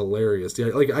that was hilarious.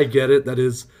 Yeah, I get it.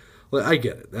 I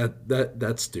get it.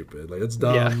 That's stupid. It's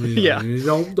dumb. Yeah.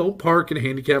 Don't park in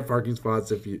handicap parking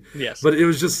spots if you. Yes. But it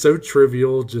was just so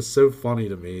trivial, just so funny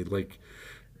to me.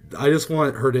 I just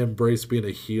want her to embrace being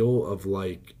a heel of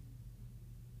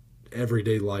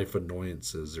everyday life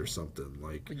annoyances or something.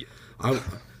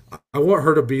 I want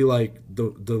her to be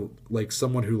the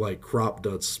someone who crop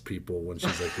dusts people when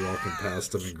she's walking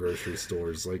past them in grocery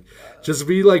stores. Just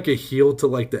be a heel to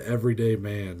the everyday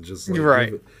man. Just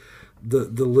right.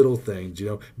 The little things,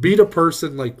 beat a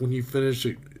person when you finish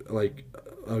a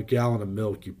gallon of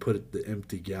milk, you put the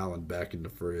empty gallon back in the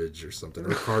fridge or something,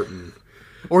 or carton.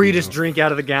 Or you just drink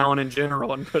out of the gallon in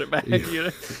general and put it back.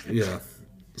 Yeah.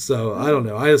 So I don't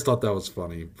know. I just thought that was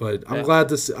funny, but I'm glad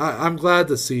to see. I'm glad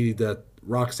to see that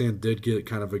Roxanne did get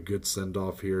kind of a good send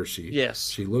off here.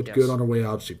 She looked good on her way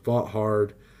out. She fought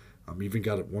hard. Even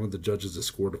got one of the judges to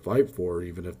score to fight for her,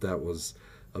 even if that was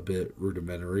a bit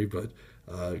rudimentary. But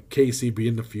Casey,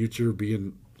 being the future,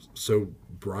 being so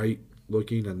bright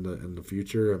looking in the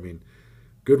future, I mean,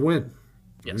 good win.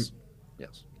 Yes. Right?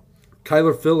 Yes.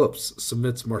 Kyler Phillips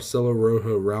submits Marcelo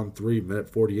Rojo round 3, minute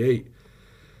 48.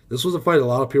 This was a fight a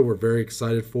lot of people were very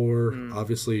excited for.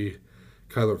 Obviously,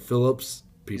 Kyler Phillips,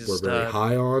 people are very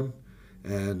high on,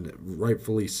 and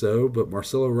rightfully so. But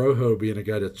Marcelo Rojo being a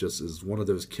guy that just is one of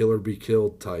those killer be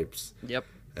killed types. Yep.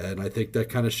 And I think that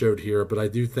kind of showed here. But I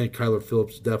do think Kyler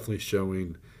Phillips definitely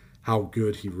showing how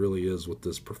good he really is with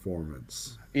this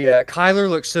performance. Yeah, Kyler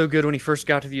looked so good when he first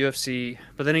got to the UFC,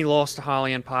 but then he lost to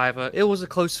Raulian Paiva. It was a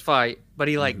close fight, but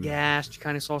he gassed. You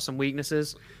kind of saw some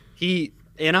weaknesses.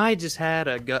 And I just had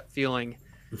a gut feeling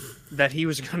that he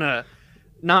was gonna.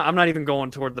 I'm not even going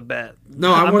toward the bet.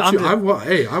 No, I want to bring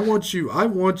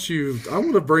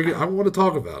it. I want to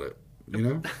talk about it.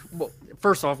 Well,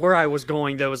 first off, where I was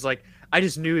going though was I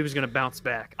just knew he was going to bounce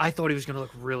back. I thought he was going to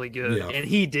look really good, and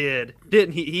he did,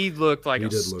 didn't he? He looked like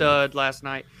a stud last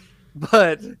night.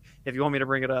 But if you want me to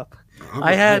bring it up,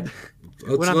 let's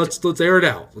air it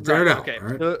out. Let's air it out. Okay. All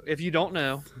right? So if you don't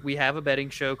know, we have a betting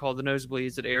show called The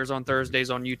Nosebleeds that airs on Thursdays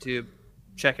on YouTube.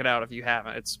 Check it out if you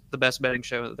haven't. It's the best betting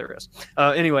show that there is.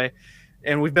 Anyway,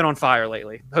 and we've been on fire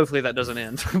lately. Hopefully that doesn't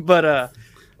end. But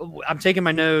I'm taking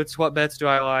my notes. What bets do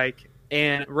I like?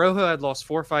 And Rojo had lost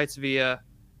 4 fights via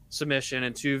submission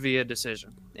and 2 via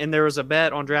decision. And there was a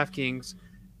bet on DraftKings.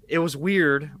 It was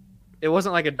weird. It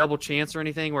wasn't like a double chance or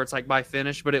anything where it's by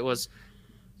finish, but it was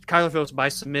Kyler Phillips by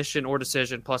submission or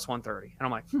decision plus 130. And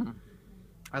I'm like,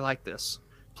 I like this.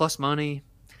 Plus money.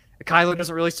 Kyler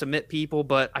doesn't really submit people,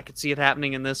 but I could see it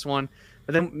happening in this one.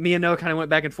 But then me and Noah kind of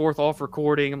went back and forth off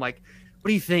recording. I'm like, what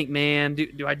do you think, man?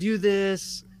 Do I do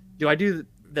this? Do I do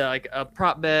a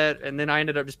prop bet? And then I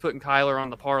ended up just putting Kyler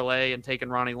on the parlay and taking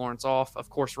Ronnie Lawrence off.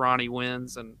 Of course, Ronnie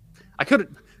wins, and I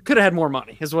could have had more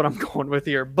money is what I'm going with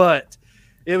here. But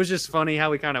it was just funny how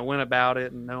we kind of went about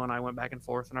it, and Noah and I went back and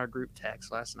forth in our group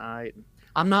text last night.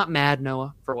 I'm not mad,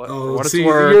 Noah, for what it's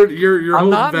worth. You're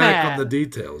holding back on the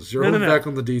details. You're holding back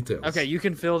on the details. Okay, you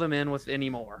can fill them in with any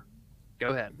more. Go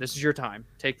ahead. This is your time.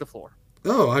 Take the floor.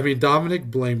 Oh, I mean, Dominic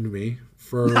blamed me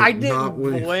for I didn't not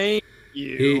winning. Blame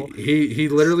you. He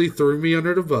literally threw me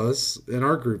under the bus in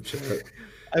our group chat.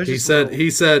 He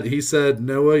said,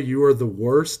 Noah, you are the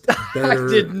worst better.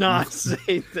 I did not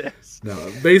say this.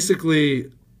 No, basically,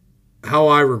 how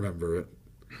I remember it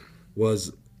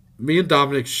was me and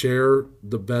Dominic share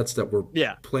the bets that we're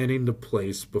planning to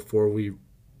place before we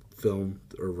film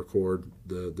or record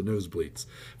the nosebleeds.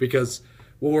 Because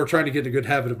what we're trying to get in a good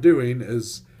habit of doing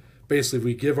is basically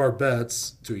we give our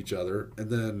bets to each other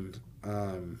and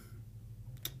then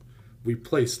we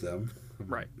place them.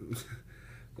 Right.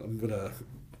 I'm going to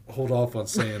hold off on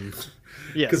saying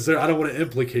because I don't want to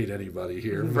implicate anybody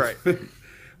here. Right.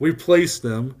 we place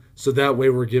them so that way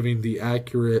we're giving the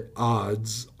accurate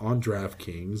odds on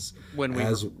DraftKings. When we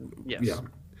as yes. yeah,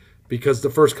 because the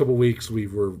first couple weeks we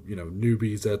were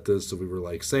newbies at this, so we were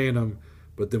like saying them,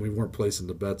 but then we weren't placing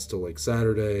the bets till like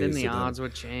Saturday. Then the odds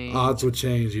would change. Odds would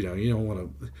change. You don't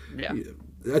want to. Yeah.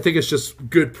 I think it's just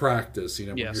good practice.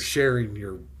 When Yes. you're sharing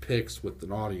your picks with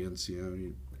an audience,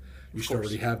 you should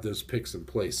already have those picks in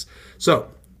place. So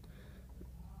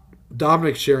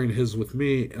Dominic's sharing his with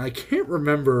me, and I can't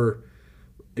remember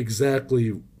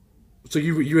exactly. So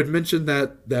you had mentioned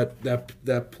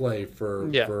that play for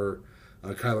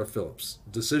Kyler Phillips,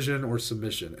 decision or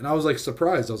submission, and I was like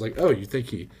surprised. I was like, oh, you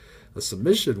think a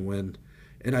submission win?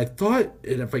 And I thought,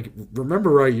 and if I remember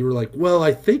right, you were like, well,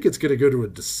 I think it's going to go to a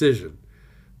decision,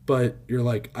 but you're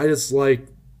like, I just like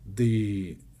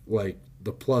the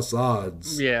plus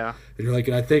odds. Yeah. And you're like,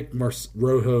 and I think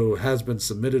Rojo has been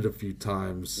submitted a few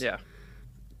times. Yeah.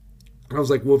 And I was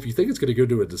like, well, if you think it's going to go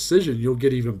to a decision, you'll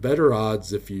get even better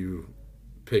odds if you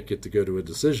pick it to go to a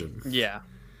decision. Yeah.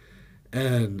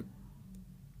 And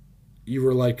you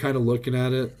were like kind of looking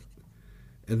at it.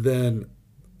 And then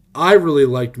I really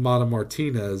liked Mana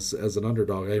Martinez as an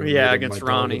underdog. I against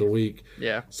Ronnie. Of the week.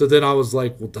 Yeah. So then I was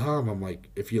like, well, Dom, I'm like,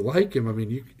 if you like him, I mean,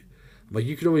 you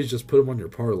could always just put him on your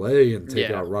parlay and take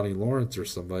out Ronnie Lawrence or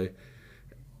somebody.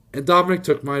 And Dominic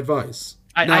took my advice.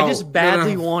 I just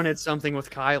badly wanted something with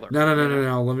Kyler.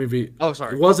 No. Let me be. Oh,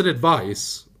 sorry. It wasn't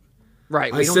advice.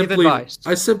 Right. We don't give advice.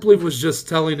 I simply was just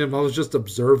telling him. I was just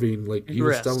observing. Like he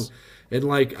was telling, and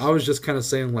like I was just kind of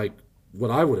saying like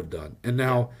what I would have done. And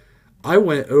now I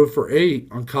went 0 for 8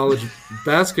 on college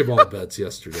basketball bets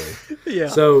yesterday. Yeah.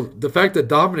 So the fact that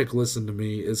Dominic listened to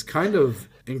me is kind of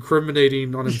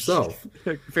incriminating on himself.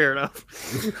 Fair enough.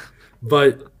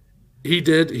 But he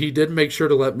did make sure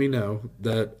to let me know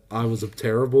that I was a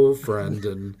terrible friend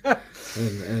and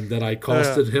that I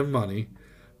costed him money.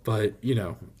 But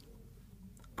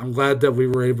I'm glad that we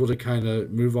were able to kind of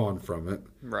move on from it.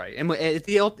 Right. And at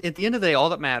the end of the day, all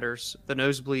that matters, the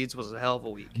nosebleeds was a hell of a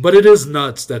week. But it is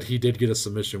nuts that he did get a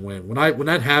submission win. When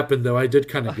that happened, though, I did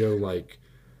kind of go like,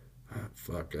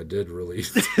 fuck, I did really.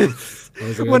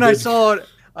 I saw it,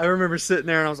 I remember sitting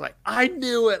there and I was like, I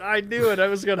knew it. It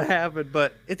was going to happen.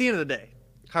 But at the end of the day,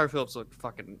 Kyler Phillips looked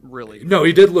fucking really good. No,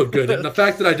 he did look good. And the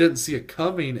fact that I didn't see it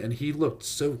coming and he looked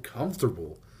so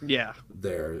comfortable. Yeah,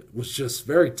 there was just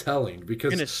very telling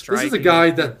because this is a guy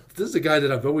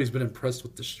that I've always been impressed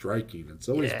with the striking. It's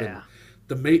always been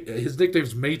his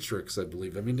nickname's Matrix, I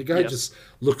believe. I mean, the guy just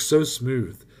looks so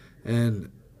smooth,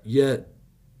 and yet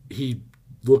he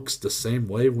looks the same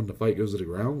way when the fight goes to the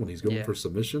ground when he's going for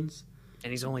submissions.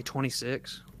 And he's only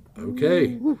 26. Okay.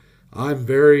 Ooh. I'm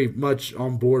very much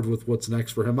on board with what's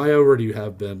next for him. I already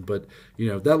have been, but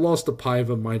that loss to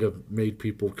Paiva might have made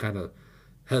people kind of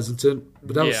hesitant,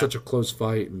 but that was such a close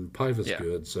fight, and Paiva's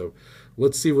good. So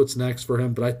let's see what's next for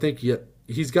him. But I think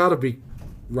he's got to be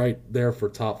right there for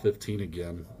top 15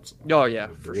 again. Oh yeah,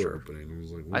 for sure.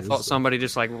 I thought somebody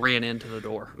just like ran into the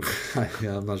door.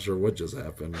 Yeah, I'm not sure what just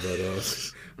happened,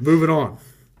 but moving on.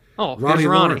 Oh, Ronnie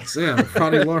Lawrence. Yeah,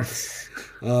 Ronnie Lawrence.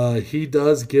 He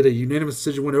does get a unanimous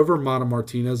decision win over Mana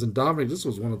Martinez and Dominic. This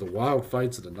was one of the wild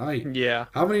fights of the night. Yeah.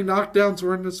 How many knockdowns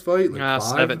were in this fight? Like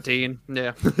 17.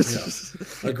 Yeah.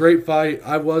 A great fight.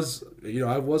 I was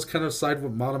kind of siding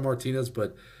with Mana Martinez,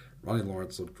 but Ronnie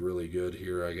Lawrence looked really good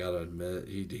here. I gotta admit,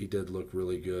 he did look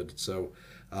really good. So,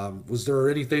 was there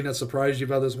anything that surprised you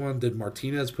about this one? Did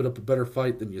Martinez put up a better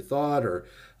fight than you thought, or?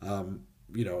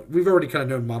 We've already kind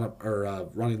of known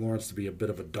Ronnie Lawrence to be a bit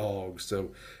of a dog,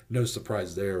 so no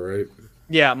surprise there, right?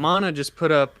 Yeah, Mana just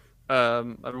put up a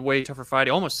way tougher fight.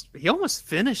 He almost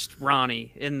finished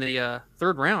Ronnie in the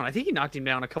third round. I think he knocked him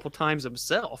down a couple times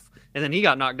himself, and then he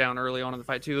got knocked down early on in the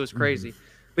fight too. It was crazy. Mm-hmm.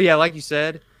 But yeah, like you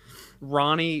said,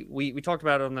 Ronnie, we talked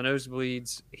about it on the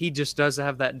nosebleeds. He just does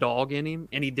have that dog in him,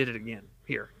 and he did it again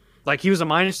here. Like he was a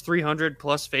minus 300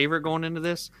 plus favorite going into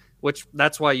this. Which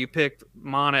that's why you picked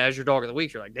Mana as your dog of the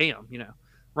week. You're like, damn,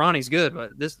 Ronnie's good, but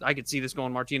I could see this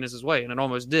going Martinez's way, and it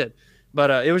almost did.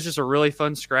 But it was just a really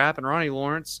fun scrap. And Ronnie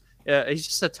Lawrence, he's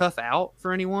just a tough out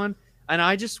for anyone. And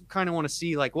I just kind of want to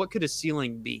see like what could his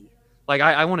ceiling be. Like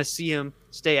I want to see him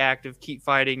stay active, keep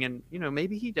fighting, and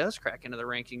maybe he does crack into the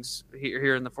rankings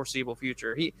here in the foreseeable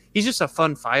future. He's just a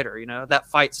fun fighter, that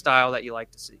fight style that you like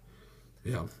to see.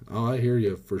 Yeah, I hear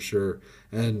you for sure.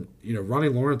 And, Ronnie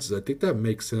Lawrence, I think that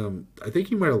makes him – I think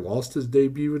he might have lost his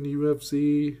debut in the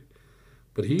UFC.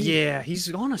 But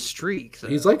he's on a streak. Though.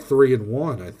 He's like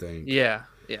 3-1, I think. Yeah.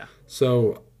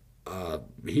 So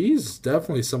he's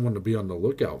definitely someone to be on the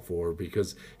lookout for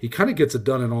because he kind of gets it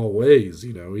done in all ways.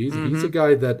 He's a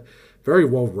guy that very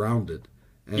well-rounded.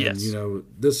 And, Yes.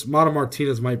 this Mana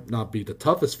Martinez might not be the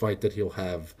toughest fight that he'll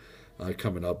have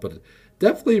coming up, but it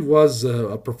definitely was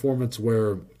a performance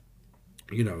where,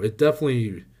 it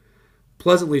definitely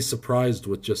pleasantly surprised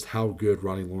with just how good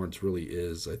Ronnie Lawrence really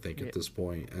is, I think, at this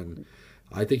point. And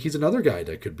I think he's another guy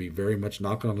that could be very much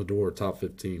knocking on the door, top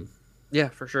 15. Yeah,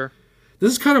 for sure.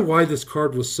 This is kind of why this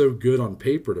card was so good on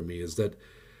paper to me, is that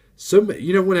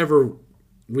whenever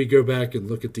we go back and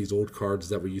look at these old cards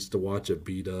that we used to watch at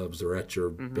B-dubs or at your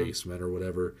basement or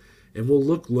whatever, and we'll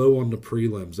look low on the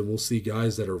prelims and we'll see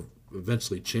guys that are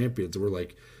eventually champions, and we're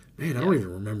like, man, I don't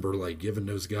even remember like giving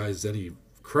those guys any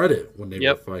credit when they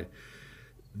were fighting.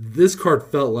 This card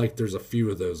felt like there's a few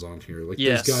of those on here. Like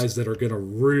these guys that are going to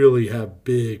really have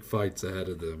big fights ahead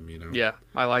of them, Yeah,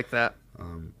 I like that.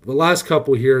 The last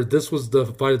couple here, this was the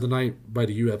fight of the night by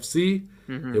the UFC.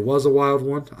 It was a wild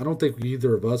one. I don't think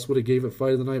either of us would have gave it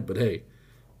fight of the night, but hey,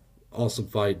 awesome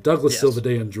fight. Douglas Silva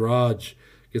de Andrade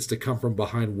gets to come from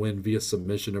behind win via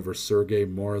submission over Sergey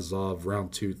Morozov,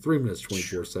 round 2, 3 minutes,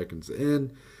 24 seconds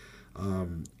in.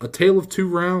 A tale of two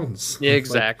rounds. Yeah,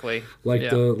 exactly. like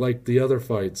the other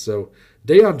fights. So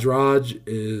De Andrade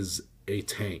is a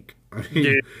tank. I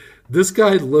mean, this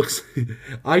guy looks.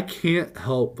 I can't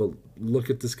help but look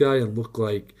at this guy and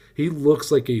he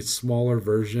looks like a smaller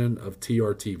version of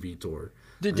TRT Vitor.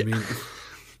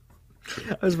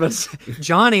 I was about to say,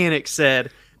 John Anik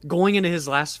said going into his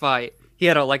last fight, he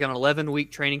had an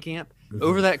 11-week training camp.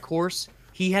 Over that course,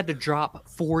 he had to drop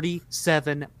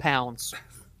 47 pounds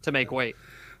to make weight.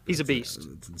 He's a beast.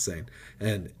 It's insane.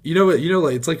 And you know what?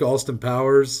 Like it's like Austin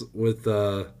Powers with.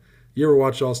 You ever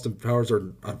watch Austin Powers?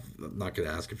 Or I'm not going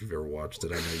to ask if you've ever watched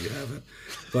it. I know you haven't.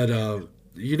 But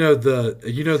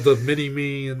the mini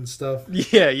me and stuff.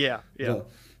 Yeah. Well,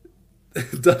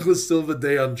 Douglas Silva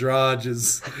de Andrade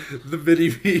is the mini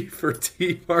me for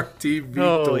TRT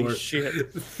Vitor. Holy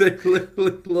shit! They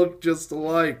literally look just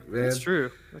alike, man. That's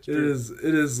true. It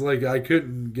is like I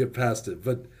couldn't get past it,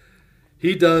 but.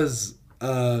 He does.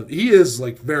 He is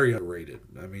like very underrated.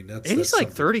 I mean, and he's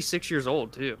like 36 years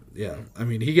old too. Yeah, I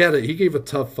mean, he gave a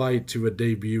tough fight to a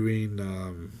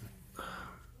debuting.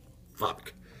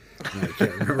 Fuck, I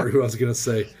can't remember who I was gonna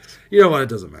say. You know what? It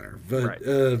doesn't matter. But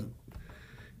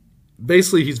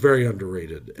basically, he's very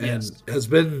underrated and has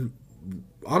been.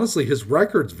 Honestly, his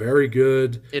record's very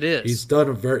good. It is. He's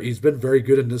been very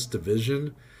good in this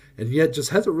division, and yet just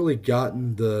hasn't really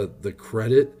gotten the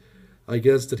credit, I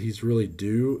guess, that he's really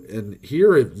due. And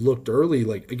here it looked early,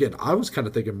 like, again, I was kind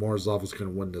of thinking Morozov was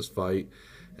going to win this fight,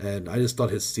 and I just thought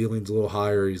his ceiling's a little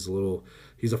higher. He's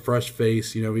a fresh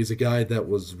face. He's a guy that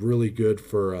was really good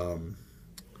for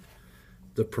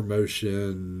the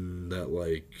promotion that,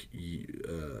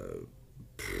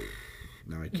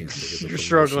 now I can't think of the You're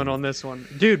struggling on this one.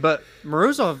 Dude, but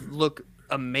Morozov looked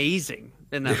amazing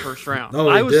in that first round.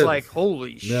 I was like,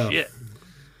 holy shit.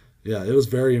 Yeah, it was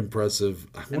very impressive.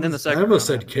 And then the second I almost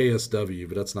said KSW,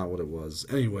 but that's not what it was.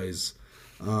 Anyways,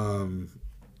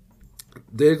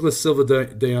 Douglas Silva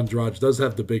de Andrade does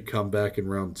have the big comeback in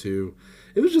round 2.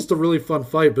 It was just a really fun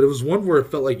fight, but it was one where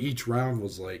it felt like each round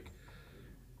was like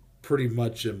pretty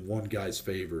much in one guy's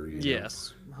favor.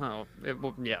 Yes. Oh,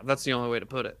 that's the only way to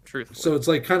put it, truthfully. So it's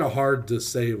like kind of hard to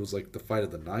say it was like the fight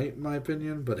of the night, in my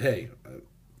opinion. But hey,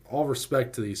 all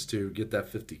respect to these two. Get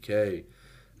that $50K.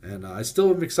 And I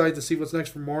still am excited to see what's next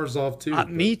for Morozov, too.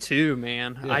 Me too,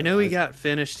 man. Yeah, I know he got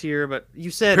finished here, but you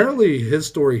said... Apparently, his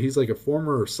story, he's like a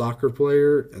former soccer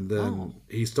player, and then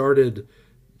he started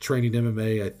training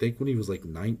MMA, I think, when he was like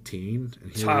 19.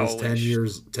 And he was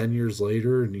 10 years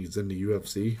later, and he's in the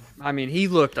UFC. I mean,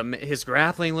 his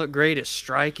grappling looked great. His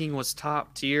striking was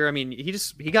top tier. I mean,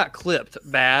 he got clipped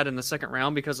bad in the second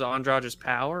round because of Andrade's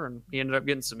power, and he ended up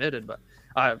getting submitted, but...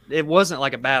 it wasn't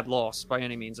like a bad loss by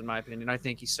any means, in my opinion. I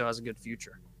think he still has a good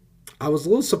future. I was a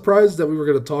little surprised that we were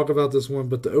going to talk about this one,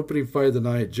 but the opening fight of the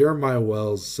night, Jeremiah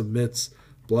Wells submits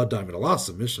Blood Diamond. A lot of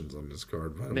submissions on this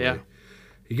card, by the way.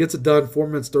 He gets it done, 4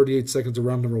 minutes, 38 seconds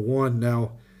around number 1.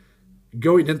 Now,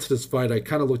 going into this fight, I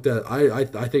kind of looked at I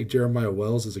think Jeremiah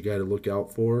Wells is a guy to look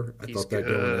out for. I thought that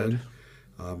going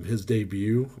in. His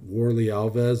debut, Warley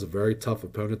Alves, a very tough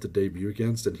opponent to debut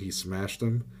against, and he smashed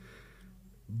him.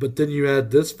 But then you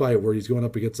add this fight where he's going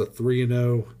up against a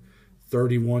 3-0,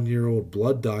 31-year-old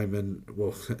Blood Diamond.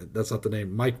 Well, that's not the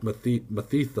name. Mike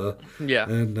Mathetha. Yeah.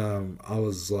 And I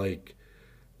was like,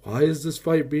 why is this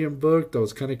fight being booked? I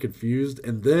was kind of confused.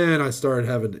 And then I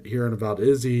started hearing about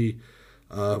Izzy,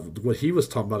 what he was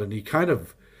talking about. And he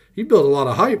built a lot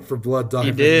of hype for Blood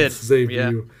Diamond. He did.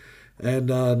 Debut. Yeah. And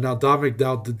now, Dominic,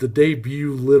 did the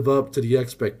debut live up to the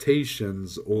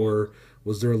expectations, or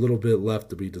was there a little bit left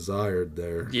to be desired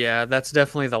there? Yeah, that's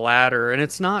definitely the latter, and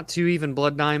it's not to even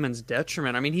Blood Diamond's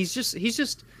detriment. I mean, he's a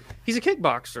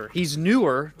kickboxer. He's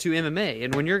newer to MMA,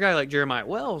 and when you're a guy like Jeremiah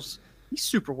Wells, he's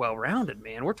super well rounded,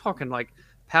 man. We're talking like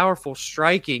powerful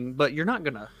striking, but you're not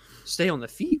gonna stay on the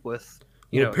feet with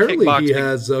apparently kickboxing. He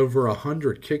has over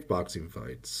 100 kickboxing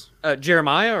fights.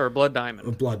 Jeremiah or Blood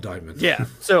Diamond? Blood Diamond. Yeah.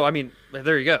 So I mean,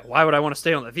 there you go. Why would I want to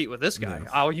stay on the feet with this guy? No.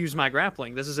 I'll use my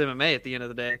grappling. This is MMA at the end of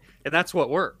the day, and that's what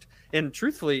worked. And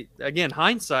truthfully, again,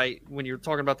 hindsight, when you're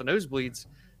talking about the nosebleeds,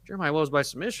 Jeremiah Wells by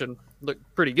submission looked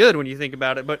pretty good when you think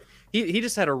about it. But he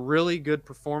just had a really good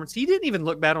performance. He didn't even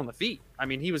look bad on the feet. I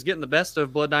mean, he was getting the best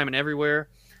of Blood Diamond everywhere.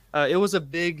 It was a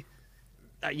big.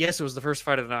 Yes, it was the first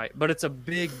fight of the night, but it's a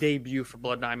big debut for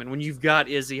Blood Diamond when you've got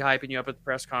Izzy hyping you up at the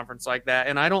press conference like that.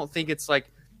 And I don't think it's like,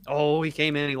 oh, he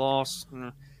came in, he lost.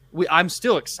 I'm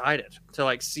still excited to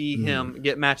like see him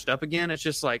get matched up again. It's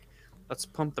just like, let's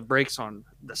pump the brakes on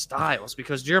the styles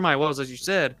because Jeremiah Wells, as you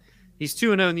said, he's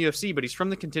 2-0 in the UFC, but he's from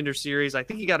the Contender Series. I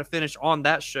think he got a finish on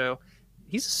that show.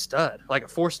 He's a stud, like a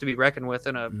force to be reckoned with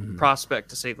and a prospect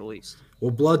to say the least.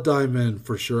 Well, Blood Diamond,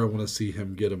 for sure, I want to see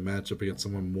him get a matchup against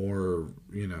someone more,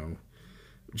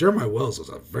 Jeremiah Wells was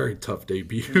a very tough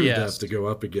debut to have to go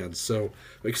up against. So,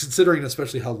 considering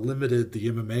especially how limited the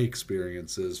MMA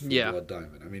experience is for Blood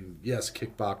Diamond. I mean, yes,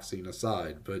 kickboxing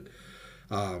aside, but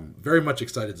very much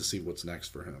excited to see what's next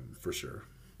for him, for sure.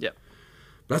 Yeah.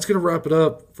 That's going to wrap it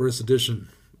up for this edition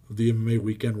of the MMA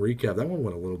Weekend Recap. That one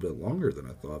went a little bit longer than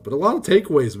I thought, but a lot of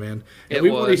takeaways, man. And we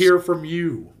want to hear from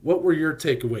you. What were your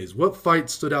takeaways? What fight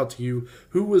stood out to you?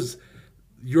 Who was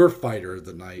your fighter of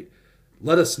the night?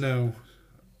 Let us know.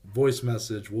 Voice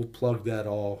message. We'll plug that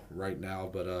all right now,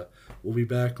 but we'll be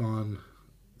back on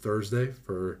Thursday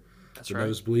for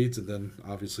Nosebleeds, and then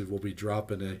obviously we'll be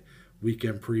dropping a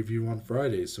weekend preview on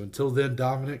Friday. So until then,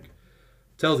 Dominic,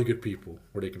 tell the good people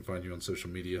where they can find you on social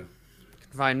media.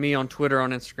 Find me on Twitter,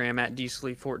 on Instagram at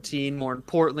dslee14. More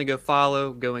importantly, go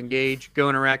follow, go engage, go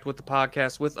interact with the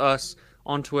podcast with us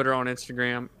on Twitter, on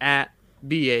Instagram at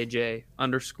BAJ_MMA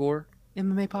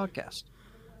podcast.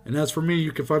 And as for me,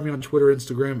 you can find me on Twitter,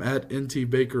 Instagram at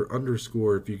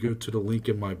ntbaker_. If you go to the link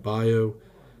in my bio,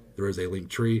 there is a link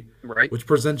tree, which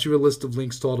presents you a list of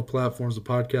links to all the platforms the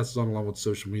podcast is on, along with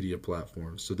social media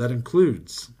platforms. So that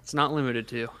includes... It's not limited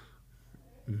to...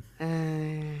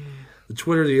 the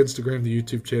Twitter, the Instagram, the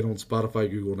YouTube channel, and Spotify,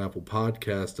 Google, and Apple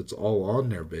Podcast. It's all on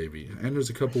there, baby. And there's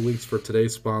a couple links for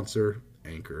today's sponsor,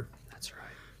 Anchor. That's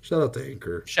right. Shout out to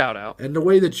Anchor. Shout out. And the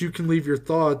way that you can leave your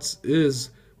thoughts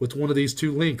is with one of these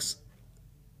two links,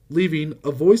 leaving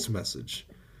a voice message.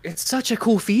 It's such a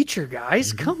cool feature,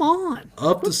 guys. Come on.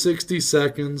 Up to 60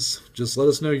 seconds. Just let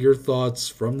us know your thoughts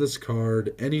from this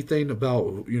card. Anything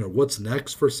about, what's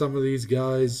next for some of these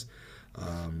guys.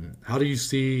 How do you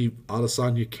see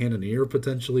Adesanya Cannonier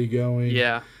potentially going?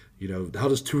 Yeah. How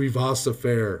does Tuivasa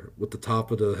fare with the top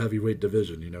of the heavyweight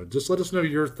division? Just let us know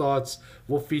your thoughts.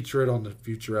 We'll feature it on the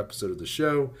future episode of the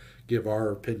show, give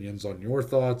our opinions on your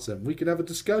thoughts, and we can have a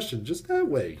discussion just that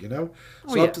way,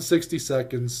 Up to 60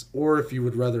 seconds, or if you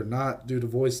would rather not do the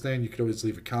voice thing, you could always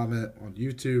leave a comment on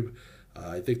YouTube.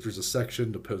 I think there's a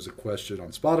section to pose a question on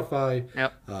Spotify.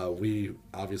 Yep. We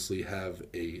obviously have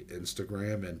a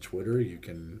Instagram and Twitter. You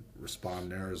can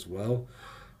respond there as well.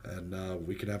 And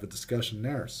we can have a discussion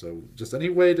there. So just any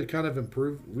way to kind of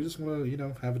improve. We just want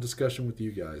to, have a discussion with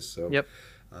you guys. So yep.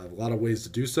 A lot of ways to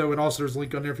do so. And also there's a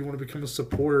link on there if you want to become a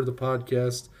supporter of the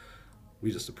podcast.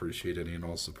 We just appreciate any and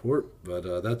all support.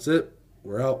 But that's it.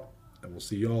 We're out. And we'll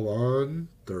see y'all on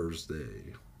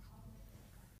Thursday.